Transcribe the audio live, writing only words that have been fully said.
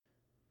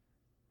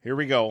Here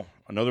we go.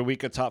 Another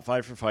week of top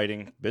 5 for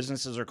fighting.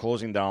 Businesses are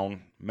closing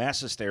down. Mass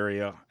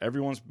hysteria.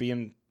 Everyone's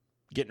getting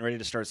ready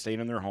to start staying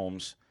in their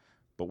homes.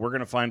 But we're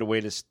going to find a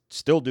way to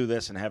still do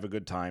this and have a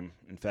good time.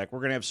 In fact, we're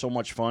going to have so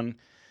much fun.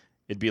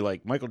 It'd be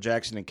like Michael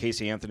Jackson and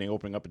Casey Anthony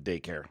opening up a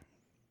daycare.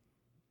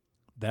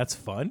 That's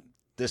fun.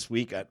 This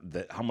week,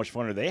 how much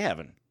fun are they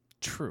having?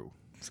 True.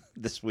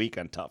 This week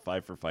on Top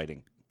 5 for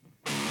Fighting.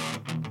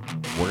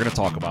 We're going to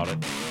talk about it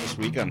this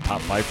week on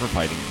Top 5 for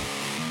Fighting.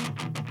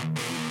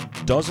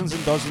 Dozens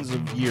and dozens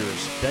of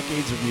years,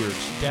 decades of years.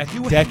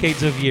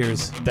 Decades of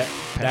years.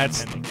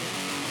 That's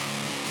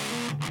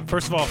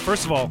First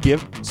of all,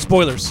 give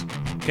spoilers.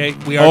 Okay,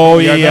 we are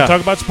going to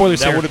talk about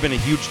spoilers that here. would have been a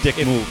huge dick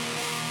move.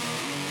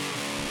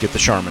 Get the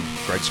Charmin.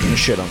 Greg's going to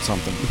shit on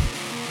something.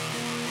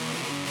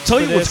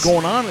 Tell you what's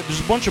going on. There's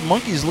a bunch of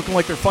monkeys looking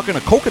like they're fucking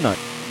a coconut.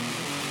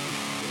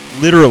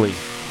 Literally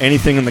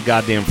anything in the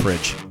goddamn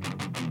fridge.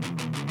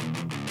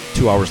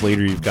 2 hours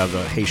later, you've got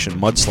a Haitian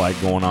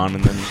mudslide going on,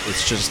 and then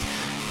it's just,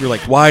 you're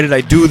like, why did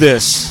I do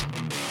this?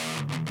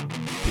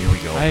 Here we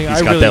go.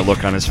 He's got that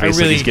look on his face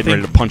like he's getting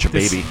ready to punch a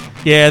baby.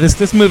 Yeah,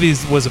 this movie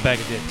was a bag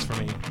of dicks for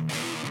me.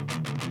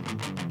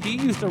 He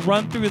used to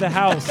run through the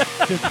house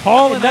just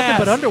hauling nothing ass.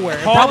 but underwear.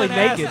 And Hauling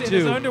probably ass naked, in too.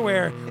 his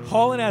underwear,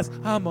 hauling ass.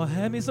 I'm going to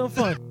have me some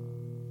fun.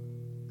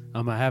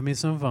 I'm going to have me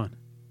some fun.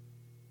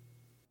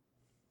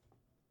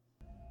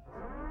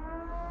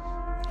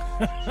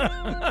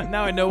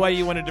 Now I know why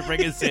you wanted to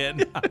bring us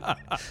in.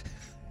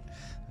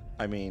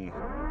 I mean,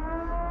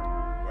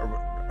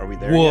 are we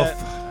there Woof.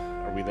 yet?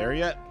 Are we there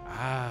yet?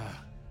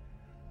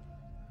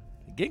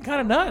 Getting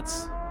kind of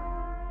nuts.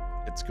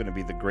 It's going to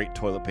be the great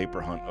toilet paper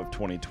hunt of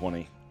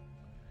 2020.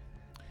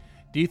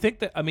 Do you think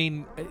that,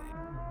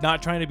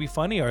 not trying to be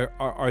funny,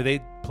 are they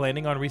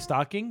planning on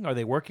restocking? Are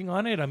they working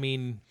on it? I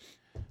mean,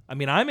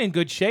 I'm in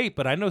good shape,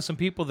 but I know some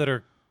people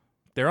that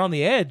they're on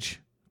the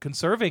edge,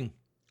 conserving.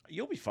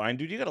 You'll be fine,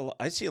 dude.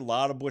 I see a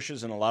lot of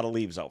bushes and a lot of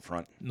leaves out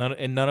front. None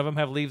of them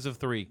have leaves of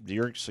 3.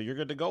 So you're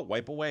good to go.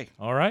 Wipe away.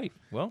 All right.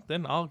 Well,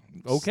 then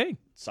okay.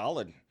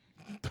 Solid.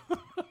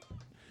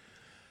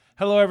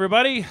 Hello,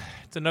 everybody.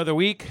 It's another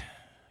week.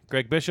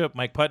 Greg Bishop,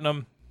 Mike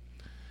Putnam.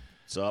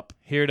 What's up?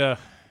 Here to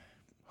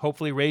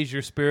hopefully raise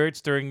your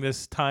spirits during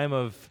this time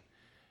of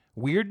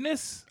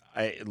weirdness.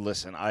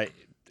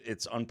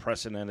 It's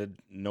unprecedented.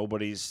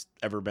 Nobody's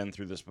ever been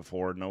through this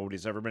before.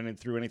 Nobody's ever been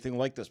through anything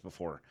like this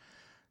before.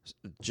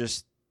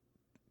 Just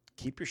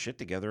keep your shit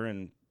together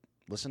and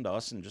listen to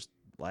us and just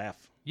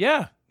laugh.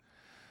 Yeah.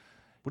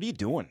 What are you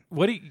doing?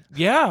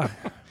 Yeah.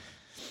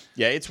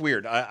 Yeah, it's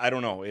weird. I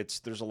don't know.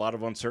 There's a lot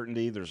of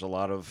uncertainty. There's a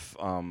lot of,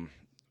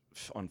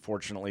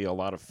 unfortunately, a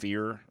lot of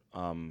fear.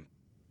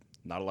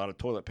 Not a lot of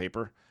toilet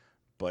paper,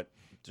 but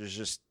there's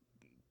just,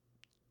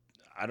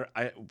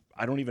 I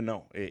don't even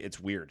know.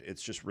 It's weird.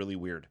 It's just really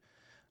weird.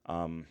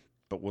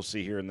 But we'll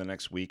see here in the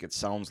next week. It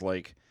sounds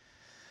like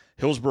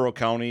Hillsborough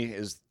County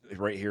is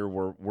right here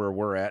where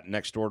we're at.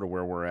 Next door to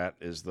where we're at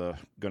is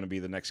going to be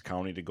the next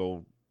county to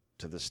go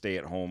to the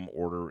stay-at-home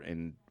order.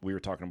 And we were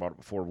talking about it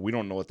before. We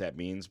don't know what that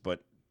means,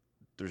 but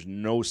there's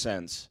no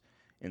sense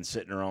in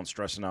sitting around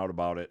stressing out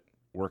about it,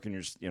 working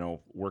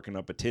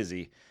up a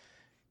tizzy,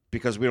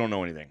 because we don't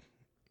know anything.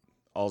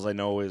 All I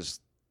know is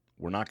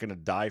we're not going to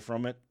die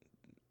from it.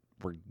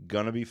 We're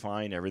going to be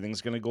fine.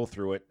 Everything's going to go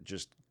through it.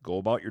 Just go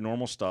about your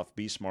normal stuff.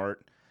 Be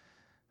smart.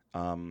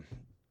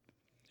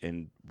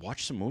 And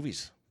watch some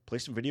movies. Play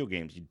some video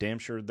games. You damn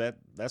sure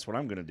that's what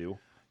I'm going to do.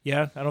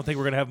 Yeah, I don't think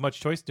we're going to have much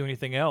choice to do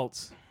anything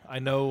else. I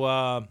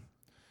know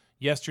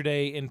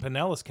yesterday in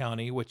Pinellas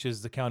County, which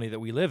is the county that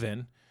we live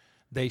in,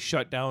 they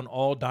shut down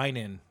all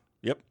dine-in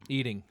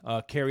eating,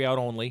 carry-out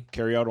only.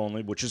 Carry-out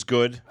only, which is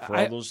good for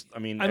all those. I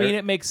mean,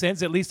 it makes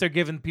sense. At least they're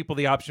giving people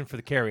the option for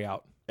the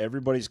carry-out.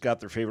 Everybody's got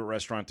their favorite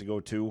restaurant to go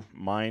to.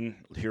 Mine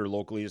here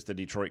locally is the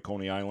Detroit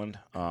Coney Island.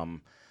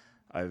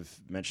 I've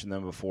mentioned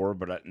them before,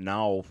 but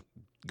now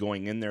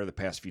going in there the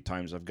past few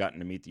times, I've gotten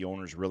to meet the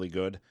owners really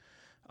good.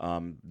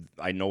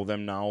 I know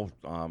them now.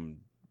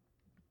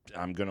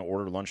 I'm going to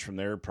order lunch from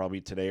there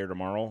probably today or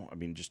tomorrow. I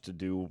mean, just to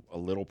do a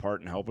little part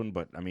in helping.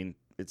 But, I mean,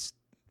 it's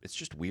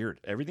just weird.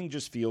 Everything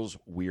just feels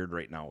weird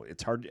right now.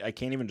 It's hard. I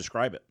can't even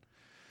describe it.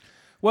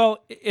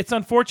 Well, it's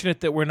unfortunate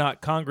that we're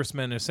not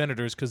congressmen or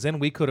senators, because then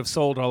we could have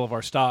sold all of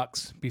our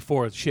stocks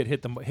before shit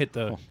hit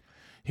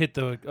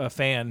the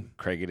fan.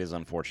 Craig, it is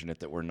unfortunate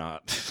that we're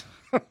not.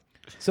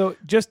 So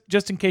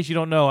just in case you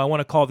don't know, I want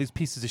to call these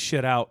pieces of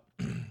shit out.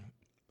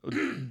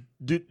 Do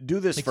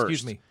this first.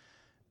 Excuse me.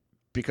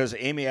 Because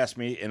Amy asked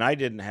me, and I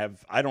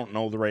don't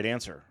know the right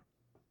answer.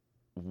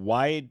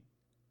 Why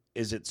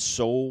is it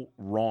so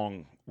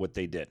wrong what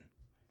they did?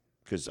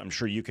 Because I'm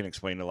sure you can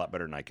explain it a lot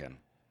better than I can,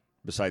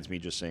 besides me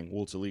just saying,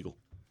 well, it's illegal.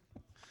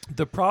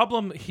 The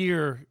problem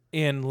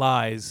herein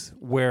lies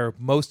where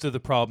most of the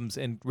problems,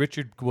 and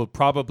Richard will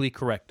probably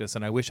correct us,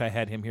 and I wish I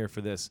had him here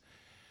for this.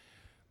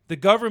 The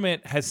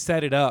government has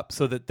set it up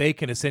so that they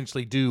can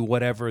essentially do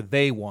whatever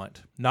they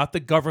want. Not the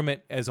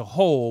government as a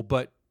whole,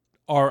 but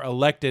our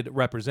elected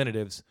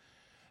representatives.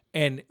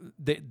 And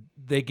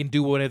they can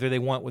do whatever they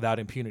want without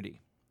impunity.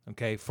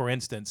 Okay, for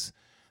instance,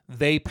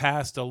 they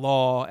passed a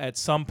law at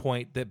some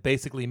point that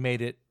basically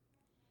made it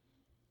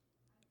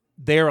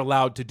they're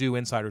allowed to do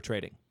insider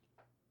trading.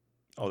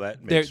 Oh,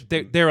 that makes...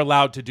 They're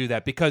allowed to do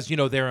that because,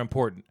 they're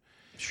important.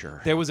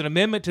 Sure. There was an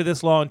amendment to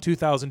this law in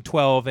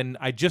 2012, and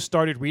I just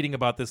started reading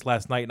about this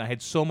last night, and I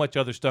had so much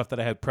other stuff that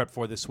I had prepped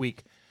for this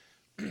week.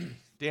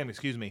 Damn,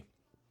 excuse me.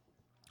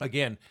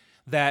 Again,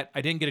 that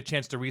I didn't get a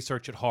chance to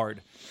research it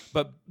hard.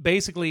 But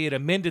basically, it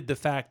amended the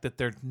fact that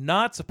they're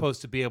not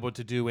supposed to be able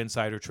to do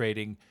insider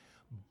trading,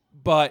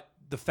 but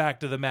the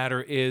fact of the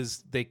matter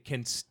is they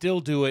can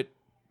still do it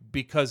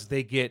because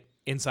they get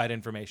inside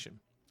information.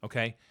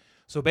 Okay?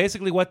 So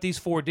basically what these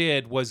four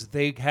did was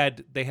they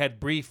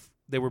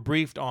were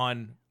briefed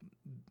on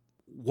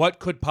what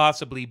could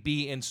possibly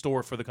be in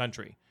store for the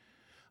country.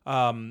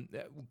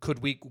 Could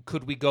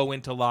we go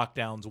into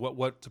lockdowns?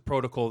 What's the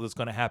protocol that's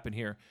going to happen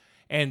here?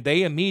 And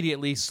they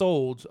immediately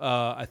sold.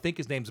 I think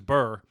his name's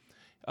Burr.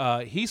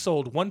 He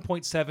sold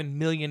 $1.7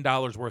 million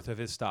worth of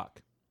his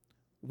stock,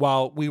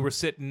 while we were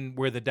sitting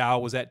where the Dow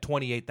was at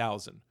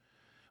 28,000.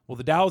 Well,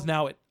 the Dow is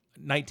now at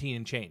 19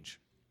 and change.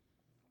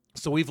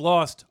 So we've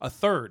lost a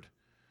third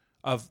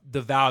of the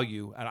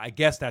value, and I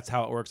guess that's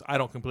how it works. I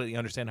don't completely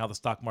understand how the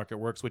stock market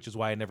works, which is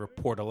why I never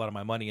poured a lot of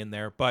my money in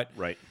there. But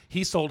right.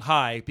 He sold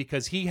high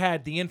because he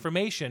had the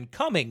information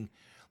coming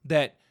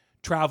that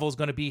travel is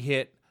going to be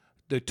hit,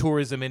 the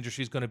tourism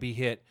industry is going to be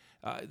hit,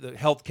 the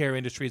healthcare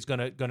industry is going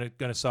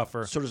to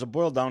suffer. So does it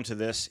boil down to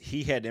this?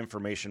 He had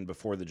information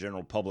before the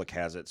general public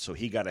has it, so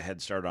he got a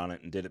head start on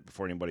it and did it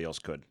before anybody else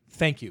could.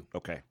 Thank you.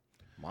 Okay.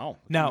 Wow.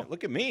 Now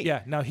look at me.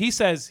 Yeah. Now he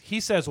says,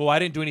 well, I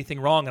didn't do anything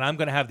wrong, and I'm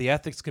going to have the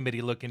ethics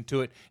committee look into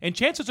it. And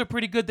chances are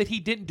pretty good that he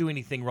didn't do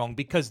anything wrong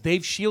because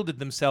they've shielded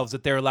themselves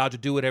that they're allowed to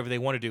do whatever they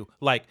want to do.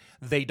 Like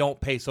they don't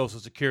pay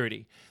Social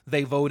Security,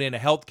 they vote in a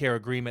healthcare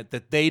agreement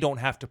that they don't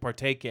have to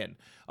partake in.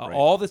 Right.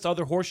 All this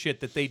other horseshit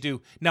that they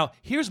do. Now,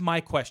 here's my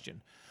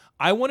question: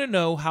 I want to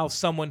know how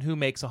someone who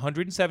makes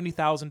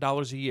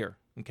 $170,000 a year,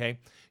 okay?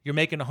 You're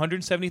making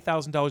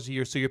 $170,000 a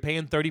year, so you're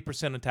paying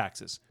 30% of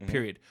taxes,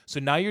 period. So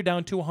now you're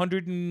down to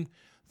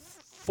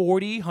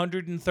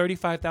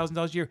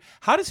 $135,000 a year.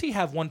 How does he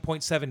have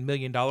 $1.7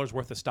 million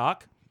worth of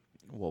stock?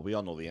 Well, we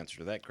all know the answer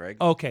to that, Craig.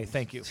 Okay,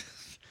 thank you.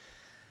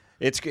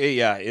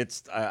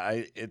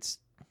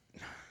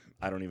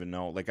 I don't even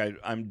know. Like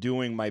I'm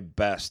doing my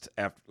best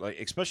after, like,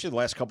 especially the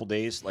last couple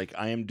days. Like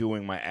I am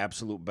doing my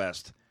absolute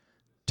best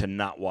to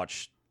not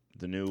watch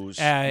the news,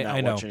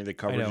 not watch any of the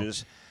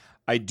coverages.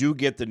 I do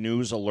get the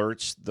news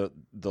alerts, the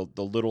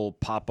little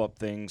pop-up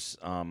things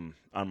on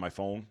my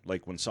phone,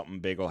 like when something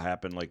big will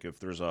happen, like if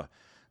there's the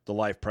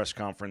live press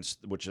conference,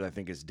 which I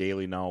think is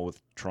daily now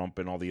with Trump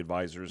and all the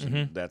advisors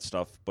and that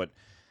stuff. But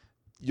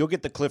you'll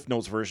get the Cliff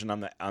Notes version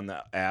on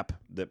the app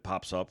that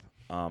pops up.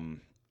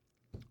 I'm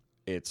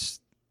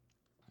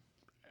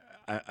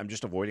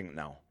just avoiding it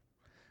now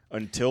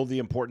until the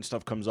important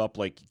stuff comes up,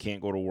 like you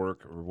can't go to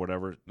work or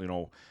whatever.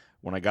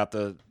 When I got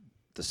the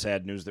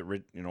sad news that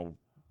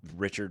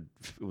Richard,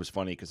 it was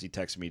funny because he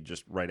texted me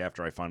just right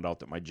after I found out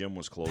that my gym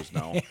was closed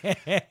now.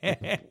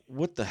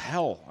 What the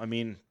hell? I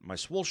mean, my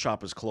swole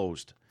shop is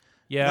closed.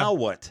 Yeah. Now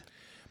what?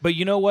 But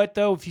you know what,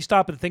 though? If you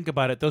stop and think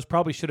about it, those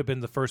probably should have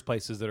been the first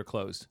places that are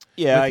closed.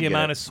 Yeah, With the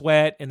amount of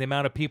sweat and the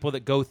amount of people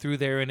that go through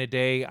there in a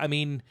day. I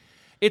mean,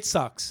 it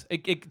sucks.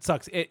 It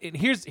sucks. And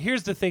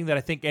here's the thing that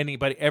I think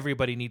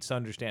everybody needs to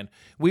understand.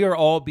 We are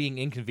all being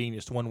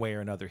inconvenienced one way or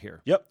another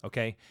here. Yep.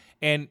 Okay?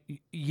 And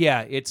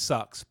yeah, it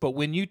sucks. But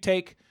when you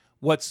take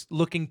what's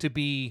looking to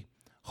be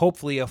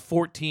hopefully a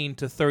 14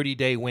 to 30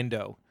 day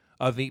window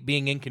of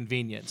being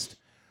inconvenienced,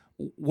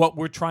 what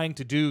we're trying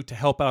to do to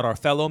help out our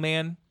fellow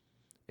man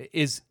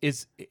it's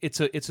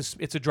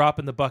a drop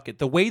in the bucket.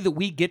 The way that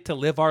we get to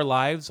live our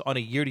lives on a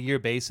year-to-year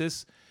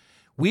basis,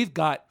 we've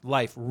got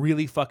life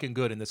really fucking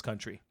good in this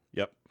country.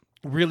 Yep.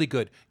 Really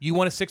good. You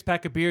want a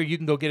 6-pack of beer, you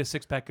can go get a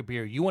 6-pack of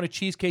beer. You want a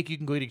cheesecake, you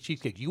can go eat a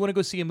cheesecake. You want to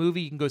go see a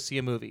movie, you can go see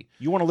a movie.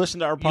 You want to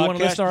listen to our podcast, you want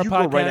to listen to our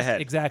podcast? Go right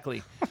ahead.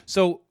 Exactly.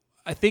 So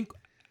I think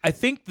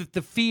that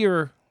the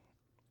fear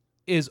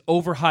is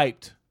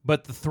overhyped,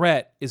 but the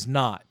threat is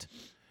not.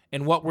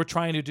 And what we're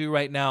trying to do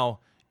right now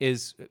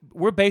is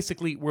we're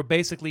basically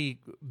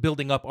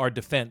building up our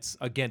defense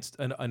against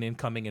an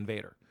incoming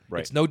invader. Right.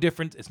 It's no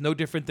different. It's no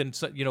different than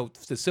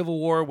the Civil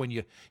War when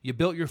you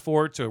built your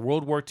forts, or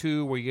World War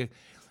II where you.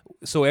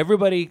 So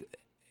everybody,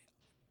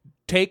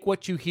 take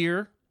what you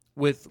hear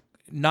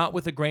not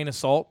with a grain of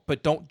salt,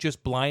 but don't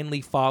just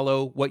blindly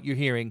follow what you're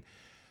hearing.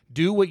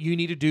 Do what you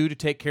need to do to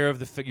take care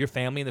of your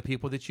family and the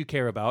people that you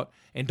care about,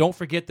 and don't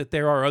forget that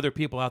there are other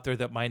people out there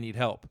that might need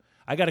help.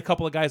 I got a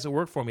couple of guys that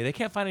work for me. They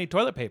can't find any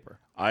toilet paper.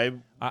 I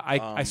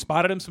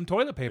spotted them some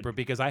toilet paper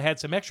because I had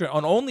some extra,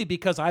 and only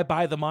because I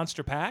buy the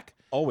Monster Pack.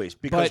 Always.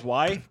 Because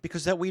why?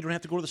 Because that way you don't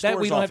have to go to the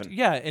store as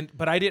often.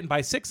 But I didn't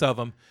buy 6 of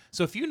them.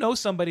 So if you know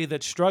somebody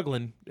that's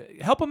struggling,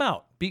 help them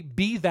out.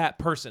 Be that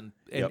person,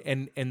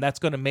 and that's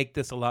going to make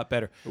this a lot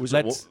better. It was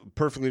a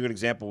perfectly good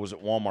example was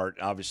at Walmart.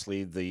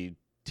 Obviously, the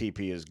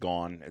TP is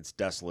gone. It's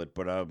desolate.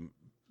 But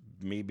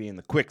me being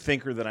the quick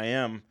thinker that I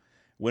am,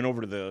 went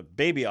over to the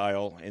baby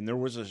aisle, and there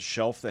was a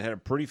shelf that had a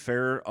pretty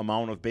fair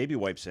amount of baby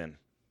wipes in.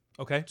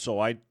 Okay.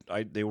 So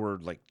they were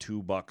like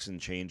 $2 and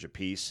change a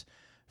piece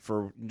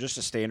for just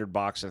a standard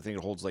box. I think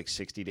it holds like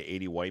 60 to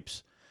 80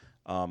 wipes.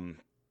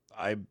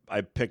 I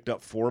picked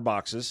up 4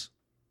 boxes,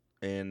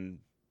 and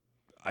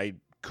I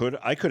could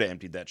have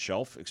emptied that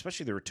shelf,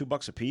 especially they were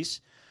 $2 a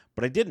piece,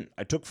 but I didn't.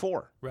 I took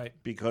 4. Right.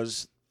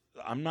 Because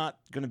I'm not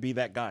going to be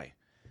that guy.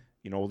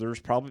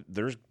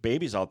 There's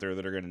babies out there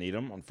that are going to need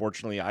them.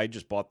 Unfortunately, I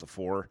just bought the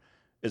 4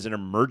 as an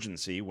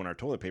emergency when our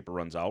toilet paper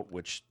runs out,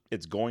 which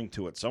it's going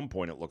to at some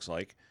point, it looks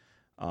like.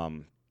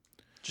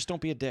 Just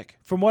don't be a dick.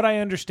 From what I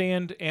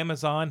understand,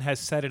 Amazon has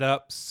set it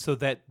up so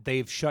that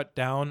they've shut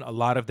down a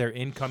lot of their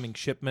incoming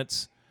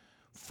shipments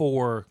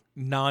for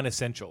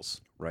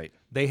non-essentials. Right.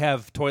 They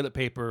have toilet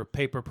paper,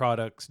 paper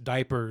products,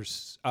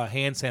 diapers,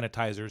 hand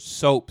sanitizers,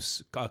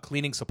 soaps,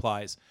 cleaning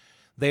supplies.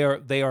 They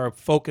are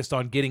focused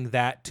on getting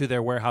that to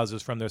their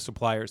warehouses from their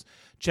suppliers.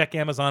 Check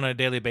Amazon on a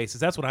daily basis.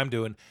 That's what I'm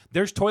doing.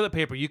 There's toilet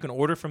paper you can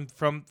order from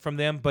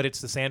them, but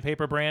it's the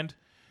sandpaper brand.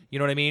 You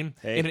know what I mean?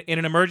 Hey, in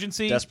an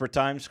emergency, desperate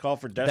times call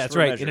for desperate that's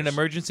right. measures. In an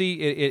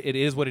emergency, it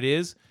is what it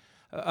is.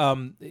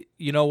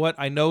 You know what?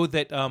 I know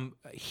that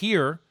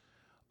here,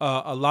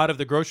 a lot of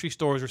the grocery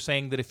stores are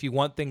saying that if you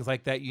want things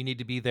like that, you need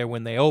to be there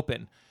when they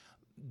open.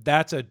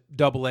 That's a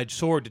double-edged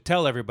sword to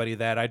tell everybody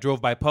that. I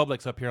drove by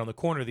Publix up here on the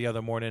corner the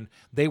other morning.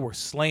 They were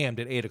slammed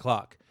at 8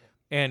 o'clock.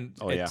 And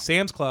at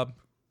Sam's Club,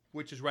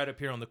 which is right up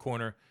here on the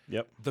corner,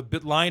 Yep. the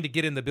line to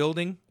get in the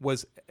building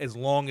was as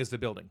long as the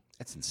building.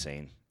 That's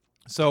insane.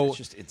 So It's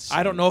just insane.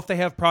 I don't know if they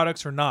have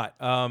products or not.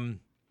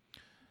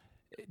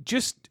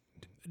 Just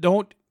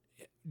don't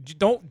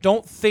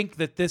think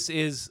that this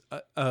is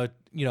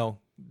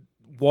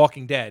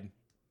Walking Dead,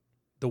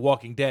 The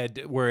Walking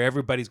Dead, where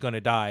everybody's going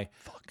to die.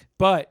 Fuck.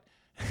 But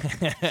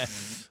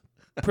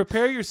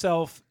prepare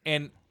yourself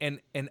and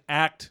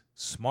act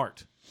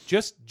smart.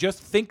 Just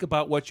think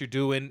about what you're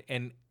doing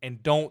and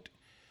don't.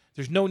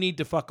 There's no need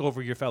to fuck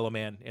over your fellow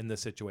man in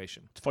this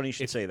situation. It's funny you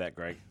should say that,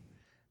 Greg,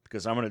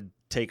 because I'm going to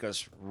take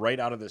us right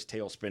out of this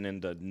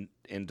tailspin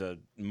into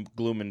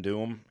gloom and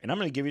doom, and I'm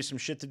going to give you some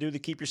shit to do to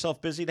keep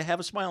yourself busy, to have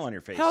a smile on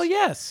your face. Hell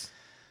yes.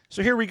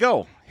 So here we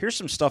go. Here's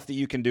some stuff that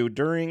you can do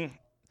during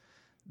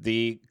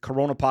the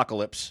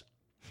coronapocalypse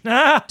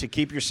to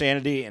keep your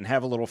sanity and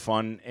have a little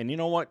fun. And you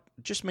know what?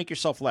 Just make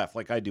yourself laugh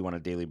like I do on a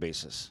daily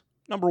basis.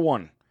 Number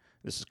 1,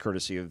 this is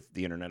courtesy of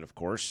the internet, of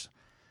course.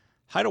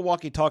 Hide a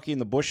walkie-talkie in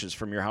the bushes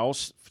from your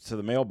house to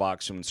the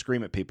mailbox and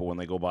scream at people when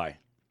they go by.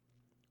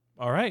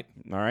 All right.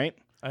 All right?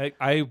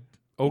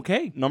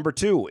 Okay. Number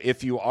 2,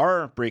 if you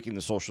are breaking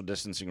the social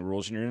distancing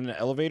rules and you're in an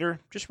elevator,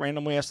 just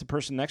randomly ask the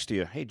person next to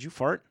you, hey, did you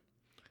fart?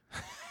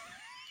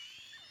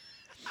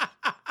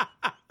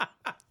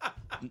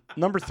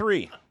 Number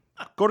 3,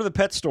 go to the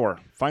pet store,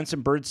 find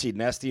some bird seed,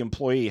 and ask the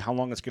employee how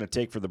long it's going to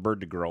take for the bird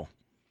to grow.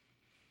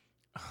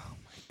 Oh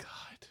my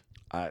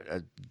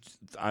God.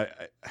 I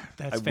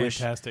That's wish-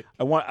 fantastic.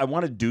 I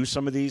want to do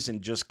some of these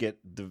and just get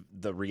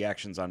the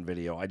reactions on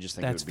video. I just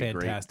think That's it would be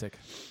fantastic.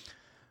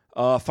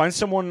 great. Find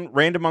someone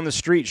random on the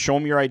street, show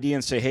them your ID,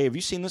 and say, hey, have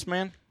you seen this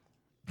man?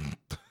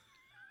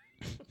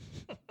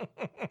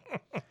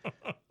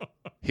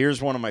 Here's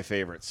one of my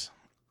favorites.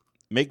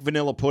 Make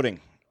vanilla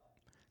pudding.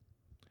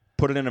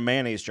 Put it in a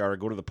mayonnaise jar,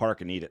 go to the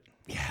park and eat it.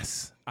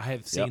 Yes, I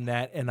have seen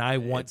that, and I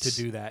want to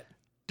do that.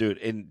 Dude,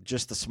 and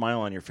just the smile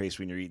on your face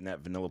when you're eating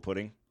that vanilla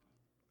pudding.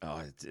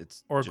 Oh,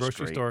 it's Or a just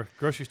grocery great. store.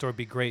 Grocery store would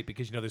be great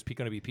because there's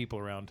going to be people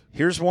around.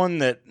 Here's one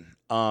that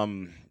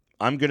I'm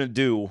going to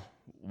do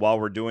while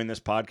we're doing this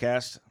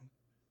podcast,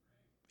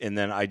 and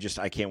then I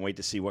can't wait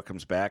to see what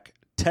comes back.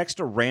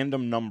 Text a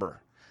random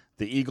number.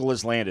 The eagle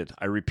has landed.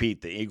 I repeat,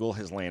 the eagle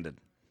has landed.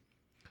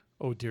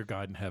 Oh, dear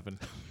God in heaven.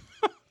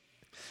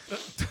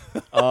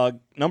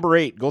 Number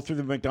 8, go through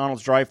the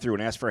McDonald's drive-thru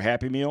and ask for a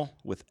Happy Meal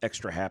with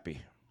extra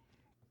happy.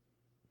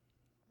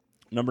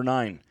 Number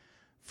 9,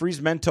 freeze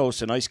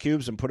Mentos in ice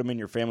cubes and put them in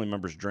your family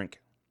member's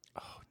drink.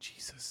 Oh,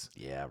 Jesus.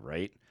 Yeah,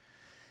 right.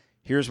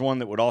 Here's one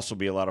that would also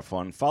be a lot of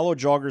fun. Follow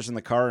joggers in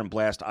the car and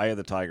blast Eye of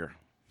the Tiger.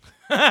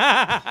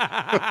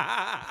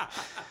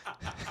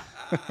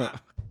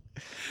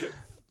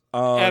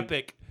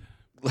 Epic.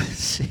 Let's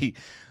see.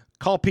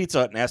 Call Pizza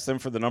Hut and ask them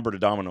for the number to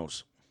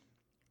Domino's.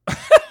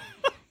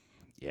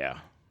 Yeah,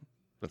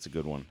 that's a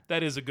good one.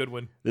 That is a good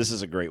one. This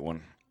is a great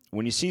one.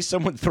 When you see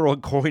someone throw a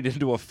coin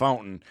into a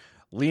fountain,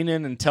 lean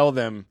in and tell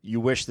them you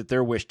wish that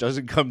their wish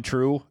doesn't come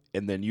true,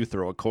 and then you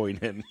throw a coin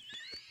in.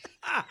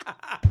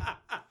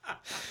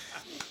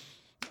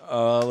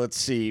 Let's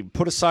see.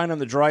 Put a sign on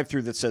the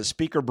drive-thru that says,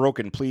 speaker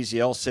broken, please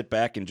yell, sit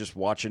back, and just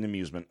watch an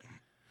amusement.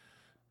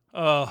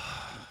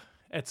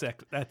 That's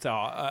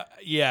all.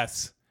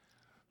 Yes.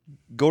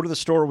 Go to the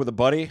store with a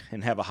buddy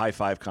and have a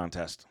high-five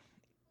contest.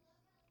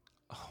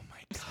 Oh, my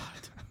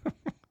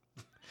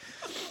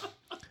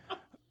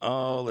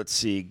God. Let's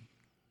see.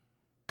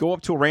 Go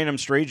up to a random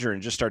stranger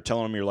and just start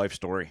telling them your life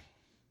story.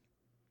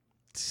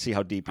 See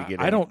how deep you get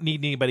in. I don't need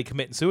anybody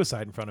committing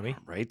suicide in front of me.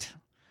 Right?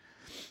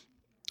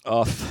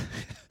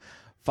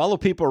 Follow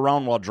people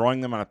around while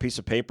drawing them on a piece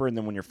of paper, and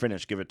then when you're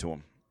finished, give it to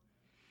them.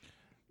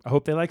 I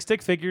hope they like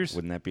stick figures.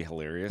 Wouldn't that be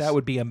hilarious? That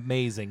would be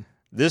amazing.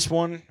 This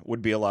one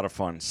would be a lot of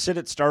fun. Sit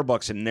at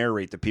Starbucks and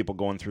narrate the people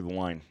going through the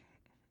line.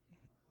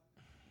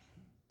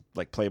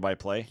 Like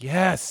play-by-play?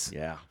 Yes.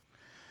 Yeah.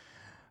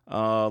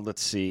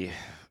 Let's see.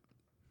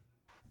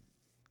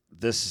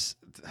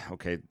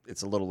 Okay,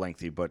 it's a little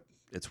lengthy, but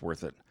it's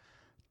worth it.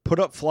 Put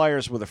up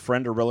flyers with a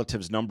friend or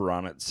relative's number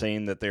on it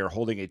saying that they are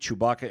holding a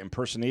Chewbacca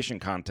impersonation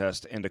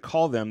contest and to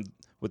call them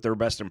with their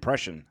best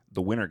impression.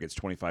 The winner gets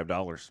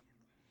 $25.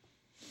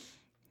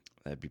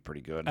 That'd be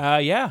pretty good.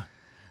 Yeah.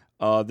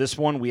 This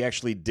one we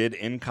actually did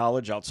in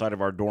college outside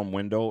of our dorm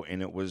window,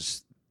 and it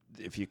was,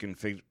 if you can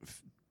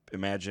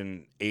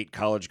imagine 8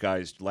 college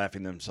guys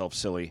laughing themselves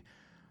silly.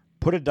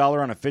 Put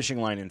 $1 on a fishing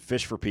line and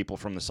fish for people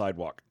from the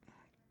sidewalk.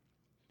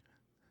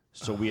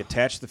 So we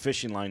attached the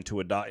fishing line to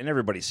a dot, and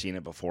everybody's seen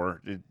it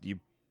before. You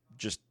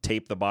just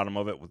tape the bottom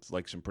of it with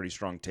like some pretty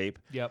strong tape.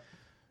 Yep.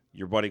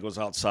 Your buddy goes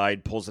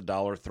outside, pulls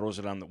 $1, throws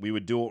it on. We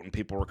would do it when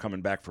people were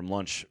coming back from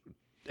lunch,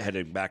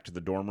 heading back to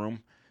the dorm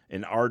room.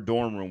 And our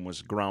dorm room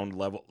was ground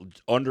level,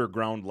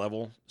 underground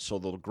level, so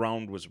the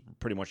ground was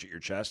pretty much at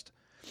your chest.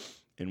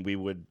 And we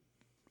would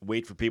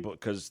wait for people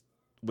because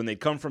when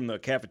they'd come from the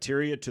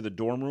cafeteria to the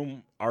dorm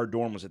room, our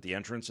dorm was at the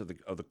entrance of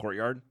the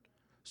courtyard,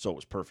 so it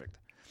was perfect.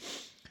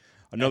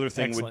 Another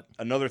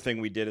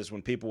thing we did is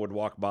when people would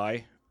walk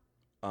by,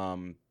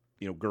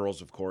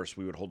 girls, of course,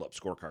 we would hold up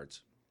scorecards.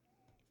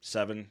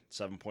 7,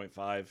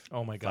 7.5.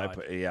 Oh my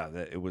God.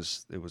 It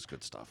was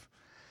good stuff.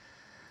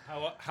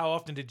 How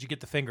often did you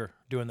get the finger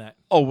doing that?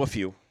 Oh, a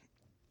few.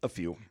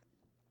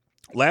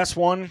 Last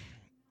one,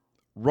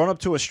 run up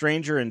to a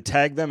stranger and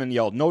tag them and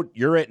yell, "No,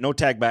 you're it, no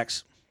tag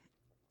backs."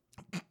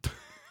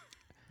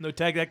 No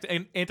tag back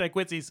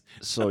anti-quitsies.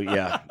 So,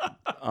 yeah.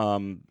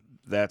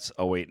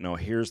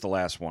 Here's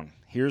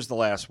the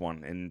last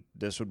one. And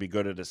this would be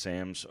good at a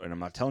Sam's, and I'm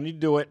not telling you to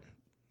do it,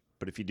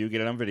 but if you do,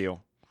 get it on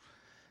video.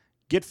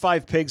 Get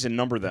 5 pigs and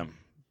number them.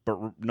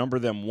 But number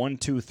them 1,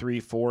 2, 3,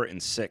 4,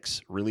 and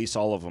 6. Release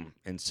all of them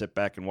and sit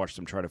back and watch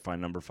them try to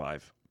find number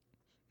 5.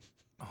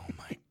 Oh,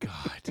 my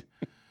God.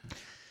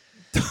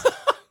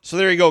 So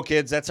there you go,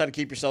 kids. That's how to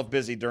keep yourself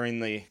busy during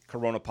the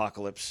corona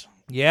apocalypse.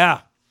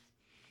 Yeah.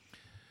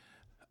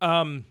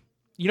 The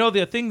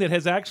thing that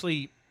has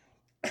actually...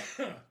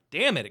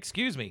 Damn it,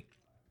 excuse me.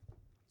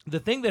 The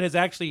thing that has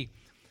actually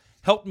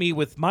helped me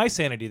with my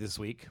sanity this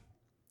week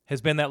has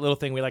been that little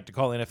thing we like to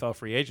call NFL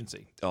free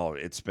agency. Oh,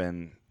 it's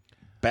been...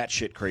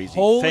 batshit crazy.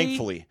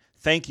 Holy...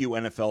 Thank you,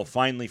 NFL,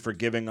 finally for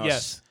giving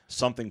us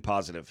something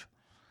positive.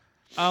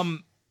 Why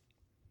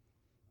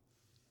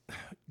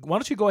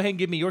don't you go ahead and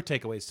give me your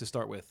takeaways to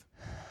start with?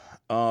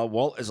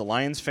 Well, as a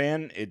Lions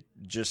fan, it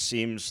just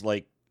seems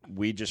like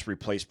we just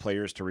replace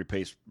players to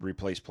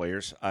replace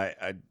players.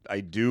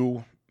 I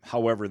do,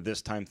 however,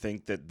 this time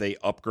think that they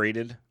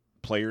upgraded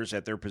players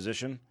at their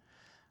position.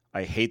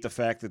 I hate the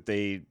fact that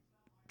they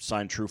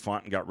signed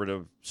Trufant and got rid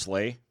of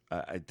Slay.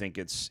 I think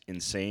it's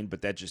insane,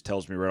 but that just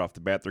tells me right off the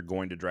bat they're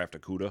going to draft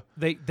Okudah.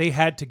 They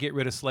had to get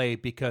rid of Slay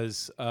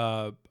because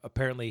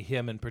apparently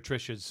him and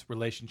Patricia's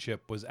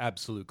relationship was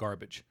absolute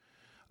garbage.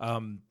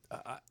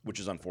 Which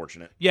is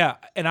unfortunate. Yeah,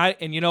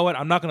 and you know what?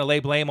 I'm not going to lay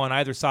blame on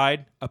either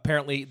side.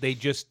 Apparently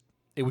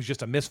it was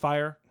just a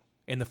misfire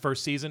in the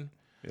first season.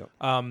 Yep.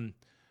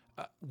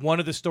 One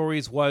of the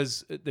stories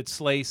was that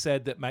Slay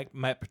said that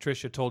Matt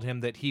Patricia told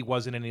him that he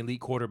wasn't an elite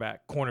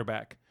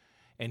cornerback.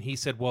 And he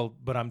said, well,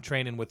 but I'm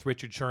training with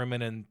Richard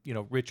Sherman, and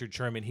Richard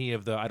Sherman,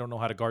 I don't know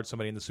how to guard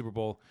somebody in the Super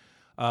Bowl.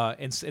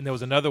 And there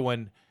was another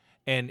one,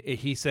 and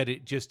he said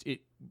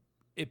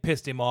it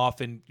pissed him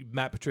off, and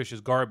Matt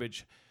Patricia's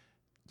garbage.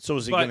 So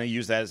is he going to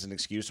use that as an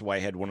excuse why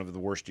he had one of the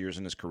worst years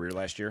in his career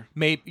last year?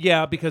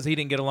 Yeah, because he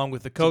didn't get along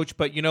with the coach.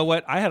 But you know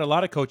what? I had a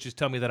lot of coaches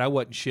tell me that I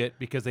wasn't shit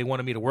because they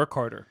wanted me to work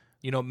harder.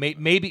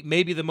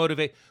 Maybe the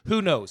motivate.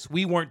 Who knows?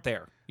 We weren't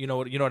there. You know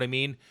what I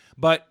mean?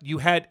 But you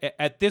had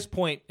at this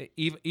point,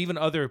 even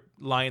other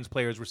Lions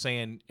players were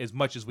saying, as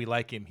much as we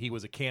like him, he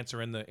was a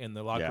cancer in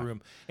the locker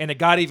room, and it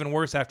got even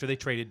worse after they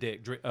traded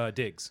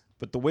Diggs.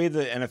 But the way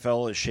the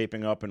NFL is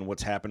shaping up and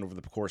what's happened over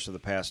the course of the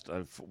past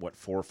 4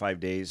 or 5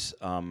 days,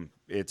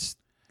 it's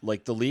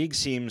like the league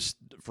seems,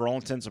 for all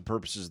intents and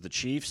purposes, the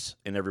Chiefs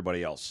and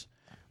everybody else.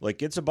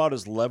 Like it's about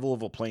as level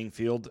of a playing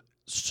field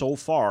so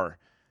far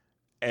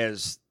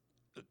as.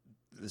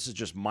 This is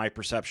just my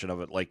perception of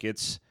it. Like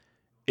it's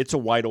a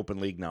wide open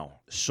league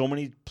now. So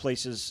many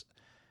places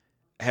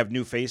have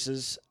new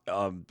faces.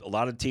 A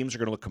lot of teams are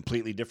going to look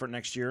completely different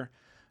next year.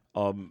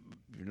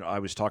 I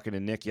was talking to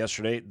Nick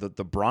yesterday.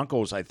 The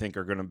Broncos, I think,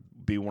 are going to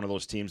be one of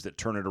those teams that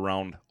turn it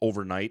around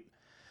overnight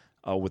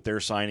with their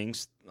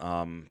signings.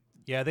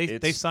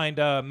 They signed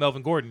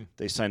Melvin Gordon.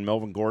 They signed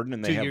Melvin Gordon,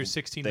 and 2 years,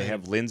 $16 million. They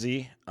have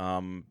Lindsey,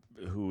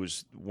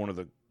 who's one of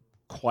the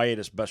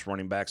quietest, best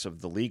running backs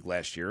of the league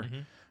last year. Mm-hmm.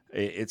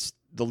 It's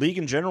the league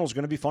in general is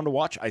going to be fun to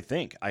watch. I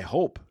think. I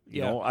hope.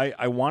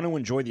 I want to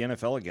enjoy the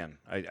NFL again.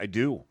 I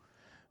do,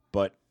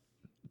 but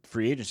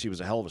free agency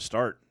was a hell of a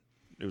start.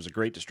 It was a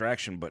great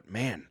distraction, but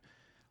man,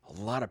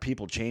 a lot of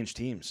people change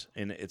teams,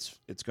 and it's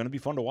going to be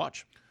fun to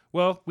watch.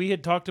 Well, we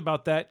had talked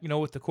about that,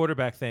 with the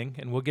quarterback thing,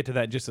 and we'll get to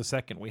that in just a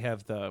second. We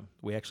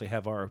actually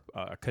have our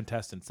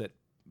contestants that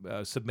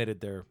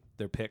submitted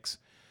their picks.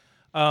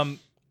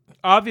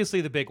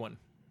 Obviously, the big one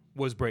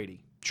was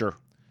Brady. Sure,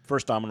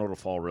 first domino to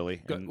fall,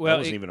 really. And Well, that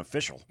wasn't even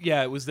official.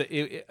 Yeah, it was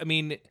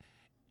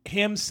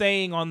him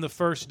saying on the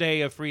first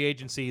day of free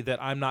agency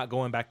that I'm not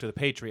going back to the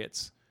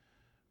Patriots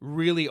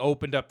really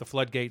opened up the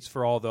floodgates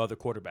for all the other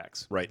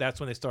quarterbacks. Right. That's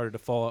when they started to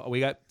fall. We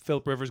got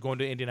Phillip Rivers going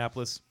to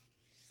Indianapolis.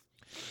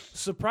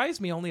 Surprised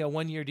me, only a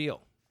 1-year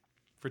deal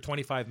for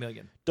 $25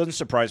 million. Doesn't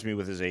surprise me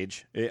with his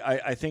age.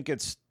 I think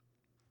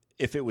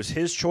if it was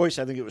his choice,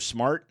 I think it was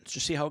smart. Let's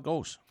just see how it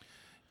goes.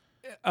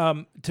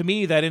 To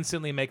me, that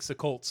instantly makes the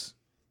Colts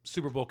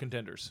Super Bowl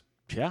contenders.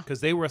 Yeah, Because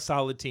they were a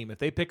solid team. If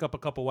they pick up a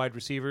couple wide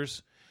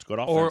receivers, it's good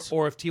offense.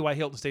 or if T.Y.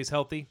 Hilton stays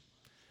healthy,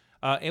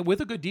 and with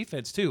a good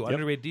defense too,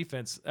 underrated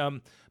defense.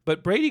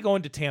 But Brady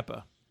going to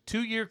Tampa,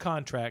 2-year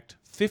contract,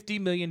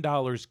 $50 million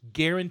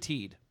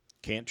guaranteed.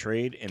 Can't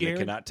trade, and they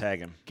cannot tag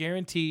him.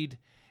 Guaranteed,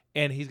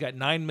 and he's got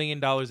 $9 million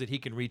that he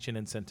can reach in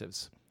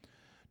incentives.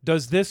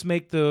 Does this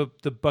make the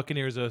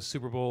Buccaneers a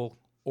Super Bowl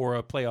or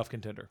a playoff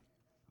contender?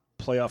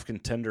 Playoff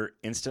contender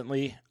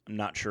instantly. I'm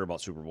not sure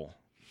about Super Bowl.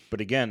 But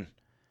again,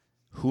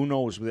 who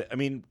knows? I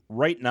mean,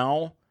 right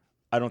now,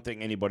 I don't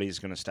think anybody's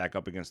going to stack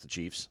up against the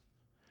Chiefs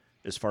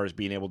as far as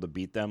being able to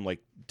beat them. Like,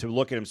 to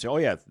look at them and say, oh,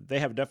 yeah, they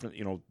have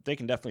definitely, they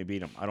can definitely beat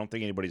them. I don't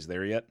think anybody's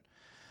there yet.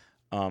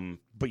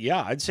 But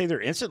yeah, I'd say they're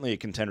instantly a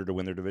contender to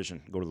win their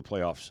division, go to the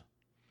playoffs.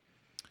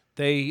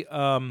 They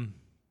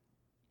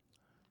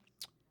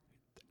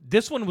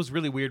this one was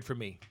really weird for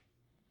me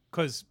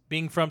because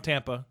being from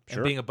Tampa Sure.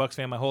 and being a Bucs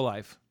fan my whole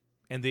life,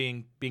 and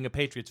being a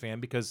Patriots fan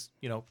because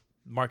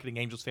Marketing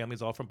Angels family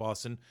is all from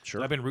Boston.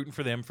 Sure. I've been rooting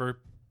for them for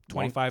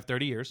 25,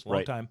 30 years, long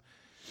Right. time.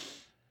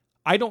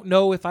 I don't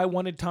know if I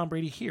wanted Tom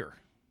Brady here.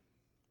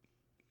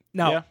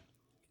 Now, Yeah.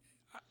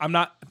 I'm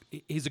not.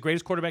 He's the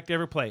greatest quarterback to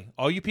ever play.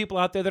 All you people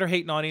out there that are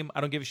hating on him, I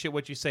don't give a shit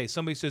what you say.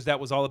 Somebody says that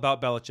was all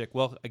about Belichick.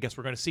 Well, I guess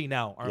we're going to see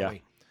now, aren't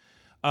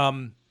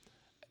we?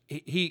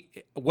 He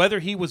whether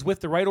he was with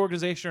the right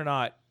organization or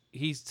not,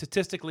 he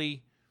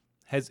statistically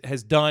has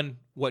done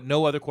what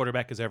no other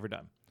quarterback has ever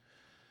done.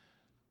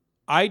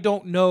 I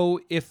don't know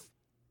if,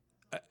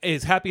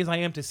 as happy as I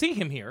am to see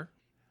him here,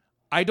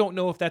 I don't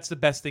know if that's the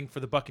best thing for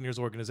the Buccaneers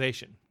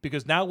organization,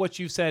 because now what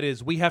you've said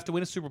is we have to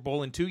win a Super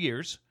Bowl in 2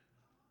 years,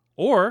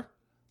 or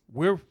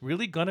we're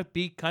really going to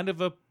be kind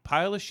of a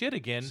pile of shit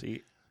again.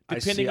 See,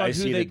 depending I on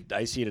see who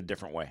I see it a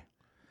different way.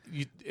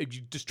 you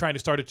just trying to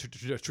start a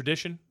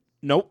tradition.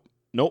 Nope,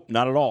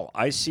 not at all.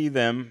 I see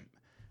them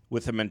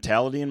with a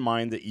mentality in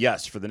mind that,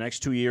 yes, for the next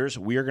 2 years,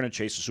 we are going to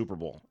chase a Super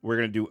Bowl.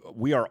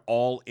 We are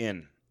all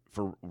in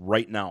for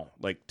right now.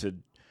 We're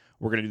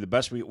going to do the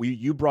best.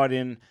 You brought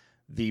in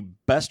the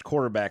best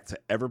quarterback to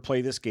ever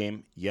play this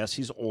game. Yes,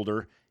 he's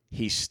older.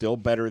 He's still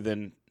better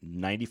than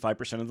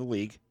 95% of the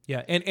league.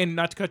 Yeah, and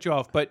not to cut you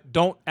off, but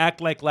don't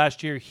act like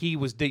last year he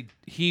was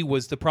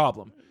the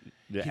problem.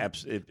 Yeah,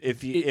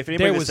 if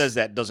anybody that says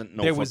that doesn't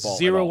know there football was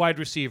zero at all. wide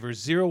receivers,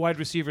 zero wide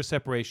receiver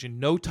separation,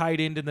 no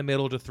tight end in the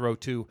middle to throw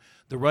to.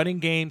 The running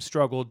game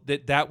struggled.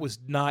 That was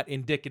not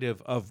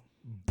indicative of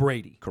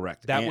Brady.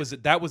 Correct.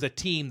 That was a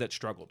team that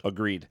struggled.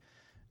 Agreed.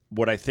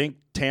 What I think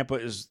Tampa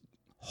is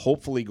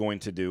hopefully going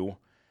to do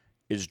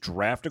is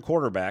draft a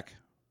quarterback,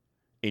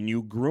 and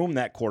you groom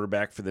that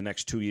quarterback for the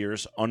next 2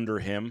 years under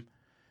him,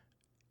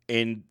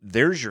 and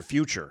there's your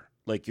future.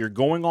 Like, you're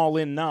going all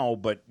in now,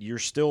 but you're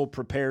still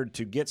prepared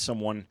to get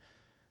someone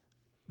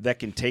that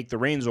can take the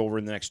reins over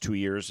in the next 2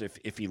 years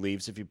if he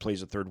leaves, if he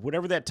plays a third,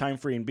 whatever that time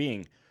frame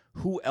being.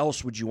 Who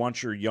else would you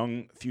want your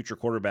young future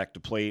quarterback to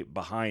play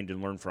behind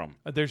and learn from?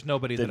 There's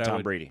nobody than that Tom I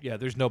would. Brady. Yeah,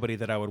 there's nobody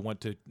that I would want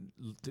to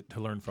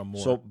learn from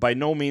more. So by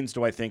no means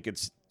do I think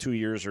it's 2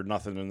 years or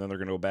nothing, and then they're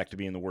going to go back to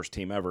being the worst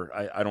team ever.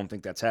 I don't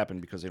think that's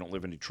happened because they don't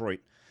live in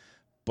Detroit.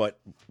 But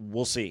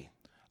we'll see.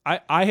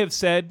 I have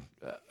said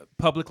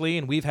publicly,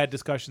 and we've had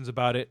discussions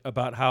about it,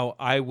 about how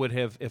I would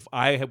have, if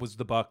I was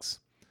the Bucs,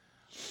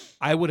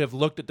 I would have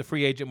looked at the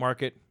free agent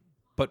market,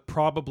 but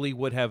probably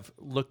would have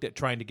looked at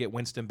trying to get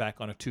Winston back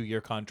on a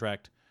 2-year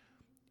contract.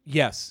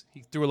 Yes,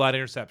 he threw a lot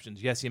of interceptions.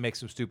 Yes, he makes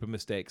some stupid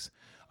mistakes.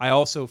 I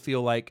also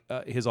feel like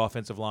his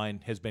offensive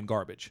line has been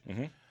garbage.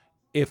 Mm-hmm.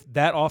 If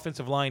that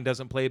offensive line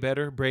doesn't play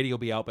better, Brady will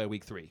be out by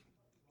week 3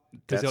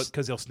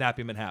 because they'll snap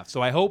him in half.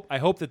 So I hope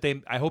that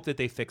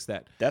they fix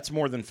that. That's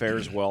more than fair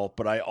as well.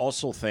 But I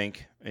also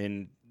think,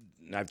 and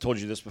I've told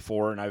you this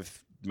before, and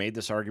I've made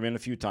this argument a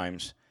few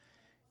times.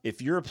 If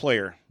you're a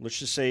player, let's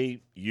just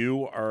say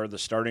you are the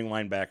starting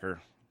linebacker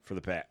for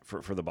the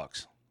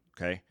Bucs,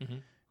 okay? Mm-hmm.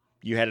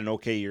 You had an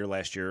okay year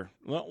last year.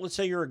 Well, let's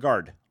say you're a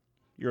guard.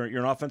 You're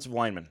an offensive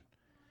lineman.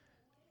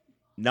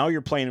 Now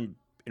you're playing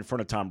in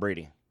front of Tom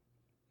Brady.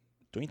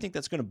 Don't you think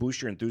that's going to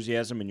boost your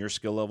enthusiasm and your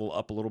skill level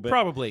up a little bit?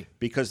 Probably.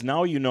 Because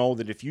now you know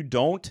that if you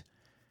don't,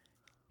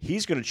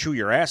 he's going to chew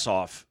your ass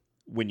off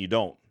when you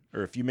don't.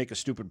 Or if you make a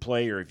stupid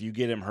play or if you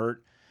get him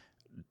hurt.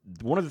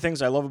 One of the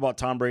things I love about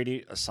Tom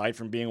Brady, aside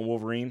from being a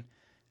Wolverine,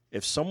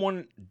 If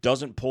someone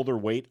doesn't pull their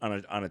weight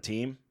on a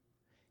team,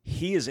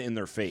 he is in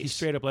their face. He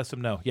straight up lets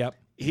them know. Yep.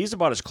 He's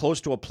about as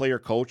close to a player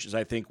coach as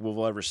I think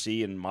we'll ever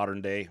see in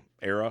modern day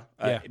era.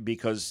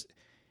 Because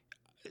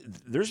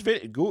there's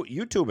go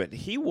YouTube it.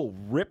 He will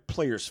rip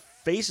players'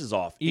 faces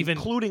off,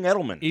 including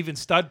Edelman. Even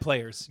stud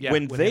players. Yeah.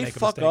 When they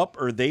fuck up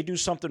or they do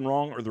something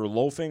wrong or they're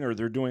loafing or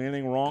they're doing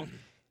anything wrong,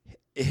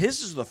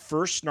 his is the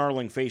first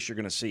snarling face you're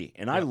going to see,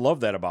 and I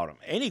love that about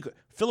him.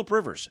 Phillip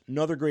Rivers,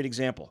 another great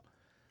example.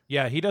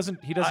 Yeah, he doesn't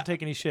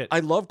take any shit. I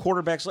love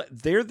quarterbacks.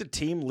 They're the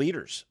team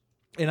leaders.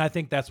 And I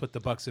think that's what the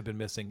Bucs have been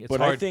missing. It's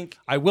but hard.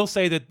 I will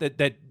say that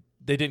they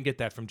didn't get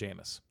that from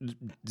Jameis.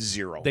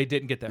 Zero. They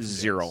didn't get that from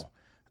Zero.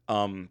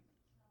 Jameis.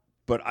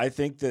 But I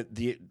think that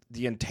the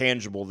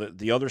intangible,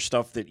 the other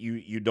stuff that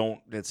you don't,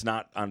 it's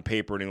not on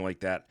paper or anything like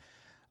that.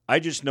 I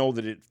just know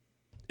that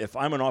if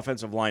I'm an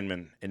offensive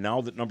lineman and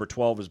now that number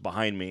 12 is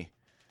behind me,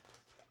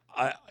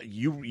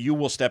 you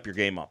will step your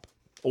game up,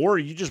 or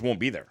you just won't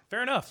be there.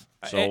 Fair enough.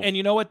 So, and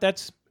you know what?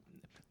 That's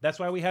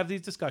why we have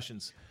these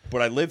discussions.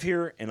 But I live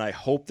here, and I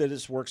hope that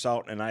this works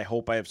out, and I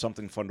hope I have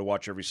something fun to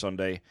watch every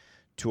Sunday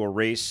to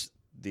erase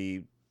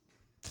the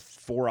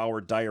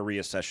 4-hour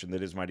diarrhea session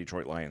that is my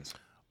Detroit Lions.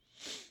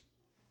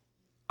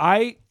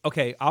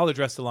 I'll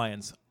address the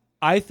Lions.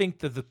 I think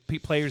that the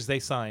players they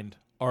signed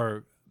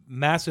are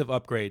massive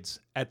upgrades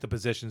at the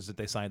positions that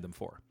they signed them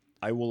for.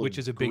 I will which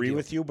is a big agree deal.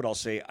 with you, but I'll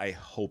say I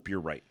hope you're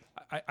right.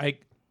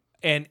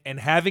 And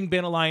having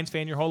been a Lions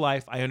fan your whole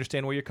life, I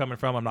understand where you're coming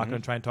from. I'm not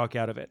going to try and talk you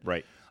out of it.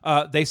 Right.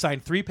 They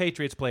signed 3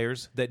 Patriots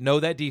players that know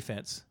that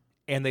defense,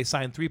 and they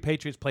signed 3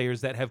 Patriots players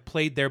that have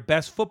played their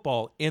best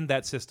football in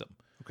that system.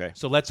 Okay.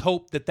 So let's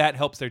hope that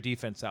helps their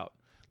defense out.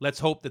 Let's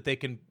hope that they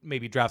can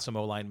maybe draft some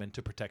O-linemen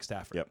to protect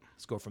Stafford. Yep.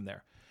 Let's go from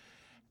there.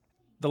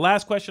 The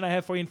last question I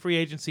have for you in free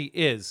agency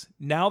is,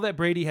 now that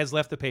Brady has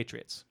left the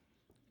Patriots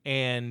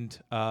and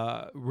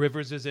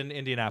Rivers is in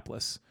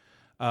Indianapolis,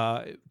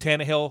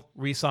 Tannehill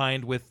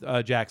re-signed with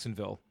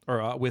Jacksonville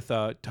or with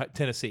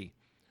Tennessee.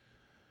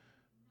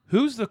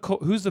 Who's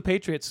the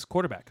Patriots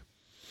quarterback?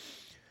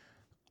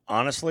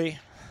 Honestly,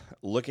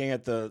 looking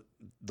at the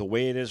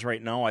way it is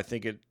right now, I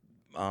think it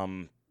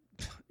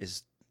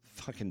is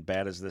fucking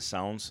bad as this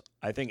sounds.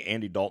 I think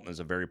Andy Dalton is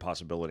a very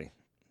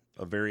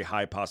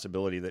high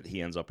possibility that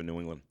he ends up in New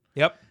England.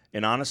 Yep.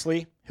 And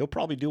honestly, he'll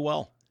probably do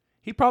well.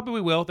 He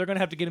probably will. They're going to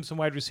have to get him some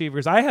wide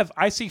receivers.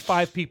 I see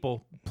 5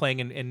 people playing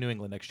in New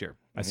England next year.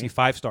 I see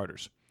 5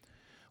 starters.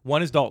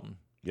 One is Dalton.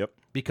 Yep.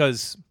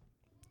 Because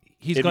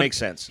it makes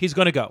sense. He's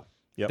going to go.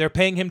 Yep. They're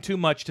paying him too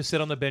much to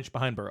sit on the bench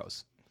behind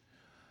Burrows.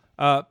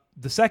 The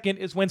second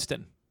is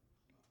Winston.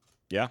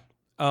 Yeah.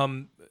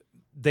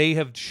 They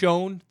have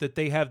shown that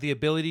they have the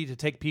ability to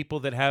take people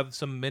that have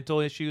some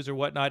mental issues or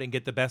whatnot and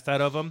get the best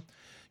out of them.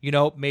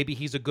 Maybe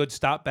he's a good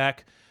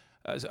stopgap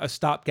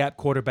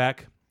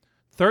quarterback.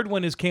 Third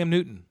one is Cam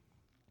Newton.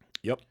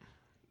 Yep.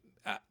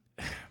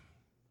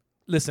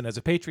 Listen, as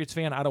a Patriots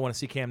fan, I don't want to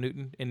see Cam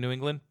Newton in New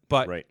England,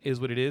 but Right. Is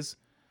what it is.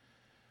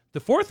 The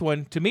fourth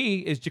one, to me,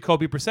 is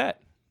Jacoby Brissett.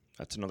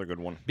 That's another good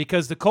one.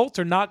 Because the Colts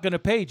are not going to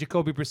pay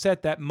Jacoby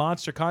Brissett that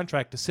monster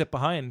contract to sit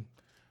behind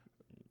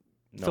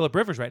Phillip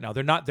Rivers right now.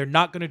 They're not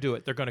going to do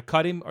it. They're going to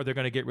cut him or they're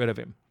going to get rid of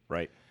him.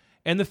 Right.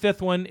 And the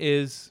fifth one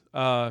is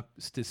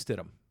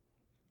Stidham.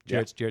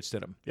 Jarrett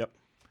Stidham. Yep.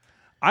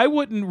 I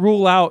wouldn't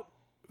rule out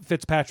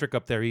Fitzpatrick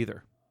up there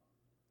either.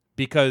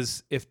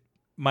 Because if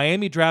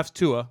Miami drafts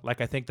Tua,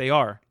 like I think they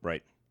are,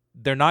 right,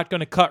 they're not going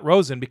to cut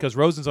Rosen because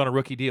Rosen's on a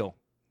rookie deal.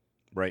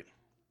 Right.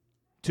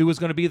 Tua's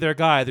going to be their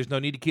guy. There's no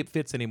need to keep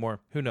Fitz anymore.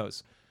 Who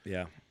knows?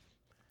 Yeah.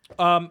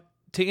 To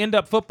end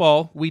up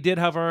football, we did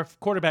have our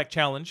quarterback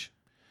challenge.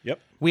 Yep.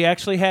 We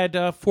actually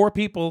had 4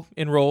 people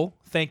enroll.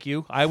 Thank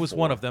you. I was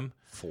one of them.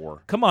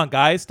 4. Come on,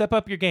 guys, step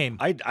up your game.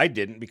 I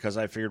didn't because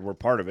I figured we're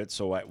part of it.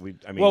 So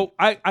Well,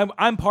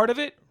 I'm part of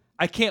it.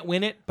 I can't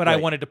win it, but I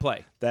wanted to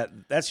play.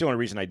 That's the only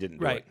reason I didn't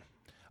do it.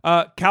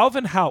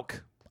 Calvin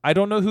Hauk. I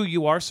don't know who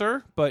you are,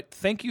 sir, but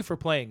thank you for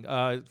playing.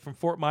 From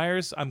Fort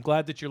Myers, I'm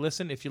glad that you're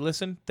listening. If you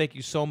listen, thank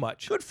you so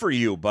much. Good for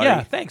you, buddy.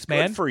 Yeah, thanks,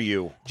 man. Good for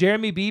you.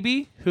 Jeremy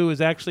Beebe, who is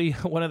actually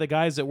one of the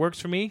guys that works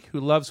for me, who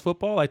loves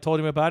football. I told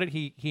him about it.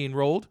 He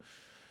enrolled.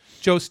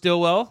 Joe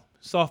Stillwell,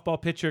 softball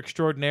pitcher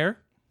extraordinaire.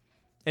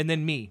 And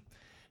then me.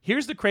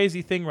 Here's the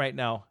crazy thing right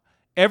now.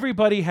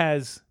 Everybody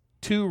has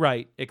 2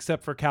 right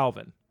except for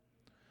Calvin.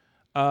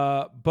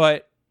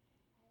 But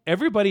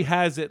everybody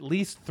has at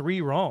least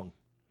 3 wrong.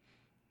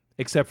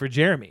 Except for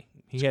Jeremy.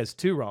 He has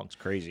 2 wrong. It's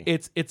crazy.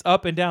 It's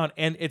up and down.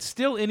 And it's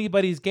still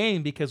anybody's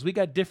game because we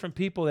got different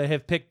people that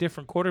have picked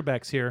different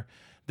quarterbacks here.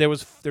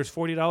 There's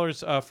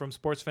 $40 from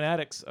Sports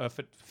Fanatics,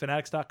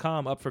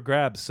 fanatics.com up for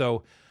grabs.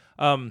 So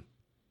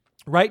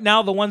right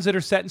now the ones that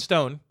are set in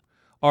stone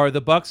are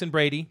the Bucs and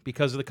Brady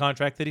because of the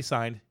contract that he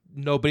signed.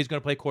 Nobody's going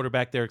to play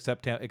quarterback there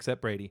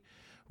except Brady.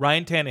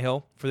 Ryan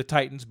Tannehill for the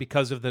Titans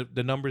because of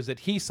the numbers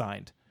that he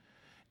signed.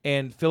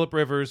 And Phillip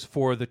Rivers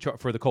for the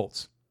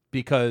Colts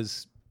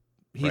because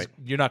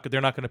they're not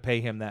going to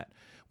pay him that.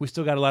 We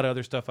still got a lot of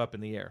other stuff up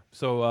in the air.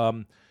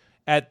 So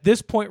At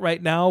this point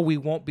right now, we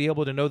won't be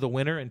able to know the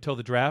winner until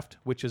the draft,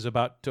 which is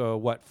about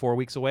 4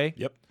 weeks away.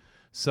 Yep.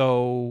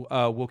 So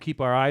we'll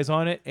keep our eyes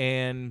on it.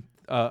 And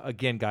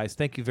again, guys,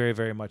 thank you very,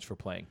 very much for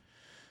playing.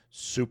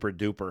 Super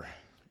duper.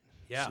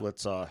 Yeah. So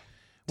let's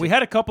We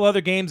had a couple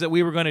other games that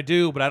we were going to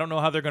do, but I don't know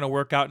how they're going to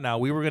work out now.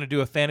 We were going to do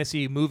a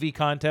fantasy movie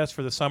contest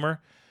for the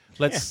summer.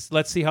 Let's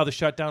see how the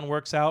shutdown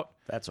works out.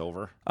 that's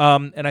over.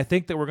 And I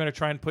think that we're going to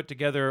try and put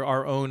together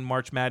our own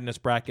March Madness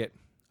bracket.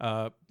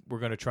 We're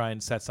going to try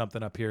and set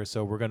something up here,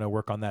 so we're going to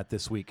work on that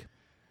this week.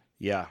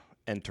 Yeah.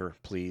 Enter,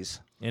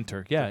 please.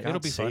 Enter. Yeah, For it'll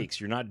God's be sakes,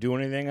 you're not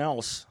doing anything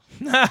else.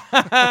 fun.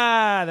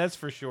 That's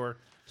for sure.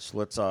 So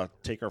let's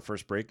take our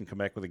first break and come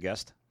back with a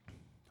guest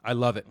I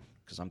love it.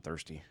 because I'm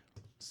thirsty.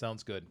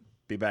 Sounds good.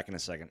 Be back in a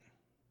second.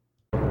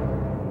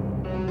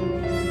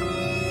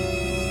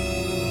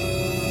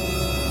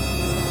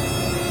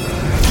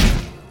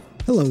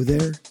 Hello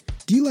there.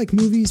 Do you like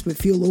movies but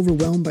feel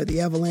overwhelmed by the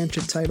avalanche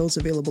of titles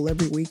available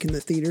every week in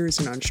the theaters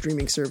and on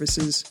streaming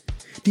services?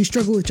 Do you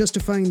struggle with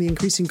justifying the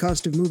increasing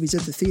cost of movies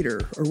at the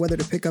theater or whether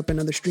to pick up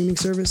another streaming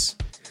service?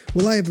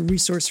 Well, I have a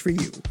resource for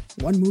you.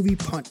 One Movie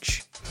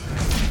Punch.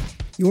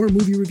 Your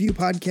movie review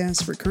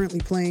podcast for currently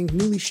playing,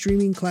 newly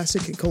streaming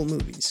classic and cult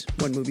movies.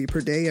 One movie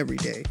per day, every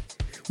day.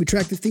 We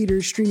track the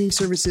theaters, streaming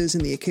services,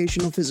 and the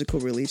occasional physical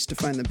release to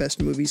find the best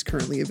movies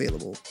currently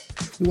available.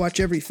 We watch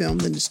every film,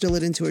 then distill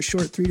it into a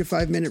short 3 to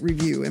 5 minute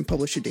review and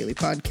publish a daily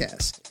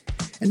podcast.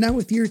 And now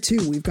with year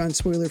 2, we've gone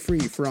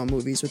spoiler-free for all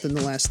movies within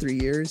the last 3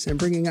 years and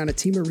bringing on a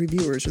team of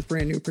reviewers with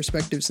brand new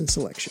perspectives and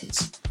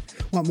selections.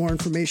 Want more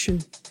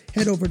information?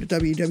 Head over to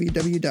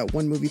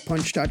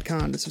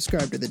www.onemoviepunch.com to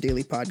subscribe to the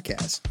daily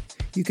podcast.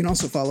 You can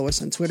also follow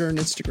us on Twitter and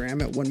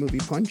Instagram at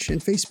OneMoviePunch and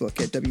Facebook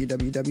at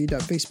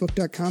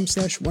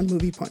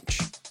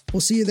www.facebook.com/OneMoviePunch. We'll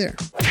see you there.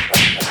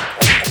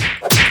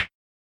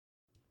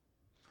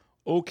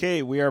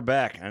 Okay, we are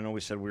back. I know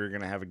we said we were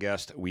going to have a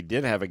guest. We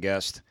did have a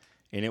guest,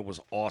 and it was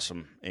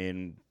awesome.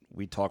 And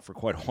we talked for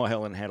quite a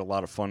while and had a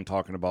lot of fun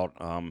talking about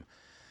the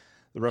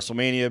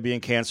WrestleMania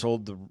being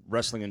canceled, the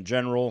wrestling in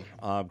general,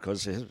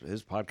 because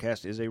his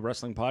podcast is a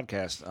wrestling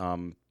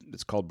podcast.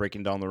 It's called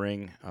Breaking Down the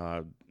Ring.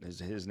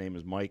 His name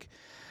is Mike.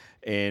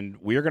 And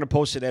we are going to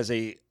post it as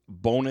a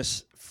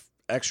bonus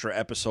extra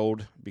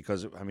episode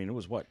because, it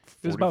was what?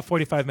 It was about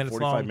 45 minutes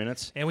 45 long.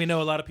 minutes. And we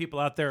know a lot of people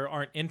out there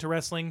aren't into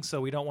wrestling,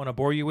 so we don't want to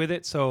bore you with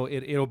it. So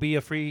it'll be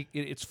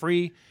it's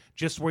free.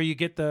 Just where you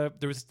get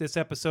this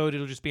episode,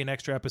 it'll just be an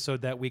extra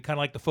episode that we kind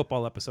of like the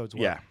football episodes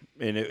were. Yeah,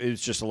 and it was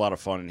just a lot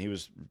of fun. And he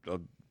was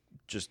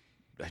just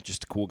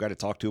a cool guy to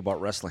talk to about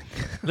wrestling.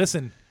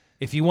 Listen,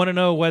 if you want to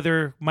know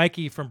whether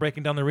Mikey from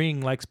Breaking Down the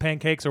Ring likes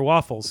pancakes or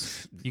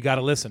waffles, you got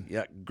to listen.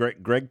 Yeah,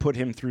 Greg put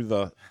him through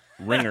the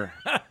ringer.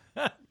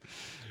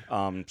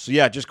 So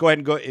yeah, just go ahead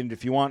and go. And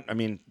if you want,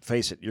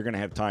 face it, you're going to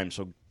have time.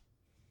 So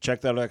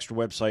check that extra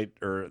website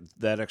or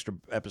that extra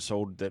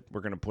episode that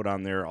we're going to put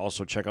on there.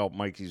 Also check out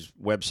Mikey's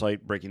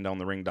website,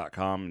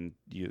 breakingdownthering.com, and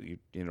you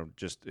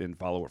just and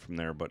follow it from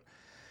there. But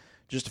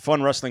just a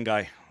fun wrestling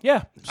guy.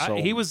 Yeah, So-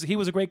 he was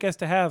a great guest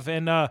to have,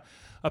 and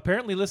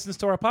apparently listens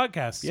to our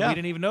podcast. So Yeah. we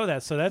didn't even know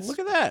that. So that's Look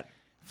at that.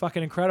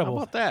 fucking incredible. How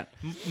about that?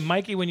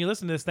 Mikey, when you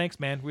listen to this,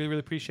 thanks, man. Really, really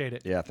appreciate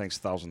it. Yeah, thanks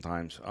 1,000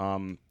 times.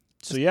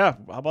 So yeah,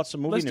 how about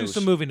some movie Let's news? do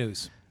some movie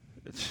news.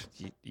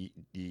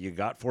 You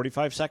got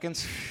 45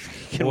 seconds?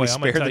 Can Boy, we I'm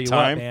spare gonna tell the you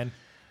time? what, man.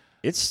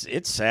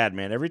 It's sad,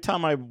 man. Every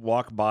time I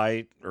walk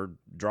by or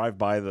drive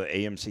by the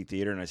AMC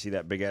theater and I see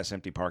that big ass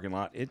empty parking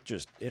lot, it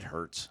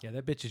hurts. Yeah,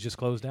 that bitch is just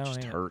closed down. It just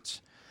ain't it?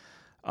 hurts.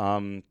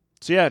 So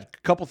yeah, a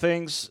couple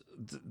things.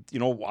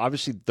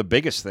 Obviously the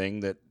biggest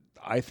thing that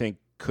I think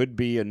could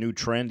be a new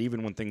trend,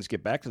 even when things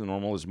get back to the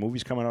normal, is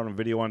movies coming out on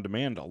video on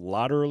demand a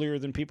lot earlier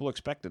than people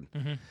expected.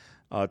 Mm-hmm.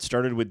 It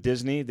started with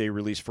Disney. They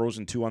released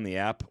Frozen 2 on the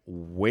app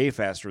way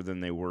faster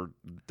than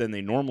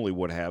they normally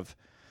would have.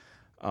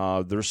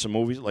 There's some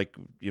movies like,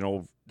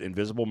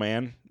 Invisible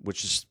Man,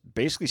 which is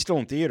basically still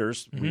in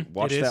theaters. We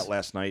watched It is. that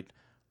last night.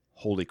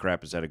 Holy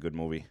crap, is that a good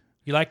movie?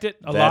 You liked it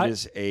a That lot?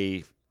 is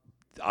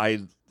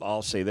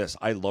I'll say this.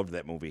 I loved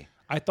that movie.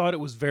 I thought it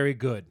was very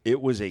good.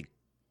 It was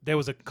There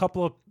was a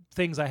couple of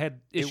things I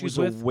had it issues was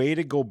a with. way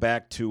to go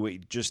back to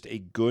just a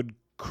good,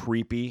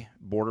 creepy,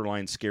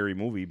 borderline scary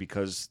movie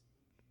because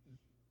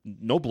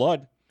no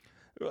blood.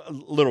 A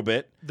little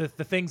bit. The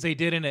things they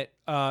did in it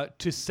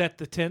to set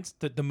the tense,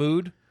 the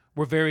mood,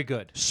 were very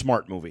good.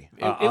 Smart movie.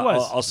 It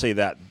was. I'll say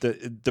that.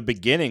 The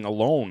beginning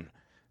alone,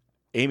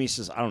 Amy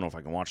says, I don't know if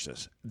I can watch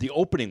this. The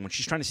opening, when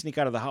she's trying to sneak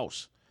out of the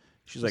house,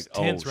 she's like,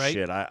 tense, oh, right?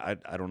 shit, I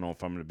don't know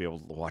if I'm going to be able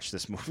to watch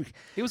this movie.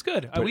 It was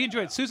good. We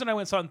enjoyed it. Susan and I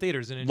went and saw it in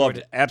theaters and enjoyed Loved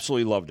it.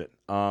 Absolutely loved it.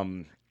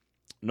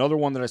 Another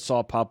one that I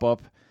saw pop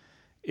up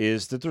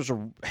is that there's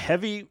a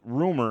heavy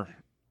rumor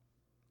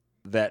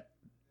that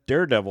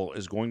Daredevil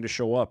is going to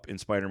show up in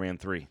Spider-Man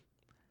 3.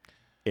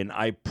 And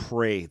I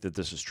pray that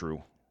this is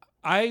true.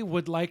 I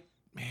would like,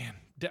 man,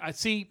 I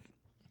see.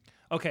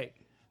 Okay,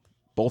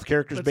 Both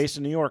characters based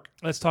in New York.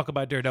 let's talk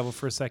about Daredevil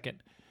for a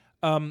second.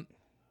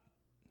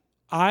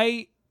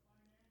 I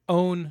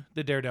own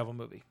the Daredevil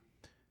movie.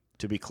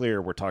 To be clear,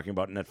 we're talking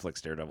about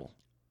Netflix Daredevil.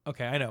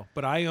 Okay, I know,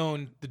 but I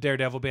own the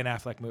Daredevil Ben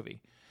Affleck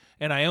movie,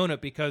 and I own it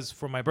because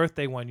for my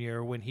birthday one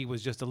year, when he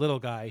was just a little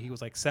guy, he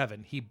was like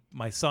 7.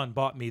 My son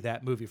bought me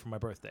that movie for my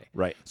birthday.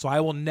 Right. So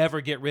I will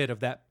never get rid of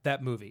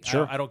that movie.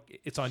 Sure. I don't.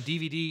 It's on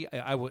DVD.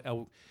 I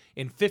will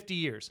in 50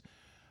 years.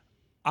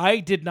 I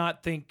did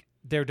not think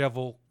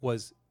Daredevil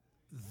was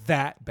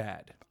that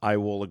bad. I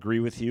will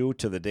agree with you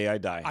to the day I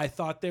die. I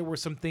thought there were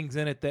some things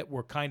in it that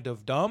were kind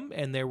of dumb,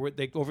 and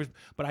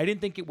but I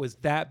didn't think it was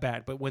that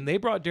bad. But when they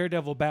brought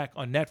Daredevil back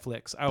on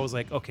Netflix, I was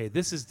like, okay,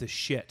 this is the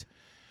shit.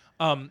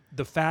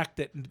 The fact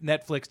that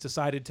Netflix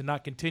decided to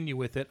not continue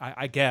with it,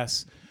 I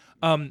guess,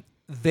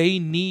 they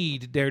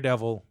need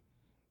Daredevil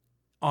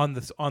on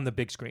the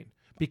big screen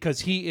because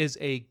he is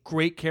a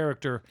great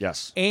character.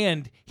 Yes.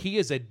 And he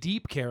is a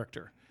deep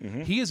character.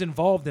 Mm-hmm. He is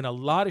involved in a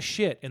lot of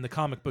shit in the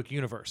comic book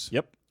universe.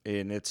 Yep.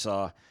 And it's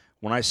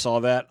when I saw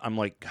that, I'm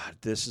like, God,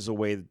 this is a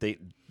way that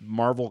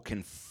Marvel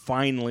can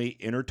finally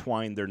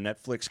intertwine their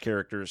Netflix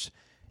characters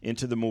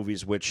into the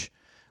movies. Which,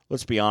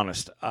 let's be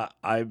honest,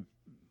 I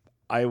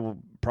will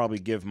probably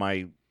give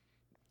my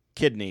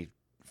kidney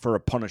for a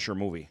Punisher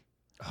movie.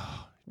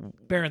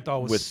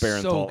 Barenthal was with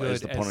Barenthal so good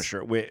as the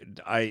Punisher.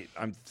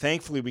 I'm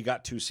thankfully we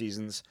got 2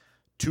 seasons,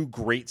 2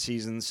 great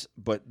seasons,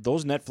 but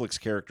those Netflix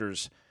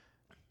characters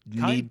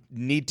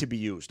need to be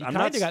used. I'm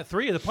kind of got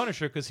 3 of the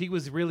Punisher because he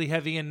was really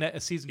heavy in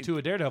season 2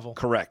 of Daredevil.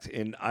 Correct,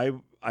 and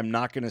I'm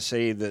not going to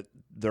say that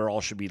they all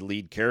should be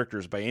lead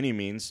characters by any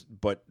means,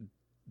 but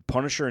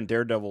Punisher and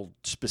Daredevil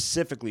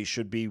specifically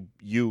should be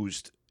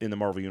used in the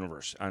Marvel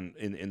universe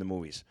in the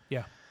movies.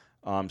 Yeah.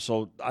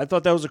 So I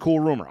thought that was a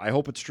cool rumor. I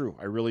hope it's true.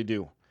 I really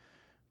do.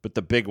 But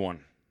the big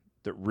one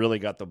that really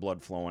got the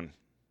blood flowing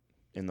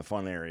in the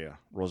fun area,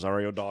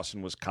 Rosario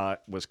Dawson was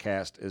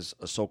cast as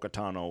Ahsoka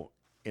Tano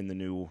in the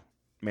new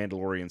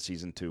Mandalorian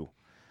Season 2.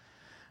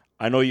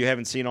 I know you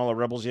haven't seen all the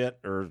Rebels yet,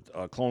 or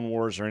Clone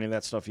Wars, or any of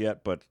that stuff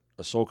yet, but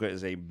Ahsoka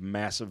is a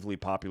massively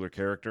popular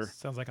character.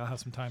 Sounds like I'll have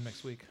some time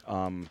next week.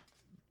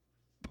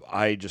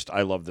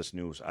 I love this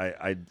news.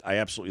 I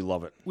absolutely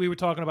love it. We were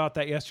talking about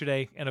that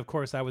yesterday, and of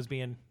course I was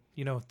being,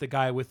 the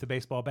guy with the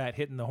baseball bat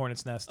hitting the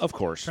hornet's nest. Of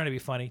course. Trying to be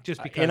funny,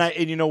 just because.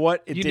 And you know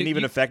what? It didn't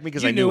even affect me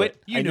because I knew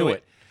it. You knew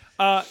it.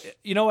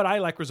 You know what? I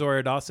like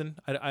Rosario Dawson.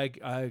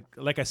 I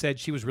like I said,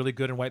 she was really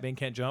good in White Man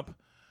Can't Jump.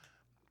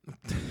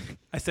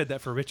 I said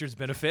that for Richard's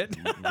benefit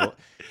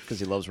because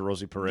he loves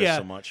Rosie Perez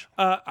so much.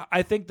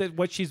 I think that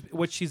what she's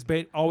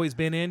always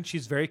been in,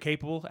 she's a very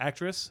capable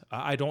actress.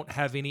 I don't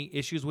have any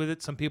issues with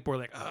it. Some people are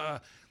like,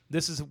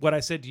 this is what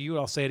I said to you.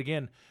 I'll say it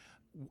again.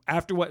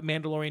 After what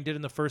Mandalorian did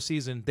in the first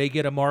season, they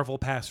get a Marvel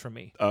pass from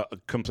me.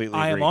 Completely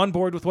I agree. am on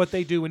board with what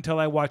they do until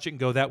I watch it and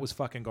go, that was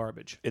fucking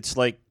garbage. It's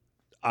like,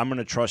 I'm going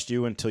to trust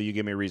you until you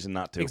give me a reason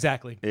not to.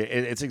 Exactly.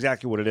 It's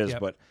exactly what it is.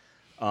 Yep. But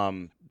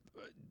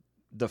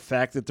the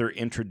fact that they're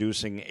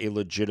introducing a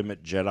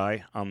legitimate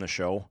Jedi on the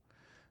show,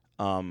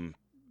 Dylan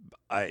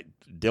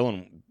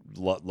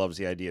loves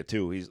the idea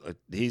too.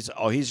 He's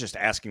just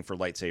asking for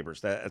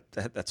lightsabers.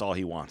 That's all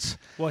he wants.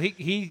 Well,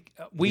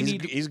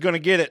 he's going to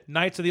get it.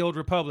 Knights of the Old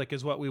Republic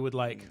is what we would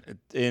like.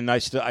 And I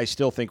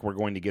still think we're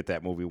going to get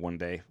that movie one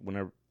day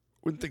when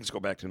things go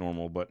back to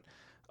normal. But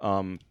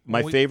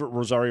my favorite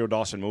Rosario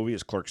Dawson movie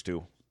is Clerks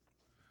 2.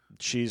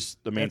 She's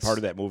the main part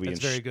of that movie. That's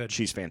and very good.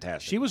 She's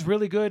fantastic. She was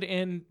really good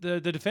in the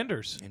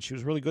Defenders, and she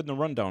was really good in The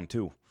Rundown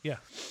too. Yeah,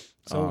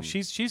 so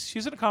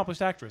she's an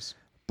accomplished actress.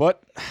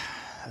 But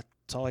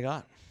that's all I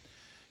got.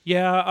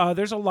 Yeah,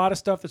 there's a lot of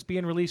stuff that's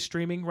being released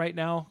streaming right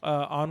now.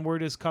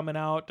 Onward is coming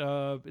out.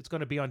 It's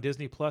going to be on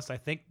Disney Plus, I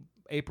think,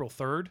 April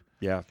 3rd.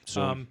 Yeah,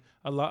 so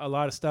a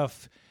lot of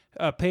stuff.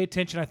 Pay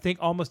attention. I think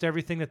almost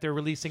everything that they're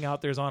releasing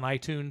out there is on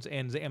iTunes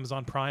and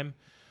Amazon Prime.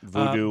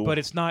 Vudu. But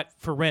it's not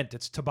for rent.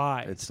 It's to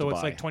buy. It's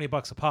like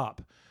 $20 a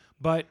pop.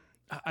 But,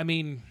 I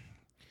mean,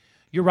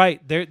 you're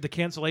right. The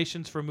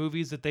cancellations for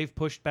movies that they've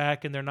pushed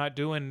back and they're not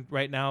doing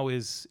right now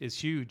is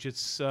huge.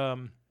 It's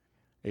and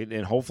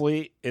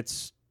hopefully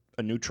it's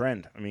a new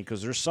trend. I mean,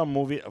 because there's some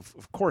movie.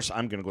 Of course,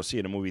 I'm going to go see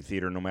it in a movie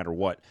theater no matter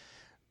what.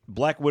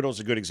 Black Widow's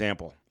a good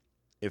example.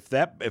 If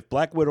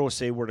Black Widow,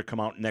 say, were to come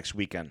out next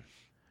weekend,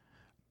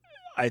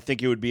 I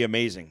think it would be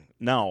amazing.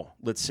 Now,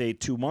 let's say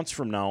 2 months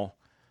from now,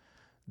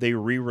 they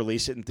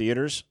re-release it in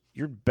theaters.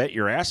 You bet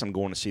your ass I'm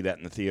going to see that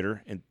in the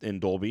theater in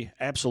Dolby.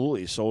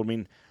 Absolutely. So, I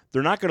mean,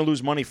 they're not going to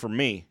lose money from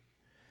me.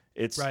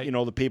 It's, right.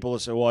 The people that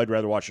say, well, I'd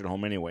rather watch it at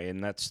home anyway.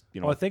 And that's,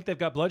 Well, I think they've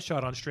got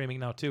Bloodshot on streaming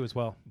now, too, as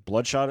well.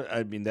 Bloodshot,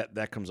 I mean,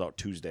 that comes out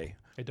Tuesday.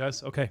 It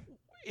does? Okay.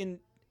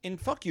 In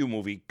fuck you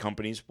movie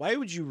companies, why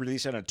would you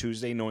release it on a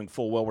Tuesday knowing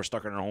full well we're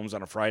stuck in our homes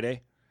on a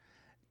Friday?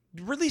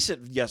 Release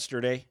it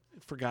yesterday,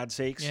 for God's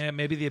sakes. Yeah,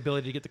 maybe the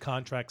ability to get the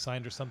contract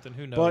signed or something.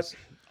 Who knows? But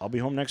I'll be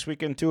home next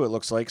weekend, too, it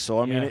looks like.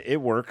 So, I mean,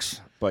 it works.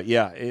 But,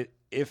 yeah,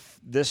 if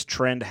this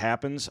trend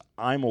happens,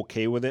 I'm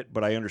okay with it.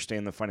 But I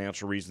understand the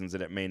financial reasons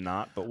that it may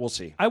not. But we'll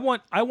see. I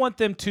want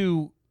them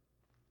to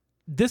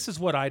 – this is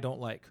what I don't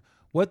like.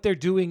 What they're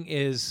doing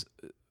is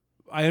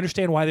 – I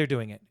understand why they're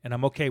doing it, and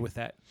I'm okay with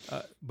that.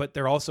 But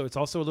it's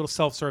also a little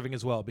self-serving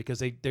as well because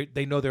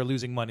they know they're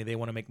losing money. They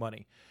want to make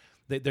money.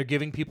 They're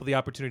giving people the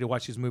opportunity to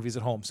watch these movies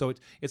at home. So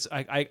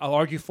I'll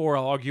argue for,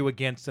 I'll argue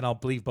against, and I'll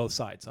believe both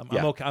sides. I'm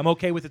okay. I'm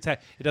okay with it.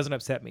 It doesn't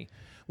upset me.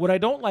 What I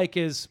don't like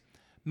is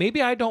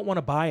maybe I don't want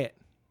to buy it.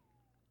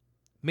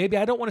 Maybe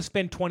I don't want to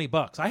spend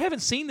 $20. I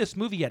haven't seen this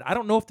movie yet. I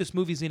don't know if this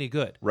movie's any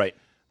good. Right.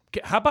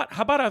 How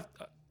about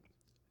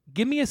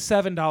give me a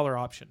 $7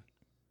 option?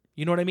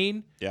 You know what I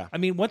mean? Yeah. I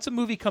mean, once a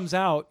movie comes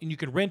out and you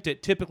can rent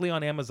it, typically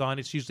on Amazon,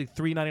 it's usually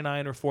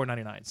 $3.99 or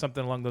 $4.99,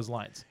 something along those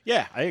lines.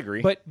 Yeah, I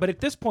agree. But at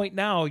this point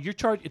now, you're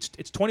charged.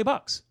 It's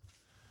 $20.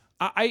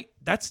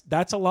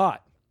 That's a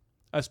lot,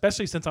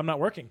 especially since I'm not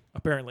working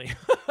apparently.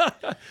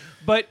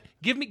 But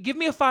give me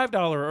a $5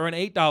 or an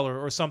 $8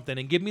 or something,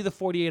 and give me the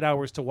 48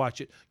 hours to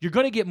watch it. You're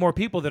going to get more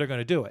people that are going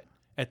to do it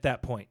at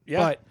that point.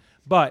 Yeah.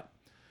 But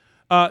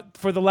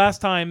for the last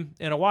time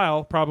in a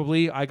while,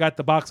 probably I got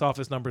the box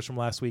office numbers from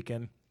last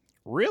weekend.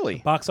 Really?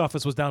 Box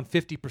office was down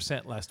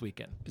 50% last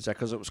weekend. Is that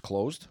because it was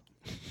closed?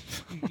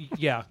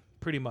 Yeah,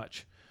 pretty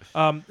much.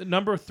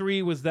 Number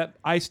 3 was that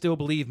I Still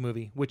Believe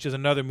movie, which is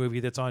another movie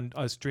that's on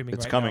streaming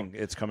It's right coming. now.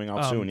 It's coming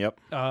out soon. Yep.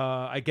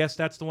 I guess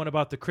that's the one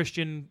about the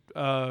Christian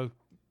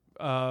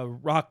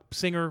rock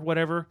singer,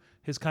 whatever.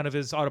 His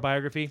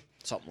autobiography.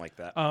 Something like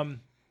that.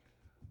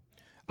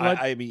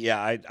 I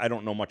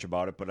don't know much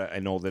about it, but I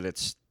know that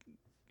it's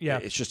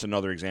just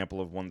another example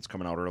of one that's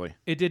coming out early.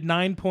 It did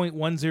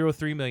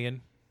 $9.103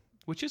 million,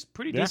 which is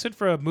pretty decent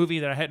for a movie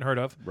that I hadn't heard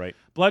of. Right.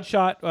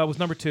 Bloodshot was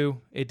number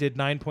 2. It did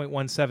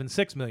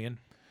 $9.176 million.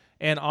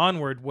 And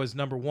Onward was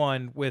number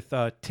 1 with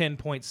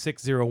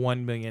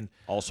 $10.601 million.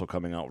 Also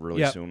coming out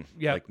really soon.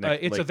 Yeah,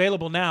 it's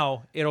available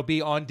now. It'll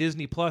be on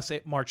Disney Plus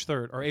March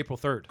 3rd or April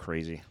 3rd.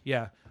 Crazy.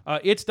 Yeah.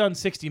 It's done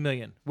 $60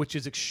 million, which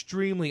is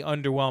extremely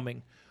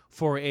underwhelming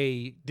for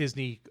a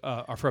Disney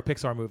or for a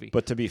Pixar movie.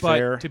 But to be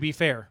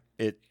fair,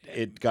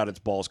 it got its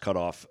balls cut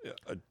off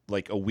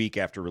like a week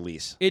after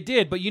release. It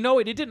did, but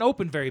it didn't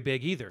open very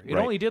big either. It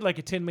Right. only did like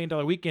a $10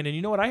 million weekend. And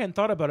you know what? I hadn't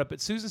thought about it, but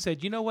Susan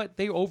said, you know what?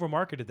 They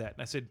over-marketed that.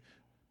 And I said,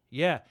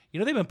 yeah.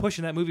 They've been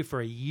pushing that movie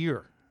for a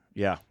year.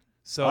 Yeah.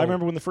 So I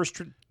remember when the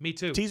first me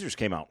too. teasers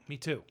came out. Me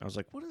too. I was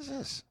like, what is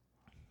this?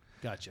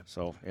 Gotcha.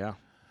 So, yeah.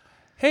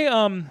 Hey, you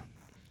want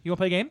to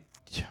play a game?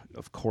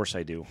 Of course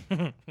I do.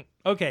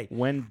 Okay.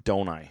 When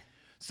don't I?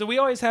 So we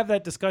always have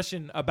that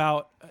discussion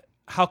about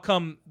how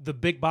come the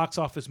big box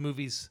office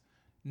movies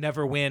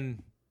never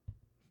win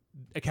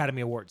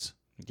Academy Awards,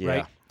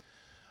 Yeah.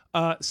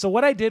 right? So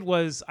what I did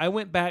was I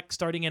went back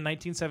starting in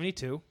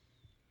 1972,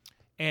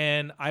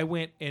 and I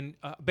went in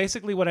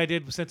basically what I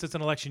did, since it's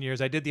an election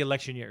years, I did the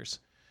election years.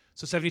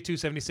 So 72,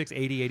 76,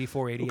 80,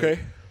 84, 88.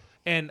 Okay.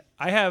 And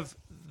I have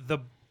the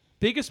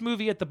biggest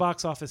movie at the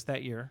box office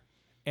that year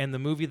and the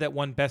movie that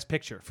won Best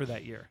Picture for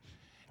that year.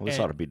 Well, this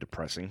ought to be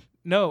depressing.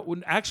 No,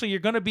 actually, you're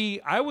going to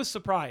be. I was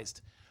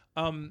surprised,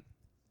 and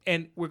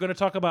we're going to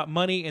talk about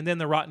money and then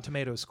the Rotten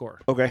Tomatoes score.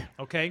 Okay.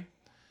 Okay,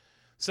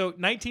 so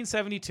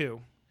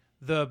 1972,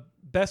 the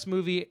best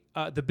movie,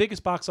 the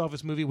biggest box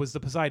office movie was The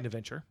Poseidon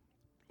Adventure.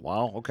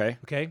 Wow. Okay.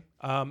 Okay,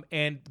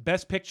 and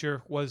Best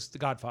Picture was The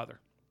Godfather.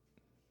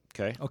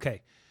 Okay.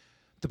 Okay,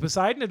 The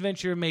Poseidon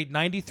Adventure made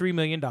 $93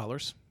 million.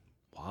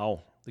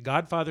 Wow. The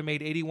Godfather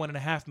made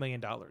 $81.5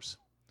 million.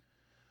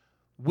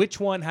 Which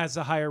one has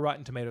the higher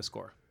Rotten Tomato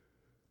score?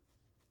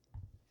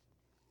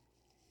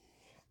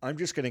 I'm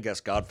just going to guess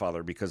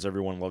Godfather because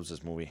everyone loves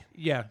this movie.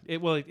 Yeah,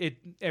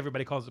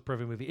 everybody calls it a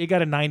perfect movie. It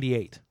got a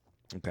 98.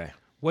 Okay.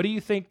 What do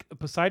you think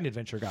Poseidon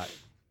Adventure got?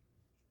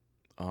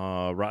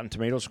 Rotten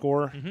Tomato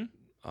score.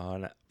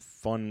 Mm-hmm.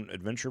 Fun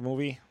adventure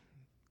movie.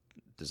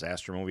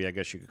 Disaster movie, I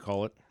guess you could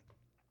call it.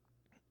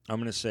 I'm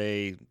going to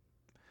say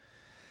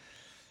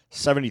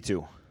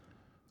 72.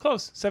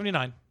 Close,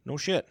 79. No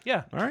shit.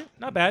 Yeah, All right.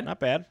 not bad. Not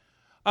bad.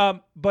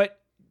 But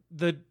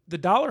the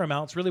dollar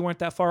amounts really weren't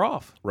that far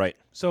off. Right.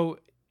 So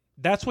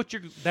that's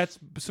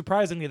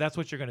surprisingly that's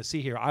what you're going to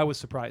see here. I was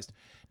surprised.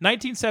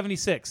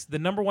 1976, the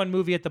number 1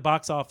 movie at the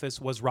box office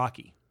was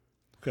Rocky.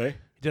 Okay.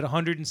 It did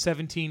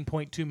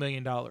 $117.2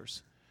 million.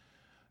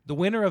 The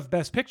winner of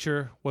Best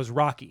Picture was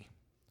Rocky.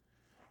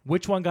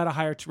 Which one got a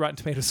higher Rotten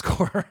Tomatoes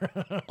score?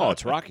 Oh,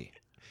 it's Rocky.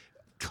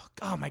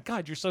 Oh my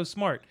God, you're so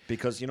smart.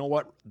 Because you know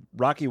what?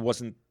 Rocky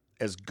wasn't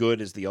as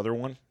good as the other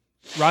one.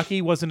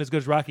 Rocky wasn't as good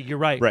as Rocky. You're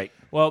right. Right.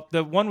 Well,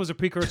 the one was a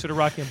precursor to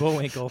Rocky and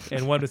Bullwinkle,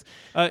 and one was.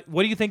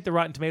 What do you think the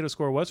Rotten Tomato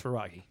score was for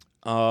Rocky?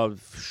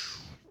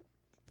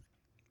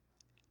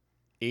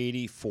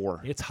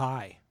 84. It's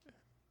high.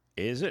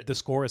 Is it? The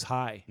score is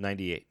high.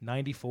 98.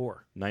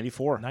 94.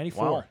 94.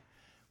 94. Wow.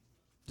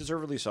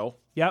 Deservedly so.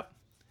 Yep.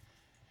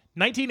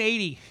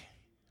 1980,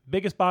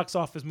 biggest box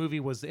office movie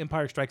was The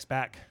Empire Strikes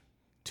Back,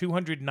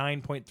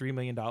 $209.3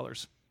 million.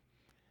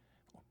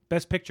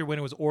 Best Picture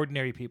winner was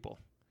Ordinary People.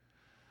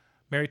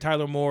 Mary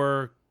Tyler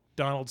Moore,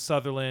 Donald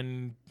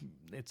Sutherland.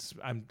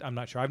 I'm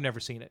not sure. I've never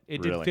seen it.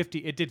 It Really?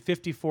 did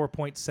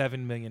 $54.7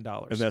 million.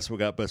 And that's what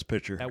got Best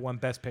Picture. That won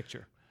Best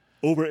Picture.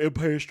 Over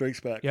Empire Strikes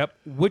Back. Yep.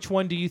 Which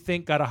one do you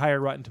think got a higher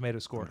Rotten Tomato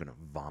score? I'm going to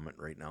vomit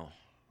right now.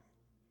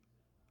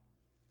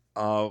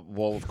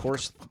 Well, of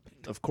course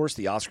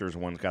the Oscars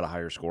one got a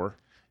higher score.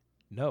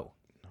 No.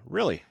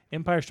 Really?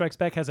 Empire Strikes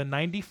Back has a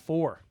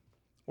 94.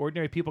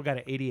 Ordinary People got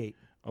an 88.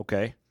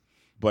 Okay.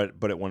 But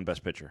it won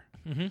Best Picture.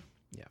 Mm-hmm.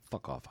 Yeah,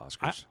 fuck off,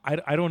 Oscars.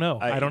 I don't know.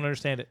 I don't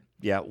understand it.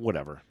 Yeah,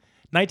 whatever.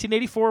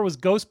 1984 was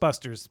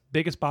Ghostbusters,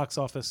 biggest box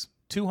office,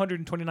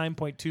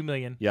 $229.2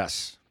 million.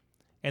 Yes.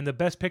 And the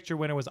Best Picture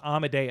winner was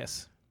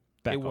Amadeus.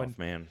 Back It off, won-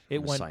 man. it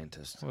I'm a won-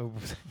 scientist.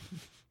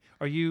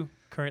 Are you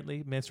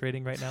currently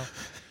menstruating right now?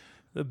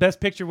 The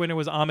Best Picture winner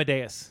was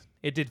Amadeus.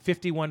 It did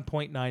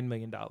 $51.9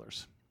 million.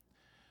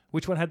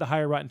 Which one had the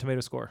higher Rotten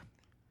Tomato score?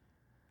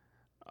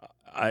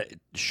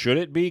 Should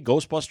it be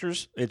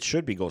Ghostbusters? It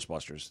should be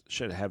Ghostbusters.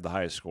 Should have the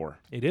highest score.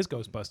 It is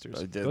Ghostbusters.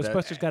 that-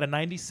 Ghostbusters got a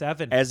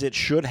 97. As it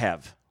should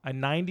have. A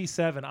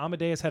 97.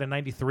 Amadeus had a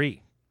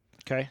 93.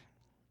 Okay.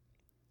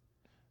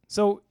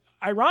 So,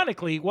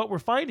 ironically, what we're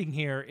finding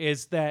here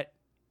is that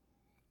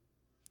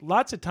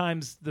lots of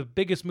times the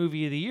biggest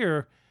movie of the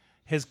year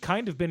has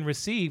kind of been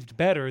received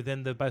better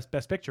than the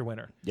Best Picture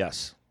winner.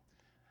 Yes.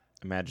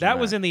 Imagine That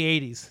was in the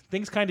 80s.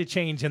 Things kind of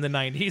changed in the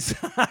 90s.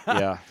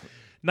 Yeah.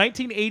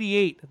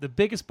 1988, the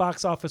biggest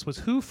box office was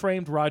Who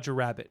Framed Roger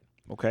Rabbit?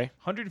 Okay.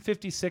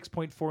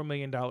 $156.4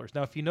 million.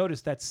 Now, if you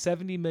notice, that's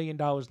 $70 million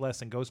less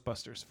than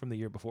Ghostbusters from the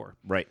year before.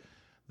 Right.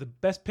 The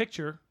Best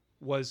Picture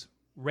was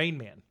Rain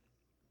Man.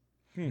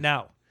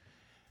 Now,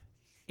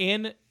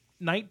 in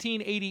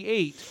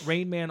 1988,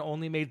 Rain Man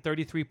only made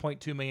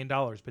 $33.2 million,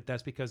 but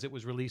that's because it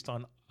was released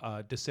on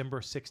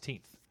December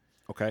 16th.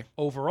 Okay.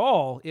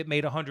 Overall, it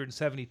made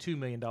 $172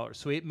 million.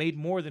 So it made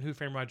more than Who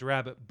Framed Roger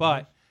Rabbit.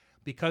 But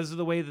because of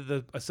the way that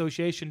the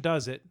association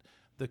does it,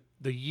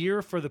 the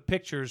year for the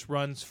pictures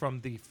runs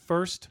from the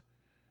first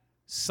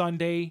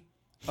Sunday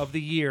of the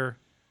year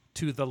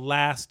to the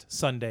last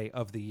Sunday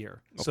of the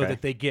year, so Okay.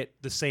 that they get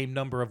the same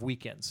number of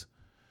weekends.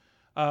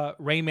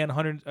 Rain Man,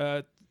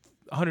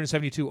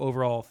 172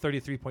 overall,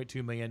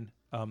 33.2 million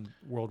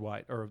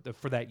worldwide, or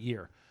for that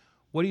year.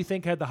 What do you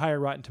think had the higher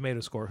Rotten Tomato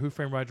score? Who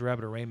Framed Roger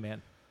Rabbit or Rain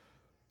Man?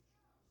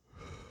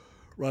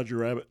 Roger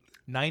Rabbit.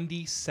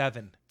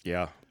 97.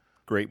 Yeah.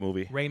 Great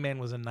movie. Rain Man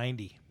was a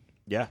 90.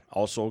 Yeah.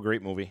 Also a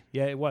great movie.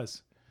 Yeah, it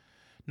was.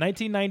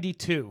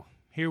 1992.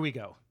 Here we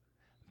go.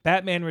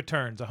 Batman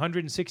Returns,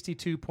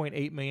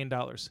 $162.8 million.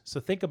 So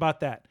think about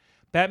that.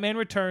 Batman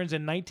Returns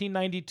in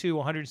 1992,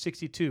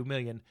 $162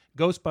 million.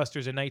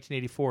 Ghostbusters in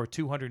 1984,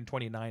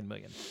 $229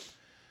 million.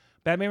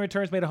 Batman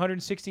Returns made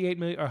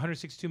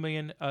 $162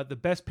 million. The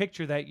best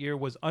picture that year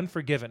was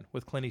Unforgiven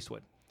with Clint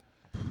Eastwood.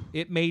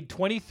 It made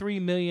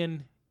 $23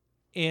 million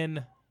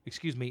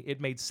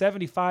it made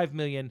 $75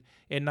 million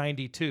in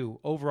 92.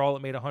 Overall,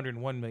 it made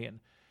 $101 million.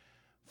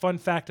 Fun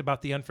fact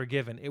about The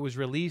Unforgiven, it was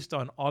released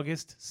on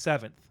August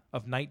 7th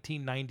of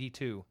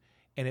 1992,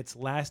 and its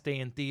last day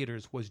in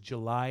theaters was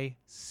July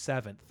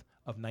 7th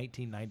of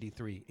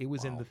 1993. It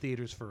was in the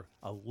theaters for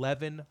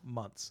 11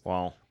 months.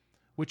 Wow.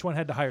 Which one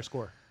had the higher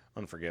score?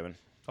 Unforgiven.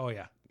 Oh,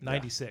 yeah,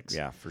 96.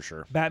 Yeah, for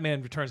sure.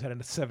 Batman Returns had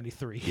a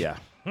 73. Yeah.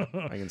 I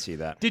can see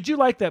that. Did you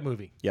like that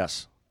movie?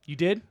 Yes. You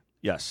did?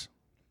 Yes.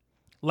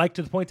 Like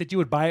to the point that you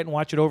would buy it and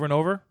watch it over and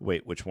over?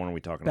 Wait, which one are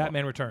we talking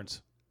Batman Returns.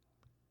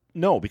 about?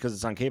 No, because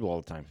it's on cable all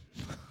the time.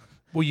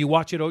 Will you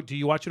watch it? Do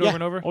you watch it over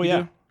and over? Oh, You yeah.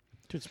 do?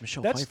 Dude, it's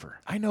Michelle That's, Pfeiffer.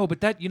 I know,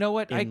 but that, you know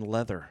what? In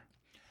leather.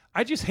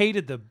 I just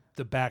hated the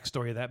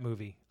backstory of that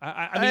movie.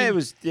 I mean, It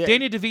was- yeah.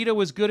 Danny DeVito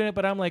was good in it,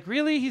 but I'm like,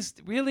 really? He's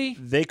really?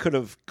 They could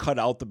have cut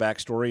out the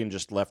backstory and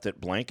just left it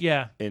blank.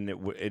 Yeah. And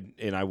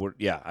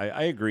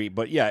I agree.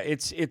 But yeah,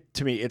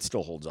 to me, it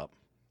still holds up.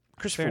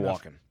 Christopher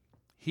enough. Walken.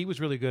 He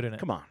was really good in it.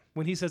 Come on.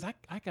 When he says, I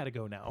got to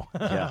go now.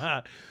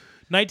 Yeah.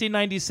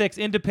 1996,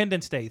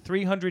 Independence Day,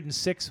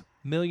 $306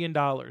 million.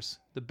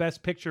 The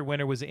best picture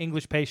winner was The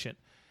English Patient.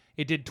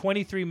 It did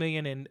 $23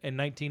 million in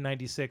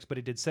 1996, but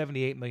it did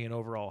 $78 million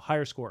overall.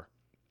 Higher score.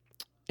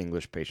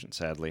 English Patient,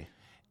 sadly.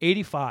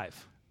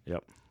 85.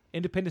 Yep.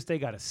 Independence Day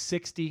got a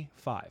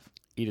 65.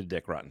 Eat a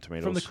dick, Rotten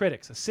Tomatoes. From the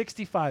critics, a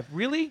 65.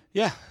 Really?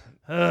 Yeah.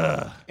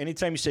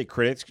 Anytime you say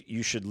critics,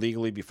 you should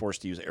legally be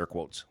forced to use air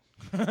quotes.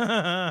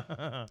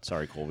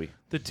 Sorry, Colby.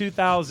 The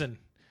 2000,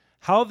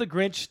 How the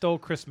Grinch Stole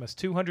Christmas,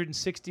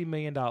 $260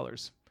 million.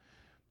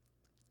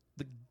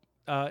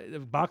 The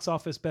box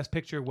office best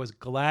picture was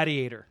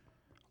Gladiator,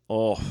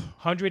 Oh,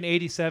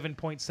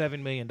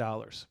 $187.7 million.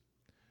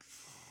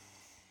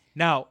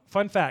 Now,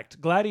 fun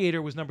fact,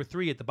 Gladiator was number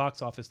 3 at the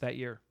box office that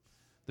year.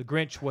 The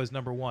Grinch was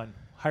number 1.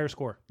 Higher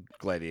score.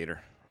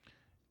 Gladiator.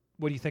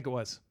 What do you think it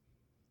was?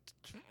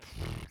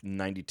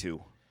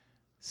 92.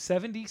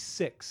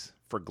 76.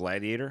 For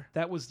Gladiator?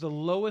 That was the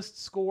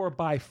lowest score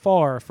by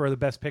far for the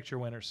best picture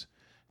winners.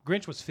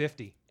 Grinch was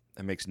 50.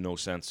 That makes no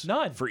sense.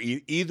 None. For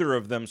either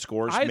of them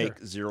scores Either. make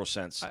zero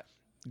sense.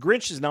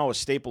 Grinch is now a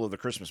staple of the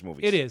Christmas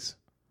movies. It is.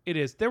 It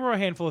is. There were a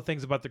handful of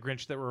things about the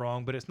Grinch that were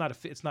wrong, but it's not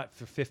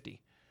for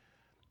 50.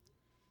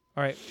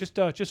 All right,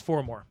 just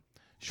 4 more.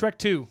 Shrek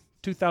 2,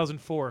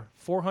 2004,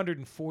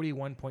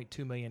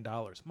 $441.2 million.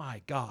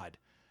 My God.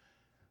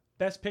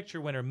 Best Picture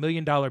winner, $1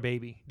 Million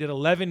Baby. Did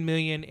 $11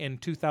 million in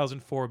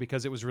 2004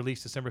 because it was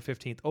released December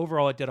 15th.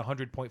 Overall, it did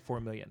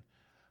 $100.4 million.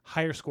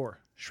 Higher score.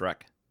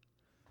 Shrek.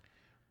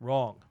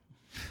 Wrong.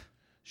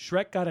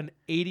 Shrek got an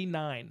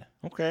 89.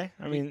 Okay.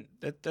 I mean,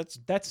 that's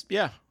That's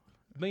yeah.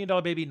 $1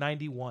 Million Baby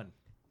 91,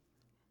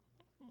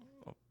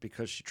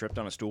 Because she tripped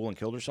on a stool and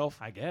killed herself.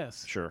 I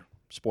guess. Sure.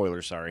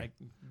 Spoilers. Sorry.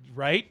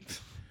 Right?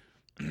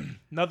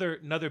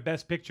 another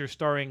Best Picture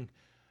starring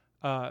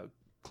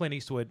Clint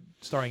Eastwood,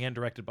 starring and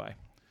directed by.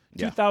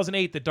 Yeah.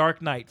 2008, The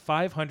Dark Knight,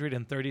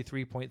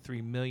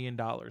 $533.3 million.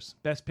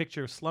 Best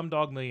Picture,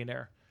 Slumdog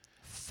Millionaire.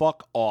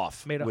 Fuck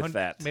off Made with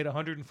that. Made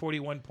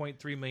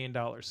 $141.3 million.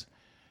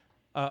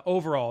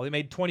 Overall, it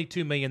made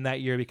 $22 million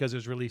that year because it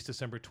was released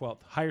December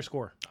 12th. Higher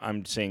score,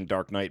 I'm saying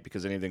Dark Knight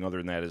because anything other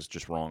than that is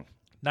just wrong.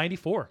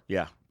 94.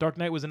 Yeah. Dark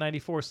Knight was a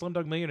 94.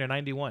 Slumdog Millionaire,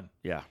 91.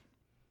 Yeah.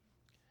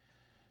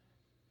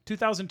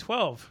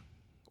 2012,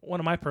 one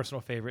of my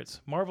personal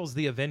favorites, Marvel's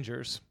The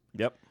Avengers,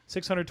 Yep.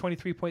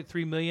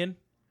 $623.3 million.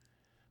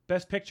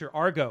 Best Picture,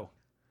 Argo,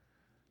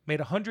 made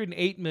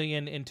 $108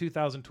 million in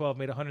 2012,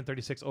 made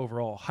 $136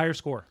 overall. Higher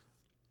score,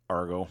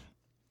 Argo.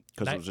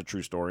 Because Ni- it was a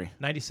true story.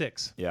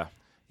 96. Yeah.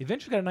 The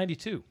Avengers got a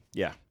 92.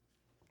 Yeah.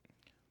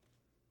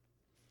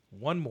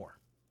 One more.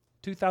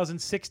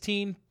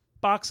 2016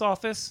 box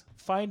office,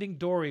 Finding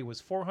Dory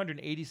was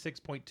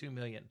 $486.2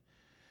 million.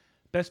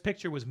 Best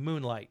Picture was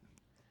Moonlight,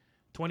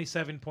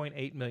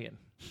 $27.8 million.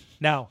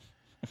 Now,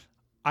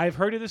 I've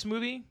heard of this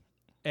movie,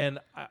 and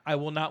I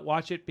will not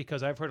watch it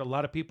because I've heard a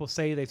lot of people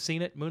say they've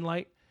seen it,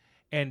 Moonlight,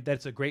 and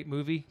that's a great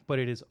movie, but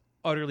it is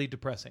utterly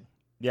depressing.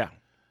 Yeah.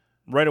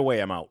 Right away,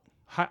 I'm out.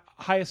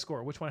 Highest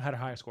score. Which one had a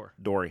higher score?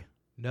 Dory.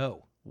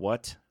 No.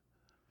 What?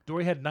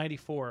 Dory had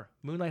 94.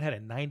 Moonlight had a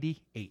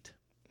 98.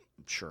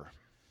 Sure.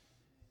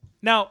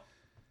 Now,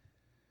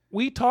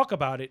 we talk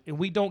about it and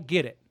we don't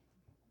get it.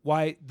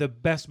 Why the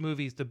best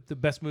movies, the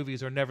best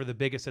movies are never the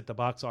biggest at the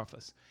box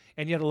office.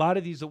 And yet a lot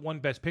of these that won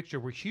Best Picture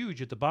were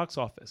huge at the box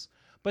office.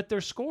 But their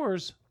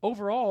scores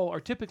overall are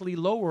typically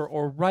lower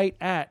or right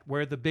at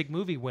where the big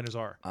movie winners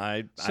are.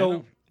 I So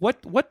know.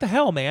 what the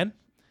hell, man?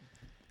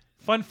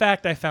 Fun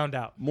fact I found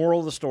out. Moral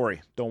of the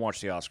story: don't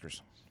watch the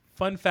Oscars.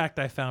 Fun fact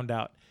I found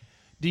out.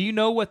 Do you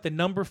know what the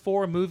number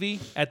 4 movie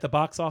at the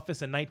box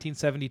office in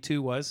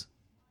 1972 was?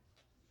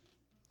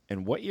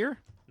 In what year?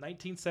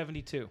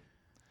 1972.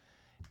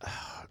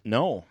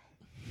 No,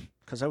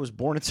 because I was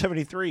born in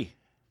 '73.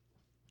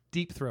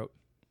 Deep Throat.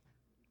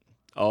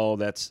 Oh,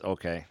 that's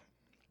okay.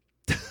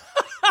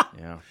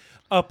 Yeah.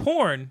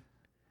 Porn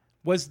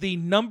was the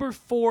number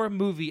 4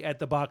 movie at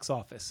the box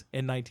office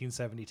in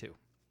 1972.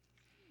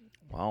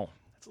 Wow.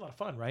 That's a lot of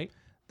fun, right?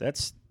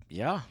 That's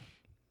yeah.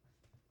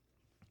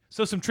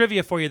 So some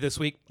trivia for you this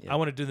week. I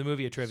want to do the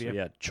movie of trivia. So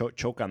yeah.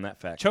 Choke on that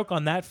fact. Choke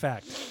on that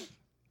fact.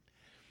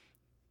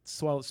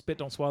 Swallow, spit,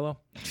 don't swallow.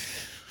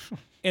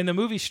 In the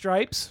movie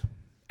Stripes,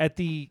 at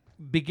the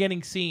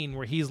beginning scene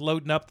where he's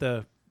loading up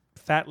the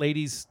fat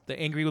ladies, the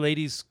angry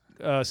ladies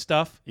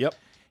stuff, Yep.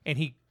 and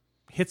he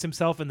hits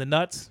himself in the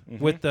nuts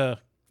with the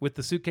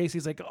suitcase.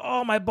 He's like,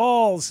 "Oh, my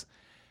balls!"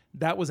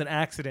 That was an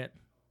accident.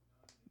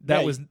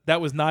 That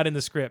was not in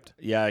the script.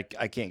 Yeah,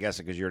 I can't guess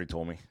it because you already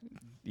told me.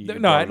 You No,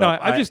 brought it up.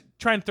 I'm just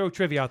trying to throw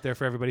trivia out there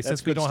for everybody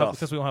That's since we good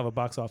don't have a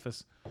box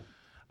office.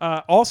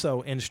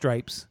 Also in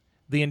Stripes,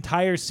 the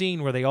entire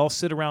scene where they all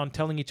sit around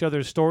telling each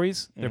other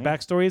stories, their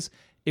backstories,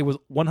 it was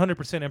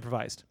 100%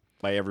 improvised.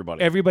 by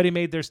everybody. Everybody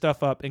made their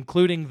stuff up,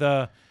 including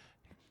the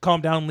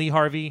 "Calm Down, Lee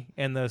Harvey"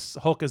 and the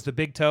Hulk as the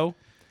Big Toe.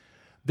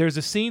 There's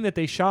a scene that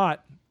they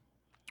shot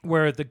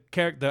where the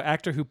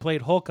actor who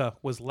played Hulka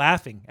was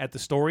laughing at the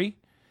story,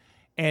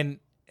 and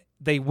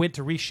they went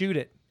to reshoot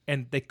it,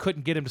 and they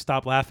couldn't get him to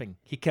stop laughing.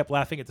 He kept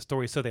laughing at the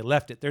story, so they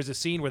left it. There's a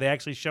scene where they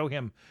actually show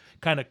him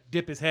kind of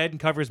dip his head and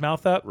cover his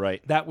mouth up.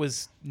 Right. That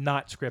was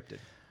not scripted.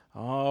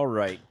 All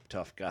right,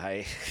 tough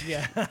guy.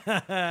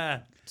 Yeah.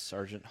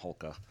 Sergeant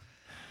Hulka.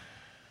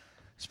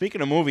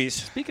 Speaking of movies,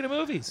 Speaking of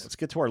movies, let's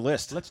get to our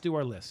list. let's do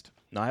our list.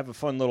 Now, I have a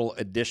fun little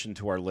addition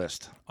to our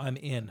list I'm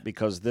in.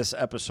 because this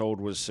episode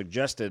was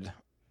suggested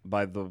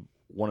by the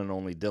one and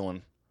only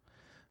Dylan,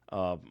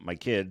 my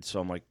kid. So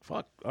I'm like,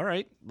 fuck, all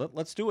right,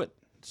 let's do it.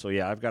 So,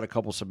 yeah, I've got a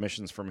couple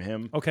submissions from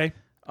him. Okay.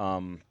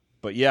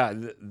 But, yeah,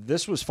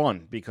 this was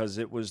fun because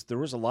there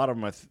was a lot of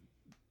my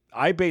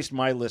I based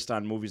my list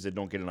on movies that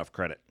don't get enough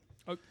credit,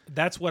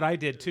 That's what I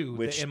did too,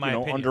 which, in my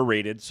opinion.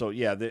 underrated. So,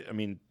 yeah,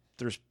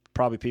 there's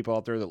probably people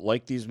out there that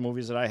like these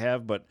movies that I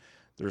have, but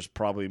there's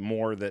probably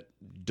more that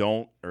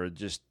don't, or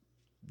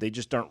they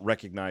just aren't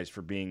recognized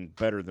for being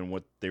better than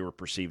what they were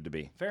perceived to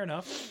be. Fair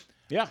enough.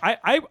 Yeah.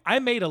 I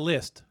made a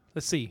list.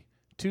 Let's see.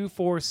 2,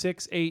 4,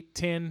 6, 8,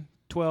 10,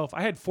 12.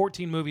 I had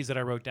 14 movies that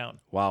I wrote down.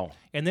 Wow.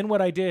 And then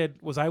what I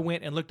did was I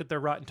went and looked at their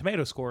Rotten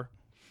Tomato score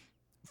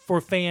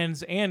for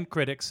fans and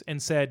critics and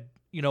said,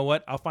 you know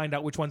what? I'll find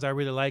out which ones I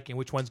really like and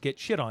which ones get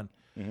shit on.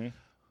 Mm-hmm.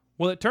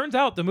 Well, it turns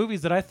out the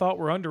movies that I thought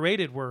were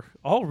underrated were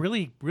all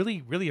really,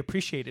 really, really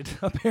appreciated,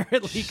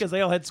 apparently, because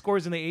they all had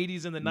scores in the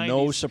 80s and the 90s.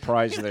 No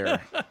surprise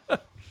there.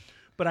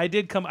 But I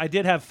did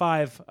have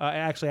 5.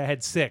 Actually, I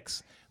had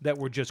 6 that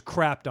were just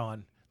crapped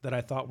on that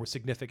I thought were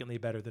significantly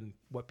better than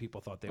what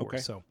people thought they were. Okay.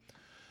 So,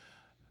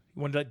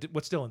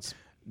 what's Dylan's?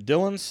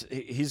 Dylan's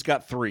he's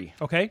got 3.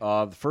 Okay.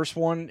 The first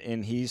one,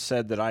 and he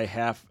said that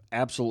I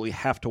absolutely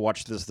have to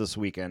watch this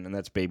weekend, and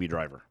that's Baby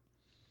Driver.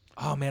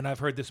 Oh man, I've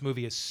heard this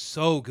movie is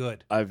so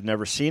good. I've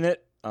never seen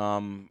it.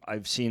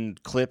 I've seen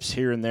clips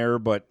here and there,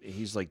 but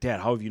he's like, Dad,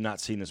 how have you not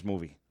seen this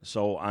movie?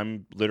 So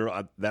I'm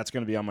literally that's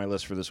going to be on my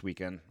list for this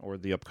weekend or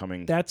the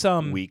upcoming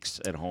weeks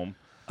at home.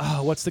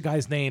 Oh, what's the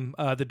guy's name?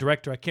 The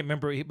director, I can't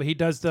remember, but he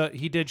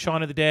did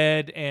Shaun of the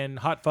Dead and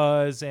Hot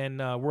Fuzz and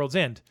World's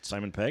End.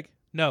 Simon Pegg?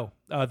 No,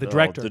 the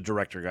director. The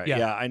director guy. Yeah.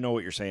 Yeah, I know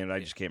what you're saying. I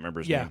just can't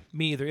remember his Yeah, name.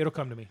 me either. It'll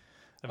come to me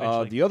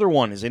eventually. The other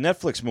one is a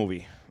Netflix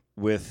movie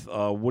with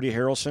Woody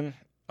Harrelson,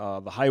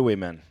 The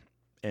Highwaymen,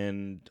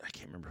 and I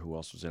can't remember who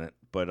else was in it,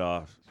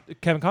 but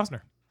Kevin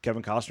Costner.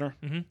 Kevin Costner.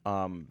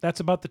 Mm-hmm. That's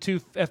about the 2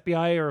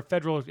 FBI or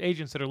federal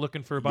agents that are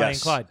looking for Bonnie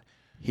and Clyde.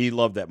 He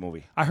loved that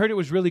movie. I heard it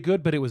was really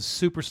good, but it was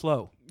super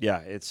slow.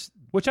 Yeah,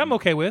 which I'm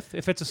okay with.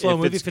 If it's a slow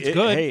movie, if it's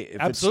good, hey,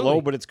 if absolutely. it's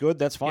slow but it's good,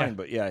 that's fine. Yeah.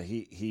 But yeah,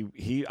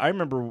 he. I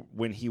remember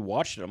when he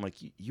watched it, I'm like,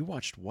 you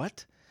watched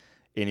what?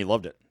 And he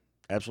loved it,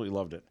 absolutely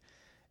loved it.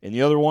 And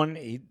the other one,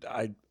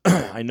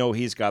 I know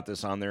he's got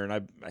this on there,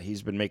 and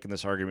he's been making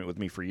this argument with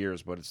me for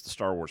years, but it's the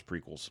Star Wars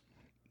prequels.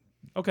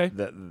 Okay,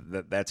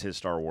 that's his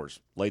Star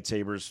Wars.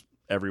 Lightsabers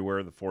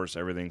everywhere, the Force,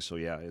 everything. So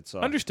yeah, it's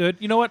understood.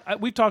 You know what?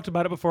 We've talked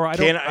about it before. I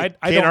Can't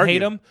don't argue. hate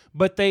them,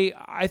 but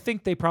I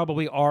think they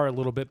probably are a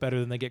little bit better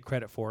than they get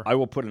credit for. I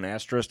will put an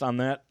asterisk on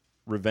that.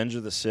 Revenge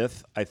of the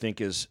Sith, I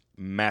think, is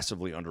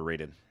massively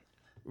underrated.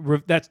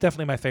 That's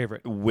definitely my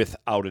favorite.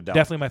 Without a doubt.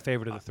 Definitely my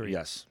favorite of the 3.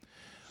 Yes.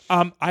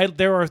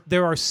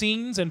 There are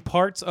scenes and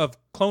parts of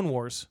Clone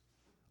Wars,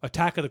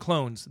 Attack of the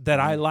Clones, that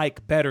I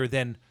like better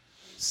than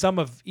some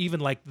of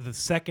even like the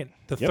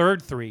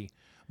third 3.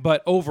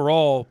 But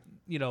overall,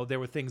 there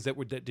were things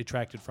that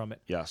detracted from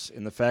it. Yes,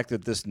 and the fact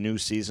that this new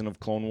season of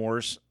Clone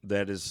Wars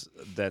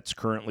that's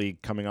currently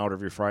coming out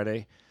every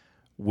Friday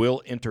will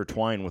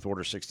intertwine with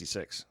Order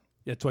 66.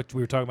 That's what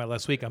we were talking about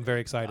last week. I'm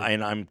very excited.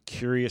 And I'm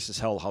curious as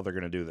hell how they're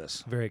going to do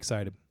this. Very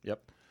excited. Yep.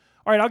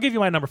 All right, I'll give you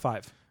my number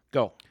 5.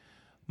 Go.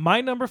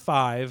 My number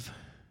 5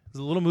 is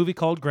a little movie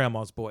called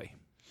Grandma's Boy.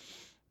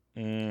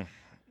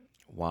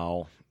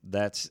 Wow,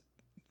 that's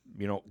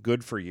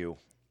good for you.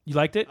 You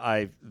liked it?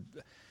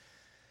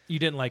 You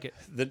didn't like it?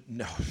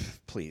 No,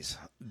 please.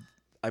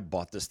 I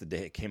bought this the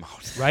day it came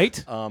out.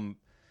 Right?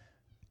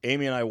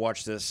 Amy and I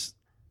watched this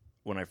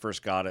when I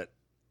first got it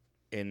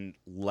and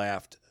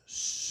laughed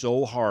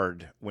so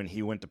hard when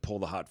he went to pull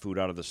the hot food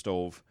out of the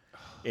stove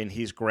and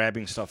he's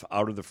grabbing stuff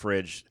out of the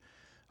fridge.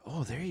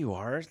 Oh, there you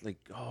are. Like,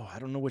 oh, I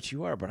don't know what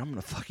you are, but I'm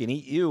going to fucking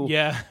eat you.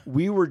 Yeah.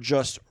 We were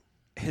just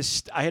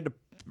I had to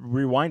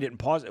rewind it and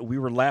pause it. We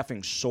were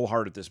laughing so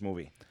hard at this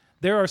movie.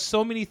 There are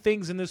so many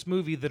things in this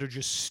movie that are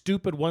just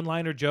stupid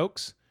one-liner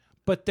jokes,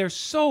 but they're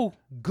so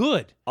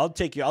good. I'll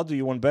do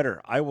you one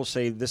better. I will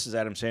say this is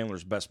Adam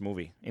Sandler's best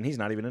movie, and he's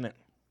not even in it.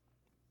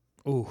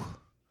 Ooh.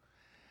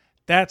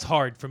 That's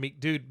hard for me.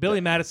 Dude,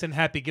 Billy Madison,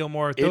 Happy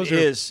Gilmore, those It are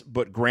is,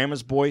 but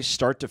Grandma's Boy,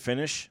 start to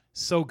finish,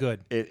 so good.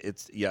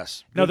 it's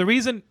yes. Now, the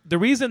reason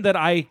that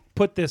I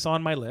put this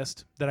on my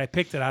list, that I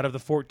picked it out of the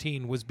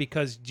 14, was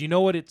because, do you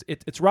know what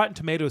its Rotten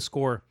Tomatoes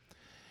score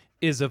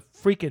is a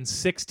freaking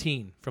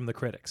 16 from the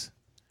critics.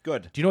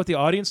 Good. Do you know what the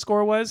audience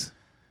score was?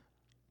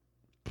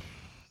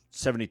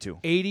 72.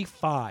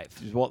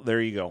 85. Well,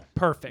 there you go.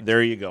 Perfect.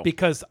 There you go.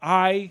 Because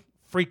I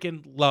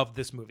freaking love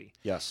this movie.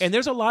 Yes. And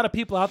there's a lot of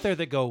people out there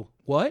that go,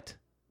 what?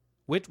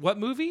 What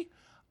movie?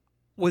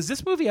 Was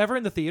this movie ever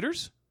in the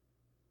theaters?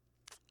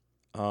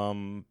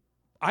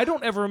 I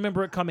don't ever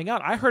remember it coming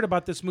out. I heard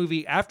about this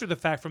movie after the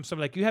fact from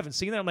somebody like, you haven't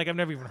seen that? I'm like, I've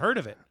never even heard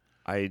of it.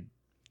 I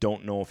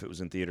don't know if it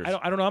was in theaters. I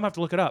don't know. I'm going to have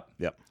to look it up.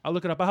 Yep. I'll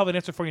look it up. I'll have an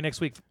answer for you next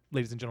week,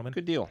 ladies and gentlemen.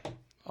 Good deal.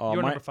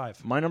 Your number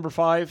 5. My number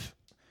 5,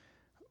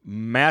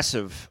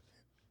 massive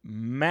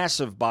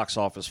box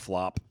office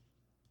flop,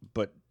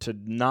 but to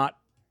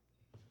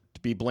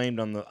be blamed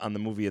on the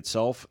movie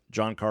itself,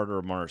 John Carter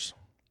of Mars.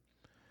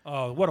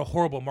 Oh, what a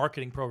horrible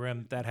marketing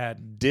program that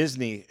had.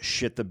 Disney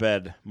shit the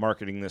bed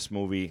marketing this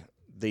movie.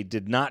 They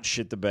did not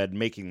shit the bed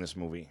making this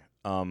movie.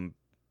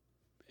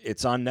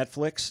 It's on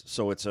Netflix,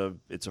 so it's a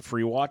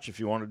free watch if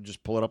you want to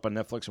just pull it up on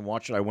Netflix and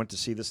watch it. I went to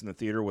see this in the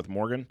theater with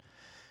Morgan,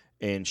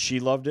 and she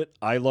loved it.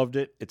 I loved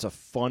it. It's a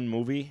fun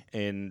movie,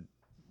 and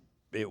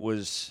it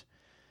was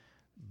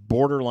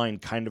borderline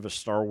kind of a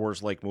Star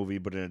Wars-like movie,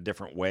 but in a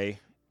different way.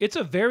 It's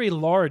a very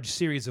large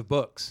series of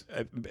books.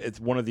 It's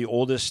one of the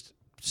oldest.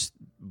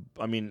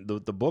 I mean,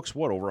 the book's,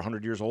 what, over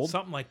 100 years old?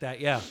 Something like that,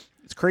 yeah.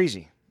 It's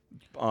crazy.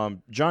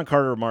 John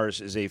Carter of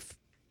Mars is a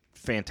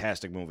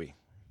fantastic movie.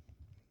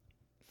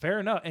 Fair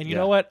enough. And you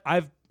know what?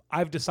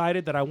 I've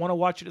decided that I want to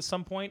watch it at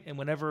some point, and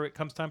whenever it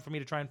comes time for me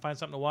to try and find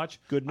something to watch,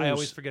 Good news. I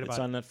always forget about It's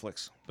it. on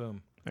Netflix.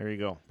 Boom. There you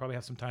go. Probably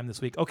have some time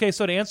this week. Okay,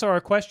 so to answer our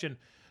question,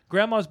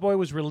 Grandma's Boy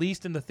was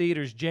released in the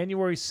theaters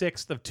January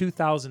 6th of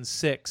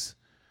 2006.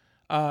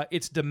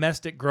 Its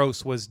domestic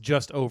gross was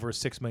just over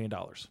 $6 million.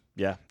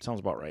 Yeah, sounds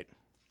about right.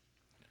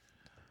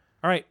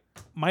 All right,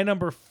 my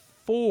number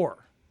 4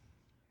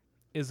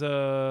 is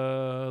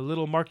a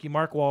little Mark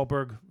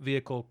Wahlberg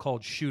vehicle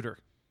called Shooter.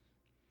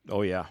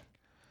 Oh, yeah.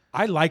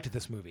 I liked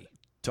this movie.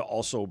 To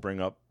also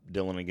bring up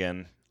Dylan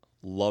again,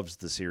 loves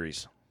the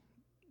series.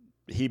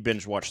 He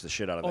binge watched the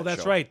shit out of that show. Oh,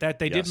 that's right. That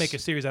they did Yes. make a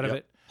series out of Yep.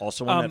 it.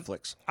 Also on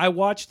Netflix. I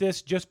watched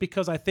this just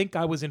because I think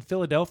I was in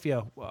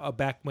Philadelphia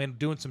back when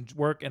doing some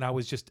work, and I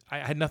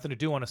had nothing to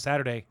do on a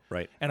Saturday.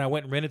 Right. And I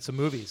went and rented some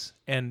movies,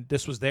 and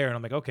this was there, and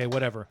I'm like, okay,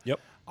 whatever. Yep.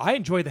 I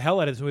enjoyed the hell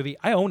out of this movie.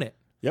 I own it.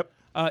 Yep.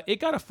 It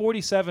got a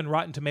 47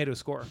 Rotten Tomatoes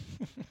score.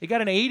 It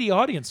got an 80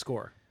 audience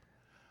score.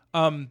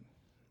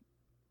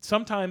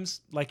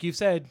 Sometimes, like you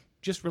said,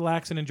 just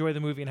relax and enjoy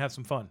the movie and have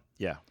some fun.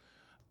 Yeah.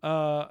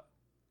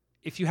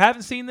 If you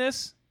haven't seen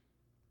this,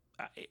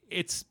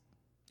 it's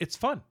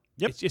fun.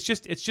 Yep.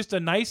 It's just a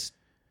nice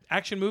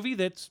action movie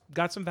that's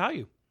got some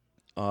value.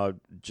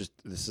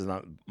 This is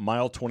not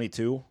Mile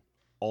 22.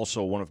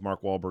 Also one of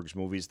Mark Wahlberg's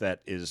movies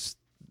that is.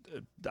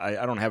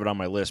 I don't have it on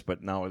my list,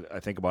 but now I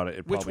think about it,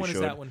 it Which probably one should.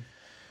 is that one?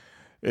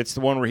 It's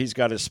the one where he's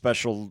got his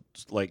special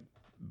like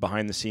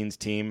behind the scenes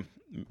team,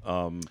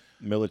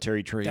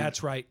 military tree.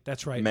 That's right.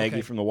 Maggie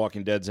Okay. from The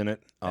Walking Dead's in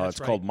it. That's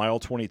It's called right. Mile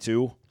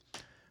 22.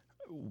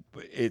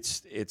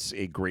 It's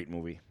a great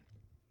movie.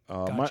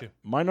 Gotcha.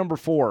 My number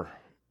 4,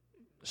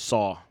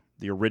 Saw,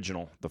 the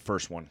original, the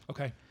first one.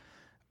 Okay.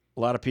 A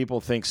lot of people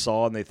think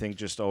Saw and they think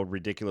just,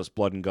 ridiculous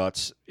blood and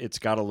guts. It's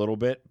got a little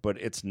bit, but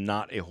it's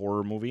not a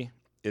horror movie.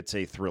 It's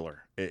a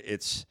thriller.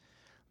 It's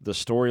the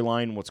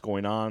storyline, what's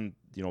going on,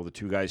 the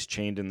two guys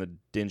chained in the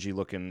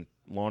dingy-looking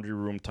laundry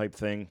room type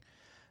thing.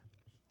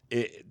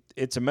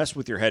 It's a mess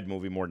with your head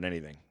movie more than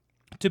anything.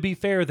 To be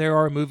fair, there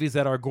are movies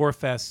that are gore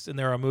fests, and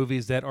there are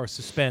movies that are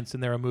suspense,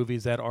 and there are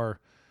movies that are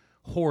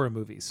horror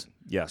movies.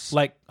 Yes.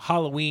 Like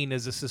Halloween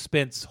is a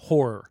suspense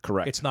horror.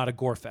 Correct. It's not a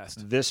gore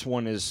fest. This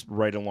one is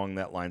right along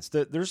that lines.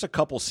 There's a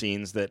couple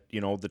scenes that,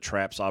 the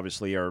traps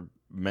obviously are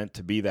meant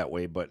to be that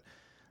way, but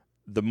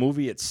the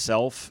movie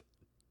itself,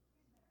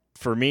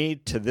 for me,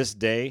 to this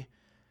day,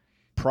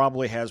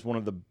 probably has one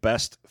of the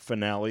best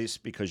finales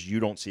because you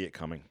don't see it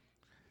coming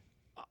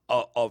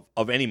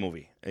of any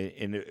movie.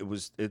 And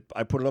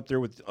I put it up there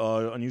with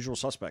Unusual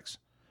Suspects.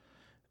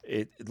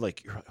 You're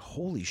like,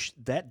 holy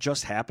that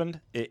just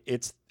happened.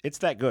 It's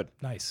that good.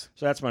 Nice.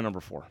 So that's my number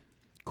 4.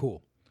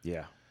 Cool.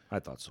 Yeah, I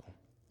thought so.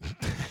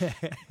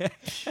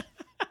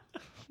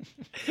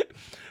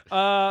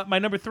 My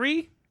number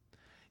 3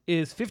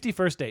 is 50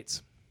 First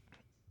Dates.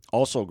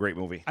 Also a great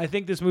movie. I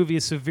think this movie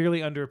is severely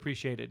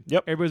underappreciated.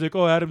 Yep. Everybody's like,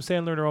 oh, Adam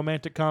Sandler in a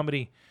romantic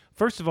comedy.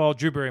 First of all,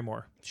 Drew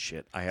Barrymore.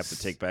 Shit, I have to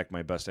take back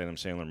my best Adam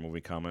Sandler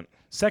movie comment.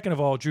 Second of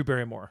all, Drew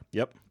Barrymore.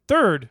 Yep.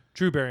 Third,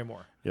 Drew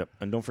Barrymore. Yep.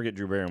 And don't forget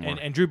Drew Barrymore.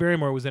 And Drew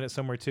Barrymore was in it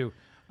somewhere too.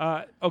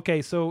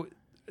 Okay, so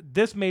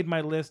this made my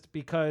list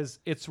because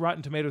its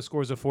Rotten Tomatoes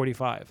scores of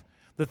 45.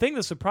 The thing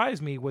that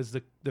surprised me was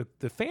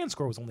the fan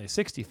score was only a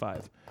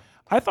 65.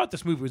 I thought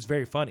this movie was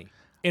very funny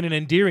in an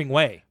endearing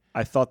way.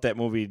 I thought that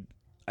movie,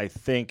 I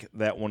think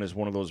that one is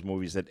one of those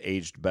movies that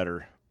aged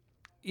better.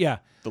 Yeah.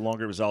 The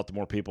longer it was out, the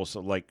more people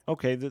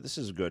okay, this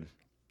is good.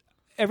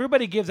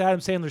 Everybody gives Adam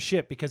Sandler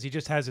shit because he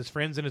just has his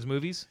friends in his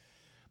movies.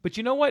 But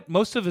you know what?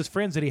 Most of his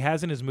friends that he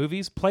has in his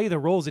movies play the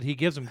roles that he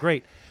gives them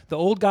great. The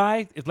old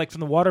guy, it's like from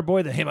The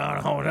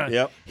Waterboy,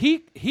 Yep.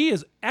 He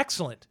is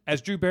excellent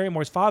as Drew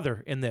Barrymore's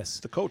father in this.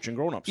 The coach in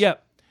Grown Ups.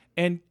 Yep.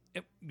 And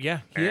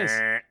yeah, he is.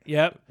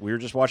 Yep. We were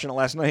just watching it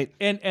last night.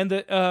 And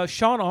the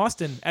Sean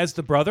Austin as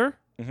the brother,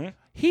 Mm-hmm.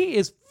 he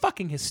is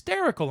fucking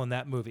hysterical in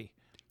that movie.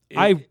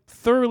 I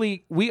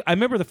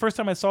remember the first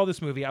time I saw this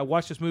movie, I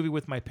watched this movie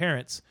with my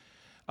parents.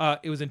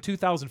 It was in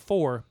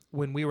 2004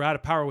 when we were out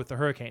of power with the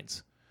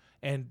hurricanes.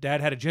 And Dad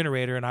had a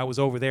generator, and I was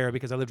over there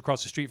because I lived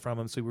across the street from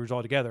him, so we were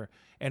all together.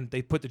 And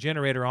they put the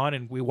generator on,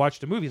 and we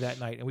watched a movie that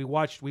night. And we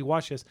watched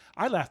this.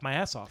 I laughed my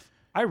ass off.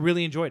 I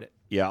really enjoyed it.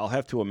 Yeah, I'll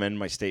have to amend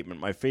my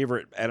statement. My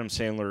favorite Adam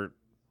Sandler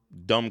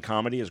dumb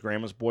comedy is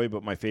Grandma's Boy,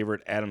 but my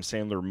favorite Adam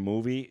Sandler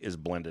movie is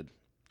Blended,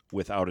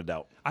 without a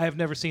doubt. I have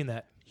never seen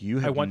that. You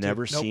have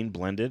never seen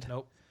Blended?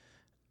 Nope.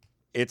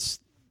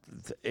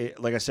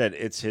 Like I said,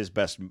 it's his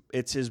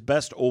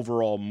best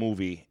overall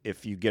movie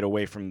if you get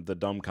away from the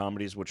dumb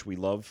comedies, which we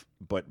love,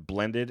 but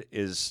Blended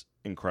is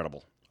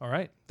incredible. All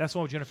right. That's the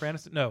one with Jennifer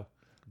Aniston? No.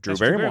 Drew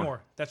That's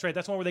Barrymore. That's right.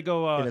 That's the one where they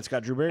go And it's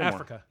got Drew Barrymore.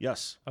 Africa.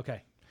 Yes.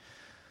 Okay.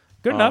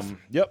 Good enough.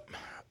 Yep.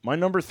 My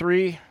number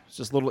 3 is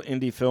this little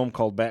indie film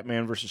called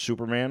Batman vs.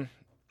 Superman,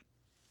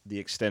 the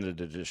extended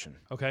edition.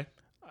 Okay.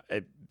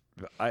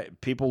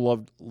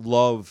 People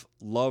love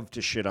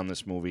to shit on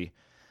this movie,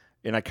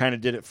 and I kind of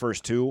did it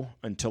first too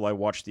until I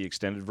watched the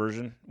extended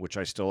version, which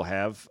I still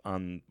have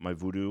on my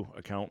Vudu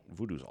account.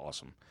 Vudu's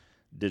awesome,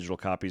 digital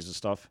copies of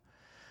stuff.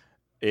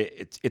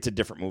 It's a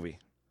different movie,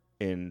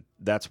 and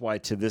that's why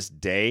to this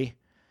day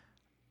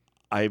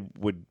I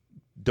would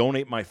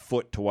donate my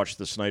foot to watch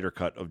the Snyder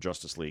cut of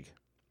Justice League,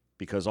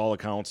 because all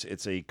accounts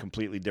it's a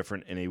completely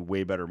different and a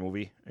way better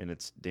movie, and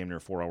it's damn near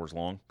 4 hours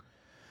long.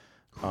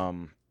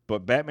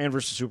 But Batman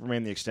vs.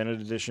 Superman, the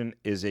extended edition,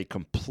 is a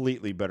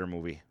completely better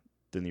movie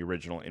than the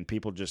original, and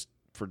people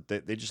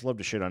they just love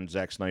to shit on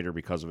Zack Snyder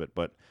because of it.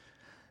 But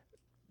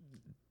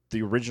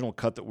the original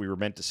cut that we were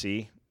meant to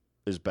see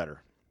is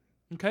better.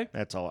 Okay.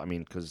 That's all. I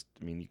mean, because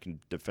you can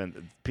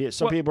defend.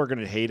 Some people are going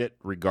to hate it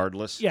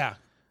regardless. Yeah.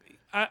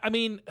 I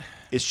mean,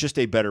 it's just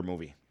a better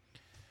movie.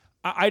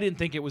 I didn't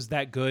think it was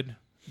that good,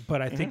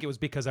 but I think it was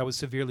because I was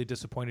severely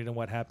disappointed in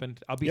what happened.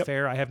 I'll be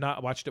fair. I have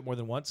not watched it more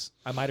than once.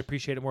 I might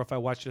appreciate it more if I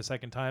watched it a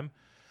second time.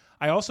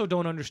 I also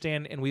don't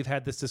understand, and we've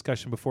had this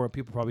discussion before, and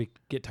people probably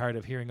get tired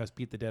of hearing us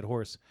beat the dead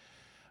horse.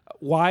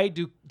 Why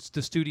do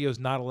the studios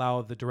not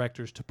allow the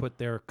directors to put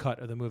their cut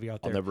of the movie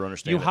out there? I'll never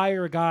understand You it.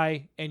 hire a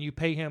guy and you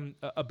pay him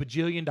a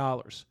bajillion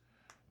dollars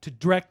to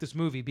direct this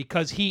movie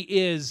because he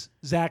is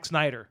Zack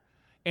Snyder,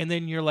 and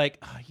then you're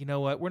like, you know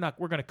what? We're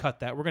going to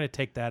cut that. We're going to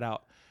take that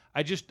out.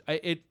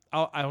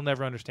 I'll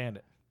never understand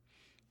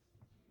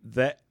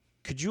it.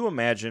 Could you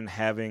imagine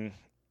having,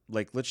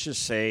 like, let's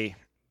just say,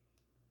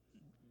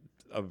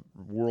 a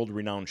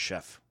world-renowned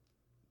chef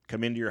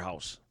come into your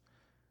house,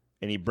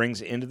 and he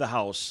brings into the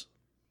house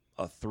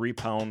a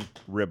 3-pound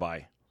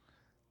ribeye,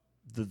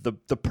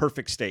 the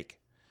perfect steak.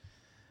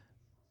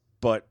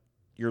 But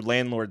your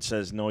landlord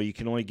says, no, you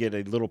can only get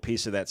a little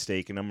piece of that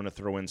steak, and I'm going to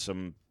throw in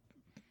some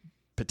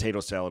potato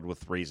salad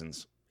with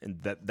raisins, and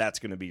that's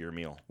going to be your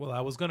meal. Well,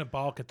 I was going to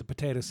balk at the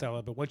potato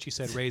salad, but once you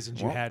said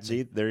raisins, you had me.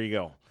 See, there you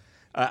go.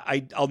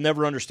 I'll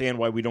never understand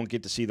why we don't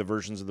get to see the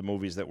versions of the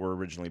movies that were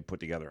originally put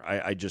together.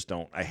 I just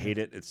don't. I hate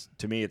it.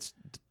 To me, it's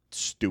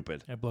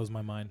stupid. It blows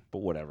my mind. But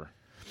whatever.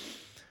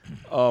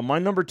 My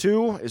number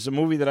 2 is a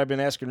movie that I've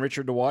been asking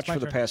Richard to watch for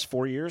the past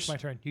 4 years. It's my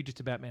turn. You just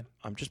did Batman.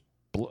 I'm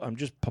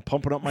just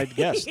pumping up my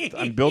guest.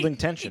 I'm building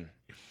tension.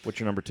 What's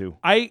your number 2?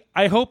 I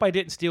hope I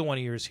didn't steal one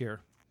of yours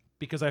here,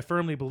 because I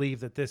firmly believe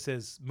that this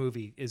it's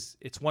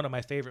one of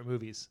my favorite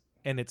movies,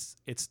 and it's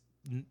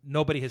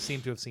nobody has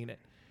seemed to have seen it.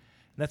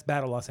 And that's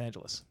Battle Los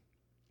Angeles.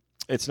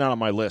 It's not on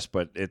my list,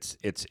 but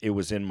it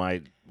was in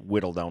my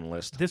whittle down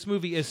list. This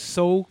movie is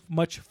so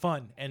much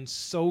fun and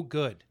so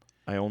good.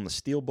 I own the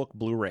Steelbook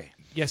Blu-ray.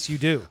 Yes, you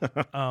do.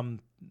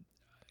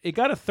 It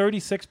got a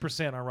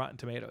 36% on Rotten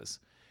Tomatoes,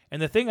 and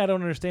the thing I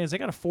don't understand is they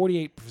got a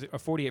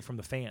 48 from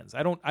the fans.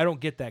 I don't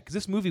get that, because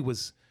this movie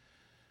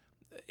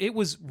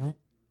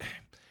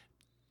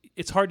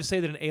it's hard to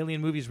say that an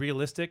alien movie is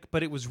realistic,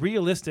 but it was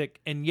realistic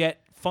and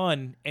yet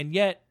fun and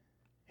yet.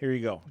 Here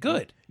you go.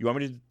 Good. You want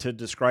me to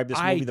describe this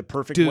movie the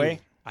perfect do. way?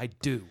 I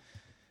do.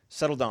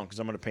 Settle down, because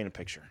I'm going to paint a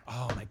picture.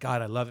 Oh, my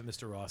God. I love it,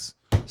 Mr. Ross.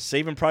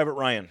 Saving Private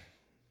Ryan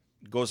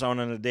goes out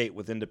on a date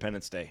with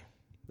Independence Day.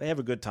 They have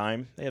a good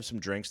time. They have some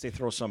drinks. They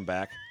throw some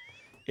back.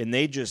 And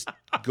they just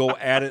go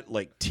at it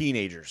like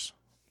teenagers,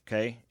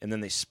 okay? And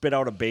then they spit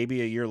out a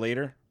baby a year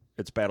later.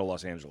 It's Battle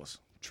Los Angeles.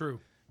 True.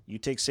 You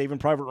take Saving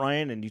Private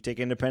Ryan and you take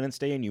Independence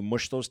Day and you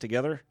mush those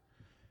together,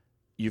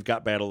 you've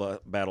got Battle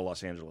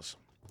Los Angeles.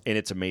 And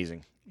it's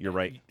amazing. You're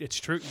right. It's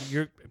true.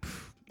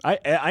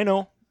 I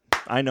know.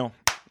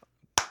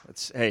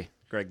 Hey,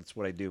 Greg, that's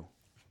what I do.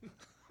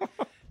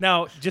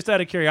 Now, just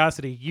out of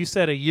curiosity, you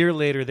said a year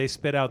later they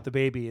spit out the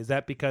baby. Is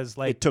that because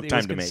it took time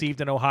was to make.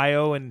 conceived in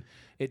Ohio and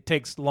it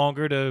takes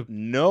longer to?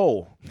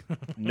 No,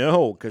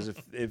 because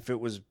if it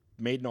was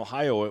made in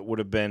Ohio, it would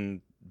have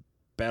been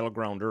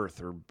Battleground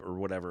Earth or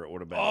whatever it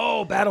would have been.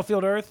 Oh,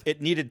 Battlefield Earth.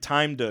 It needed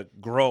time to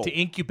grow, to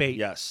incubate.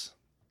 Yes,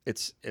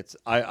 it's.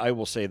 I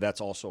will say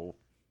that's also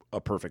a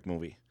perfect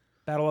movie.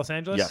 Battle Los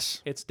Angeles.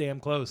 Yes, it's damn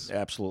close.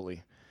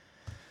 Absolutely.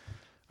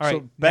 All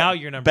right, now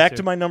you're number 2. Back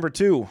to my number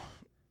 2.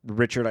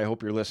 Richard, I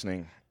hope you're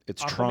listening.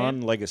 It's Aquaman?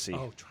 Tron Legacy.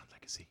 Oh, Tron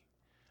Legacy.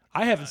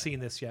 I haven't seen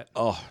this yet.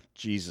 Oh,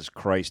 Jesus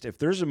Christ. If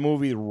there's a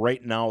movie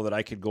right now that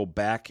I could go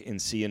back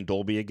and see in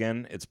Dolby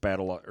again, it's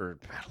Battle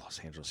Los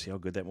Angeles. See how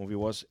good that movie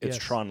was? It's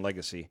Yes. Tron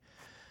Legacy.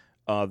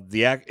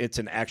 It's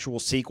an actual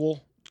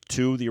sequel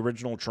to the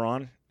original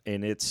Tron,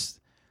 and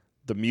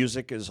the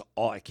music is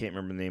all, I can't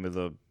remember the name of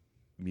the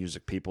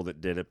music people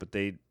that did it, but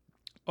the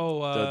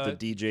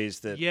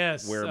DJs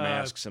that wear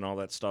masks and all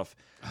that stuff.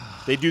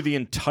 They do the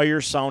entire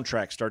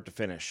soundtrack start to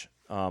finish,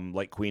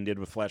 like Queen did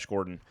with Flash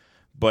Gordon.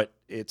 But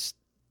it's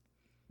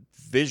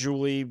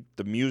visually,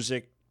 the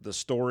music, the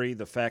story,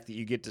 the fact that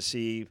you get to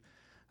see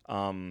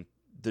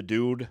the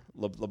dude,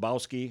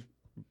 Lebowski,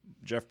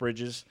 Jeff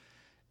Bridges,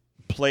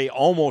 play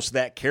almost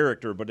that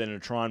character, but in a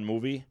Tron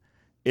movie.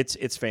 It's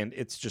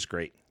just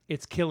great.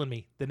 It's killing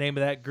me. The name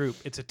of that group.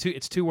 It's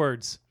 2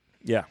 words.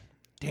 Yeah.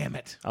 Damn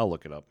it. I'll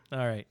look it up. All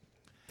right.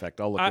 In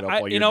fact, I'll look it up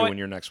while you're doing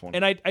your next one.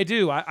 And I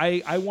do.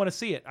 I want to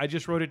see it. I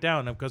just wrote it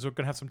down because we're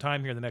going to have some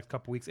time here in the next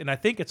couple weeks. And I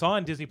think it's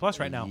on Disney Plus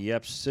right now.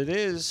 Yep, it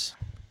is.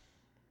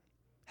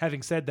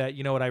 Having said that,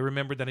 you know what I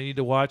remembered that I need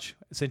to watch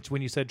since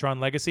when you said Tron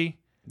Legacy?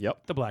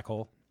 Yep. The Black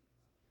Hole.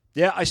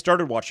 Yeah, I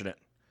started watching it.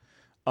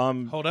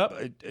 Hold up.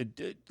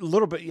 A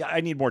little bit. Yeah, I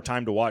need more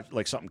time to watch.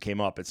 Like something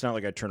came up. It's not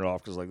like I turned it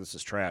off because like this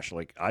is trash.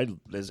 Like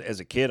as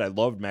a kid, I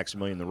loved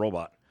Maximilian the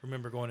Robot.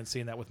 Remember going and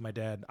seeing that with my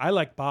dad. I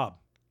like Bob.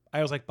 I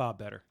always like Bob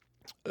better.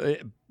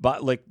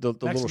 But like the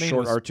little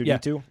short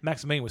R2D2. Yeah,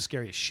 Maximilian was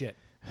scary as shit.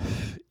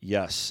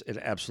 Yes, it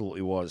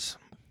absolutely was.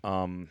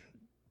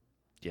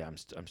 Yeah,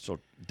 I'm so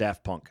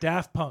Daft Punk.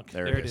 Daft Punk.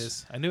 There it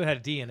is. I knew it had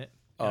a D in it.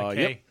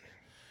 Okay. Yep.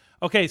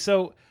 Okay,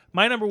 so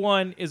my number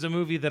 1 is a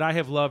movie that I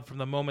have loved from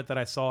the moment that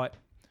I saw it,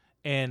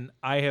 and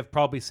I have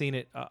probably seen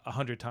it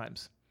 100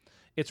 times.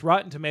 Its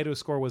Rotten Tomatoes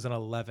score was an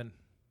 11.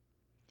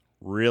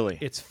 Really?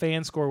 Its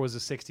fan score was a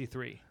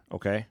 63.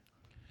 Okay.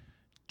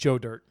 Joe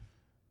Dirt.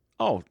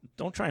 Oh,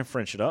 don't try and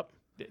French it up.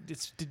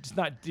 It's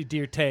not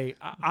Dear Tay.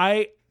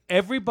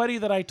 Everybody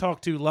that I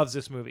talk to loves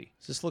this movie.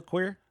 Does this look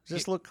queer? Does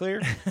this look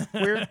clear?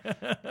 Queer?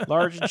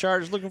 Large in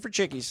charge looking for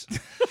chickies.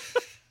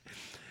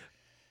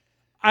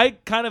 I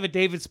kind of a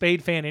David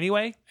Spade fan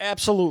anyway,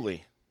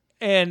 Absolutely.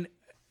 and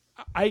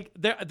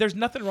there's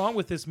nothing wrong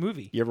with this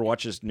movie. You ever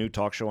watch his new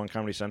talk show on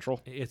Comedy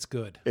Central? It's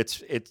good.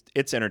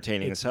 It's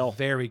entertaining as hell.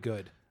 Very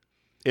good.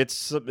 It's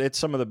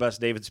some of the best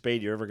David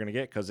Spade you're ever going to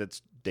get because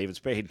it's David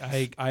Spade.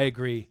 I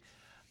agree.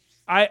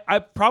 I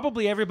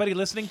probably everybody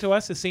listening to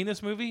us has seen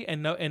this movie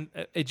and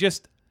it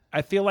just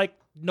I feel like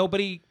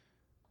nobody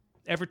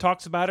ever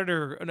talks about it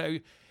or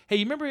hey,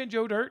 you remember in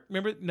Joe Dirt?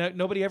 Remember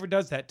nobody ever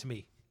does that to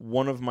me.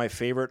 One of my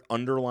favorite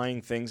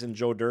underlying things in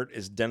Joe Dirt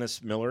is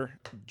Dennis Miller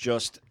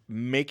just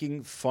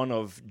making fun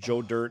of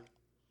Joe Dirt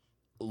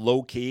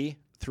low key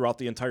throughout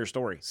the entire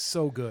story.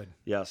 So good.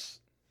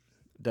 Yes.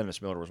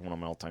 Dennis Miller was one of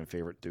my all-time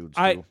favorite dudes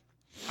too.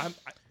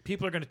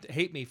 People are going to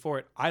hate me for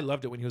it. I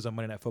loved it when he was on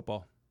Monday Night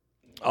Football.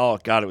 Oh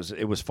God,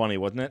 it was funny,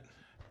 wasn't it?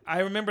 I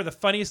remember the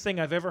funniest thing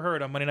I've ever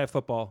heard on Monday Night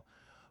Football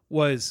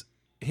was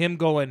him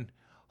going,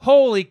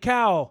 "Holy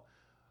cow,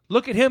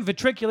 look at him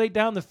ventriculate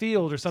down the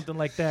field," or something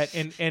like that.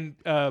 And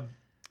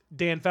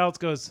Dan Fouts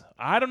goes,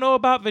 "I don't know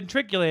about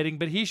ventriculating,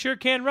 but he sure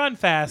can run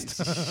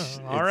fast."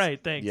 All right,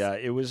 thanks. Yeah,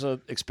 it was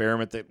an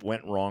experiment that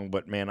went wrong,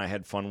 but man, I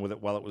had fun with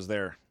it while it was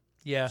there.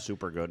 Yeah.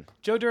 Super good.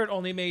 Joe Dirt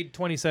only made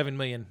 $27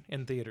 million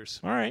in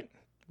theaters, All right.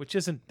 which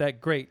isn't that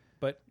great,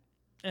 but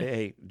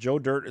Hey, Joe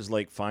Dirt is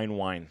like fine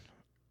wine.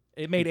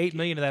 it made $8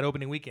 million in that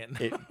opening weekend.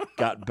 It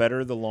got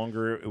better the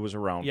longer it was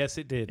around. Yes,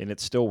 it did. And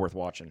it's still worth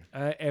watching.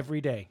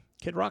 Every day,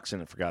 Kid Rock's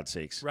in it, for God's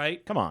sakes.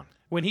 right? Come on.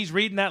 When he's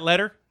reading that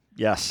letter,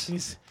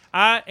 Yes.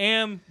 I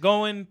am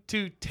going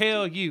to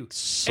tell you.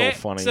 So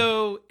funny.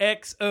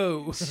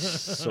 XOXO.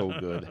 So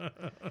good. Well,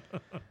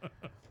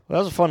 that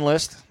was a fun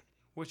list.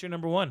 What's your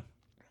number one?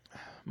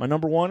 My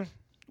number one,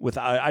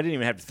 I didn't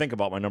even have to think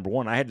about my number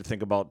one. I had to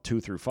think about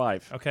 2 through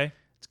 5. Okay.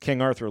 It's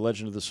King Arthur,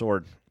 Legend of the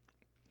Sword.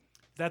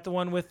 Is that the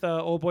one with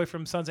old boy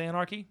from Sons of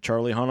Anarchy?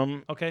 Charlie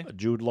Hunnam. Okay.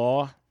 Jude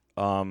Law.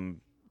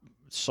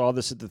 Saw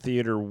this at the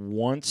theater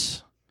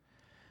once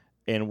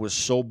and was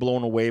so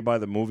blown away by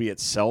the movie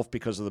itself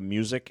because of the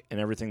music and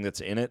everything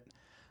that's in it.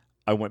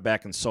 I went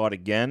back and saw it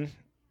again,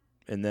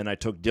 and then I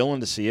took Dylan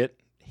to see it.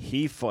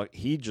 He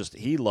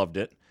loved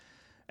it.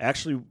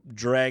 Actually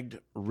dragged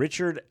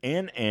Richard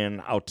and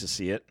Ann out to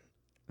see it.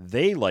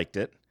 They liked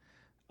it.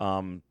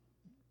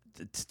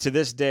 To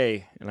this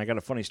day, and I got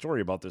a funny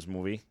story about this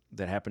movie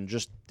that happened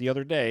just the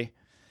other day.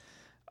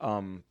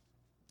 I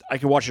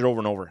could watch it over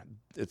and over.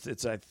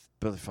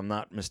 If I'm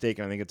not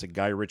mistaken, I think it's a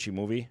Guy Ritchie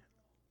movie.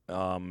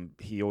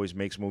 He always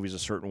makes movies a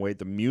certain way.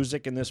 The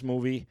music in this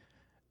movie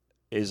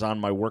is on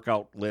my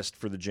workout list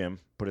for the gym.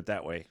 Put it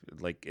that way.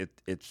 Like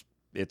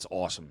it's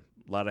awesome.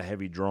 A lot of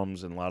heavy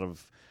drums and a lot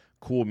of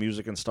cool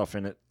music and stuff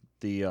in it.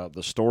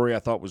 The story I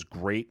thought was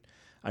great.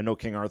 I know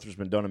King Arthur's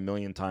been done a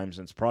million times,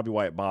 and it's probably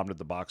why it bombed at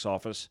the box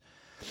office.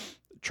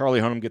 Charlie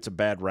Hunnam gets a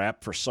bad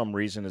rap for some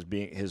reason, as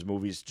being his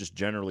movies just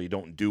generally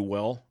don't do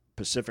well.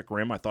 Pacific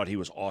Rim, I thought he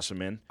was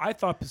awesome in. I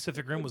thought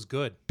Pacific Rim was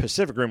good.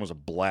 Pacific Rim was a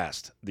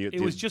blast.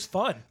 It was just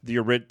fun.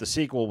 The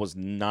sequel was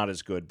not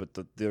as good, but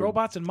the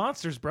Robots and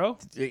monsters, bro.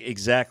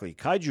 Exactly.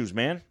 Kaijus,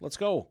 man. Let's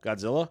go.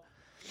 Godzilla.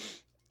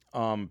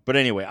 But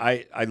anyway,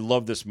 I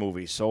love this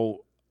movie.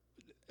 So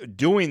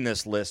doing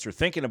this list or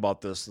thinking about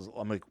this,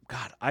 I'm like,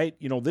 God,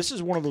 this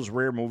is one of those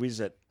rare movies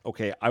that,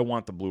 okay, I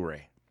want the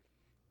Blu-ray.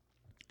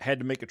 Had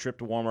to make a trip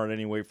to Walmart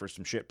anyway for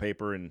some shit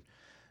paper and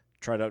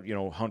try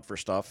to, hunt for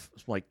stuff.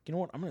 It's like, you know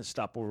what? I'm going to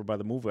stop over by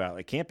the movie aisle.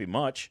 It can't be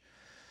much.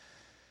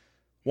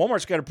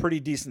 Walmart's got a pretty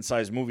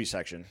decent-sized movie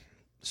section.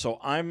 So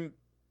I'm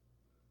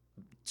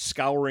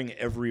scouring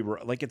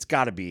it's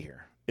got to be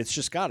here. It's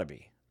just got to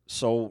be.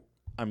 So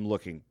I'm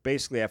looking.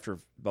 Basically, after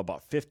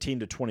about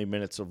 15 to 20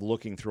 minutes of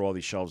looking through all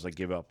these shelves, I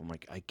give up. I'm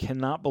like, I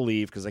cannot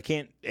believe, because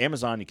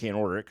Amazon, you can't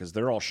order it because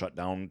they're all shut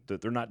down.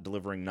 They're not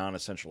delivering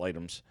non-essential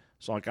items.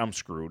 So I'm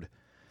screwed.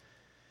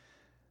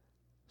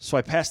 So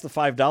I passed the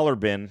 $5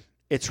 bin.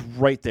 It's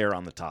right there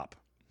on the top.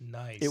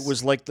 Nice. It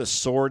was like the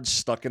sword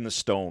stuck in the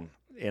stone.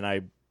 And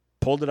I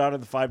pulled it out of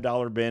the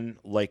 $5 bin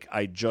like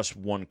I just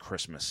won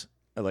Christmas.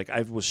 Like,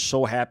 I was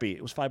so happy.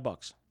 It was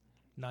 $5.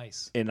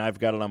 Nice. And I've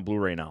got it on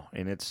Blu-ray now.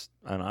 And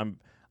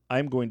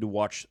I'm going to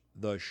watch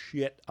the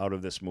shit out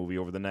of this movie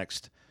over the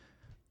next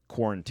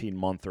quarantine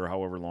month or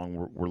however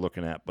long we're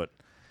looking at. But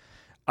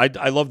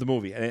I love the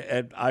movie.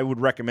 And I would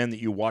recommend that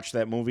you watch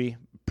that movie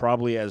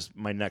probably as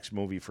my next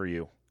movie for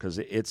you, because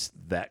it's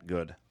that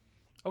good.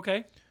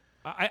 Okay.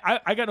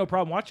 I got no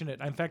problem watching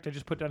it. In fact, I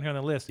just put it down here on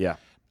the list. Yeah.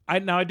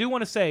 I do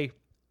want to say,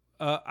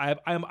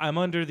 I'm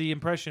under the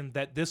impression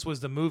that this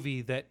was the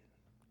movie that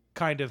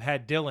kind of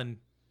had Dylan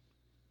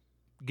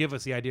give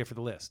us the idea for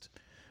the list.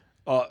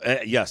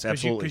 Yes,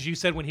 absolutely. Because you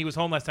said when he was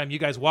home last time, you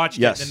guys watched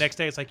Yes. it. The next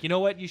day, it's like, you know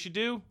what you should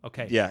do?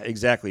 Okay. Yeah,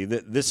 exactly.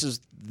 This is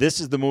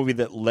the movie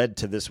that led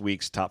to this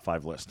week's top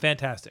 5 list.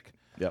 Fantastic.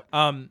 Yep.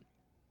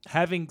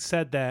 Having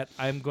said that,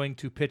 I'm going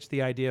to pitch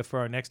the idea for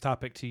our next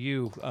topic to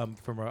you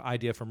from an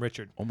idea from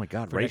Richard. Oh my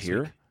God! for Right next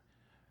here. week.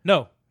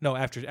 No,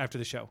 after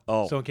the show.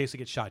 Oh. So in case it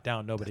gets shot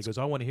down, nobody goes,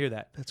 I want to hear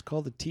that. That's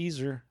called a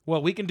teaser.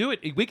 Well, we can do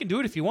it. We can do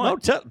it if you No,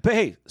 want. but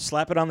hey,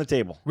 slap it on the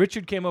table.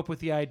 Richard came up with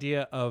the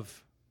idea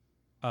of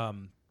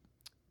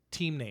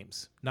team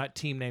names. Not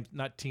team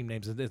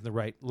names isn't the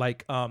right.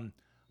 Like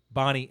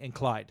Bonnie and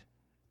Clyde.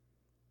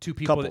 Two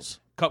people. Couples.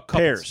 Couples.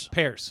 Pairs.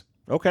 Pairs.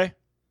 Okay.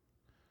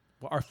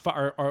 Are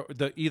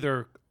the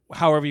either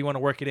however you want to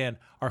work it in.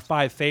 Our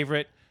 5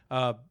 favorite,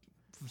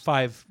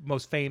 5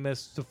 most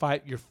famous, the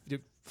 5 your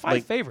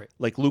 5 favorite.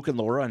 Like Luke and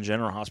Laura on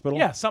General Hospital.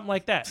 Yeah, something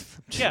like that.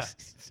 Yeah.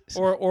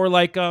 Or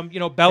like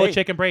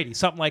Belichick and Brady,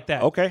 something like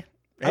that. Okay.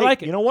 Hey, I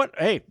like it. You know what?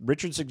 Hey,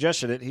 Richard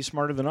suggested it. He's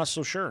smarter than us,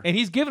 so sure. And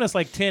he's given us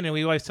like 10 and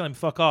we always tell him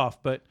fuck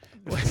off, but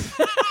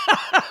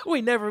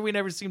we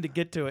never seem to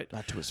get to it.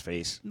 Not to his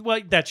face. Well,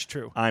 that's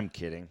true. I'm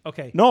kidding.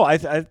 Okay. No, I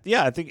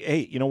think.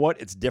 Hey, you know what?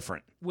 It's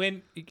different.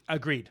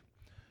 Agreed.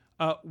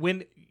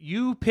 When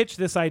you pitched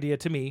this idea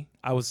to me,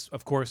 I was,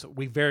 of course,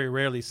 we very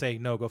rarely say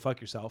no, go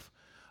fuck yourself.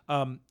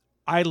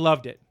 I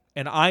loved it,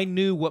 and I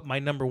knew what my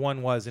number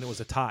 1 was, and it was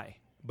a tie.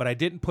 But I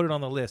didn't put it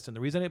on the list, and the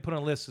reason I didn't put it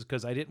on the list is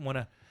because I didn't want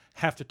to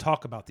have to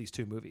talk about these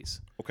 2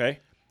 movies. Okay.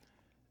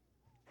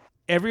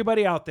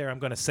 Everybody out there, I'm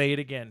going to say it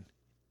again.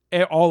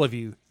 All of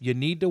you, you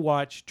need to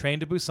watch Train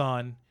to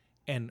Busan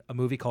and a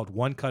movie called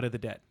One Cut of the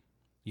Dead.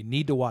 You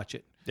need to watch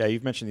it. Yeah,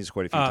 you've mentioned these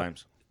quite a few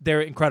times.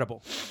 They're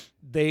incredible.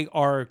 They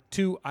are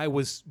 2. I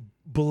was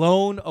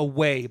blown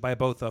away by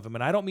both of them.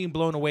 And I don't mean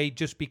blown away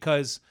just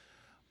because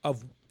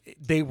of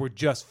they were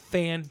just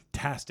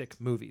fantastic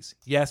movies.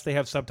 Yes, they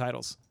have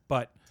subtitles,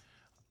 but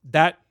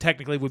that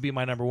technically would be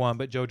my number 1.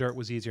 But Joe Dirt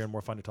was easier and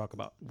more fun to talk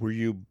about. Were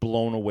you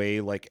blown away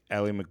like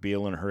Ally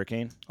McBeal in a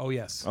Hurricane? Oh,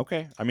 yes.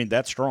 Okay. I mean,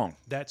 that's strong.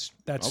 That's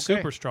Okay.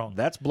 super strong.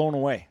 That's blown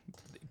away.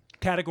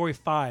 Category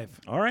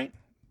 5. All right.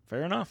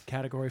 Fair enough.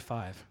 Category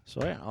 5.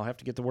 So yeah, I'll have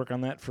to get to work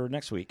on that for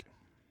next week.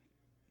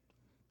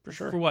 For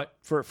sure. For what?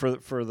 For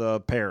the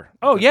pair.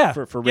 Oh, yeah.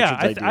 For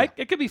Richard's idea.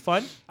 It could be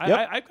fun.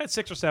 Yep. I've got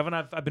 6 or 7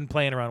 I've been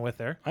playing around with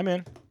there. I'm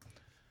in.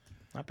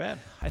 Not bad.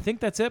 I think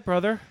that's it,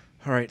 brother.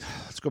 All right,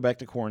 let's go back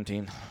to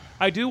quarantine.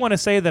 I do want to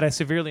say that I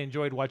severely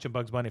enjoyed watching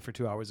Bugs Bunny for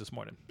 2 hours this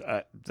morning.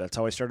 That's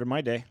how I started my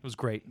day. It was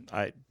great.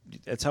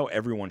 That's how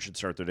everyone should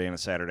start their day on a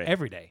Saturday.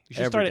 Every day. You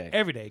should Every start day. it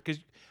every day. Because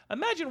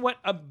imagine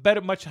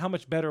how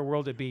much better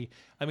world it'd be.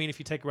 I mean, if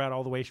you take out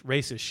all the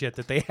racist shit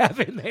that they have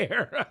in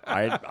there.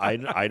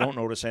 I don't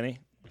notice any.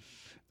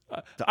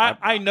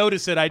 I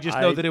notice it. I just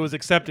know that it was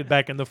accepted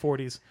back in the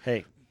 40s.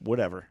 Hey,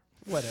 whatever.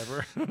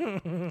 Whatever.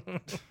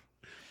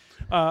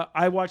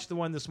 I watched the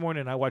one this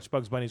morning. I watched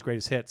Bugs Bunny's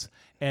Greatest Hits,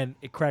 and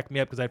it cracked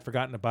me up because I'd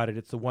forgotten about it.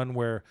 It's the one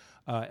where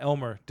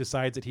Elmer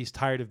decides that he's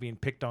tired of being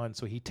picked on,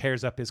 so he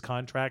tears up his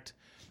contract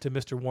to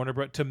Mr.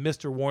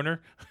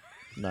 Warner.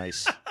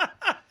 Nice.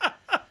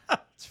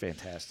 It's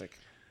fantastic.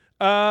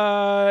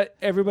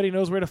 Everybody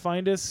knows where to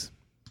find us.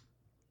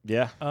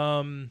 Yeah.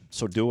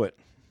 So do it.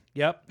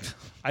 Yep.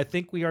 I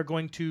think we are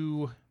going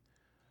to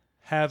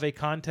have a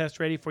contest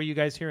ready for you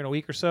guys here in a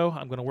week or so.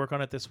 I'm going to work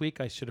on it this week.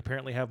 I should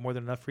apparently have more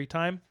than enough free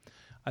time.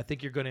 I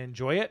think you're going to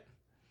enjoy it.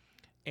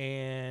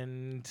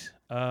 And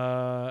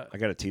I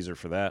got a teaser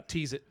for that.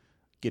 Tease it.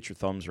 Get your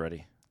thumbs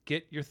ready.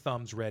 Get your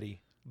thumbs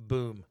ready.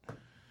 Boom.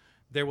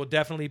 There will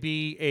definitely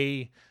be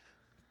a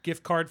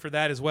gift card for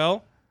that as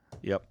well.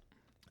 Yep.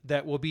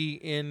 That will be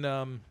in.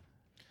 I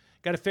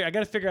got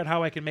to figure out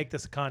how I can make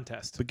this a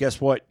contest. But guess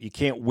what? You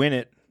can't win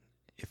it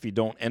if you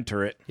don't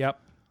enter it.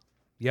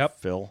 Yep.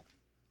 Phil.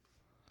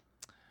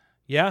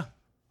 Yeah.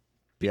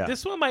 Yeah.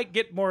 This one might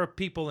get more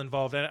people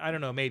involved. I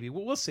don't know. Maybe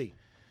we'll see.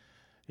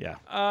 Yeah.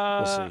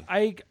 We'll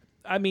see.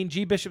 I mean,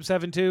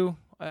 GBishop72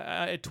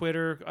 at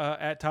Twitter,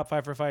 at Top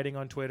 5 for Fighting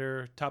on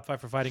Twitter,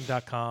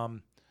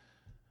 top5forfighting.com.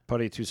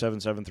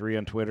 Putty2773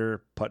 on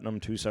Twitter,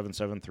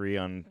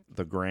 Putnam2773 on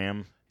the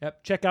gram.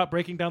 Yep. Check out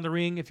Breaking Down the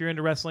Ring if you're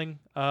into wrestling.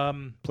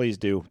 Please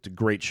do. It's a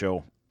great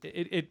show.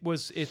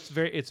 It's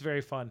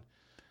very fun.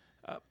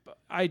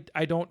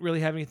 I don't really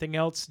have anything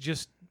else.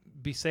 Just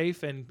be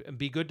safe and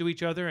be good to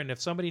each other. And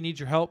if somebody needs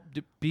your help,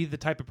 be the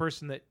type of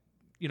person that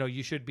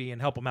you should be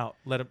and help them out.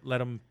 Let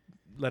them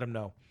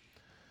know.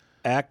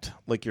 Act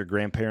like your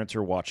grandparents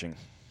are watching.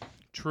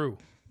 True.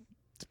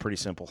 It's pretty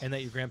simple. And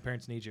that your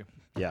grandparents need you.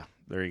 Yeah,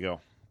 there you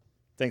go.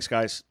 Thanks,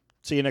 guys.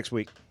 See you next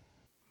week.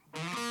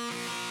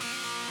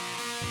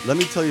 Let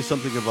me tell you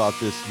something about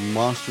this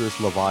monstrous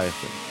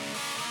Leviathan.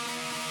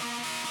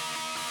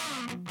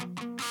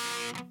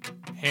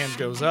 Hand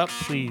goes up.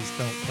 Please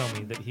don't tell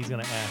me that he's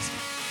going to ask.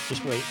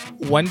 Just wait.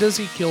 When does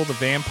he kill the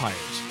vampires?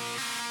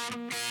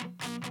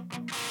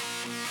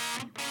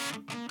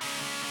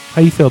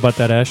 How you feel about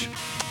that, Ash?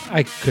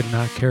 I could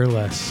not care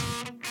less.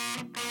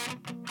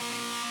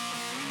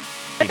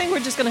 I think we're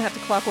just going to have to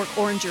Clockwork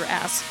Orange your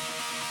ass.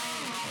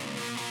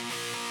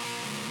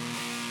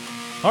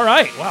 All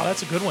right. Wow,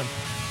 that's a good one.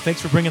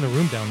 Thanks for bringing the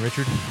room down,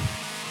 Richard.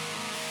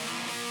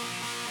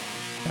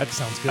 That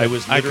sounds good. I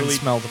was I can literally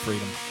smell the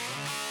freedom.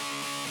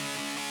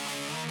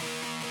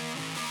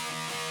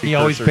 He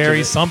always precursor to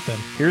buries the- something.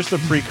 Here's the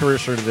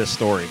precursor to this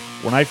story.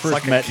 When I It's first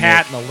like met a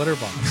cat Nick, in a litter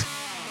box.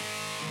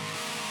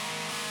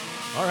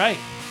 All right.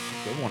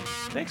 good one.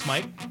 Thanks,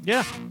 Mike.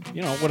 Yeah,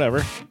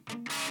 whatever.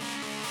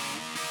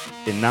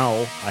 And now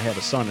I have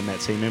a son in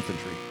that same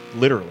infantry,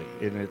 literally,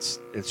 and it's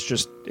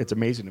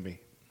amazing to me.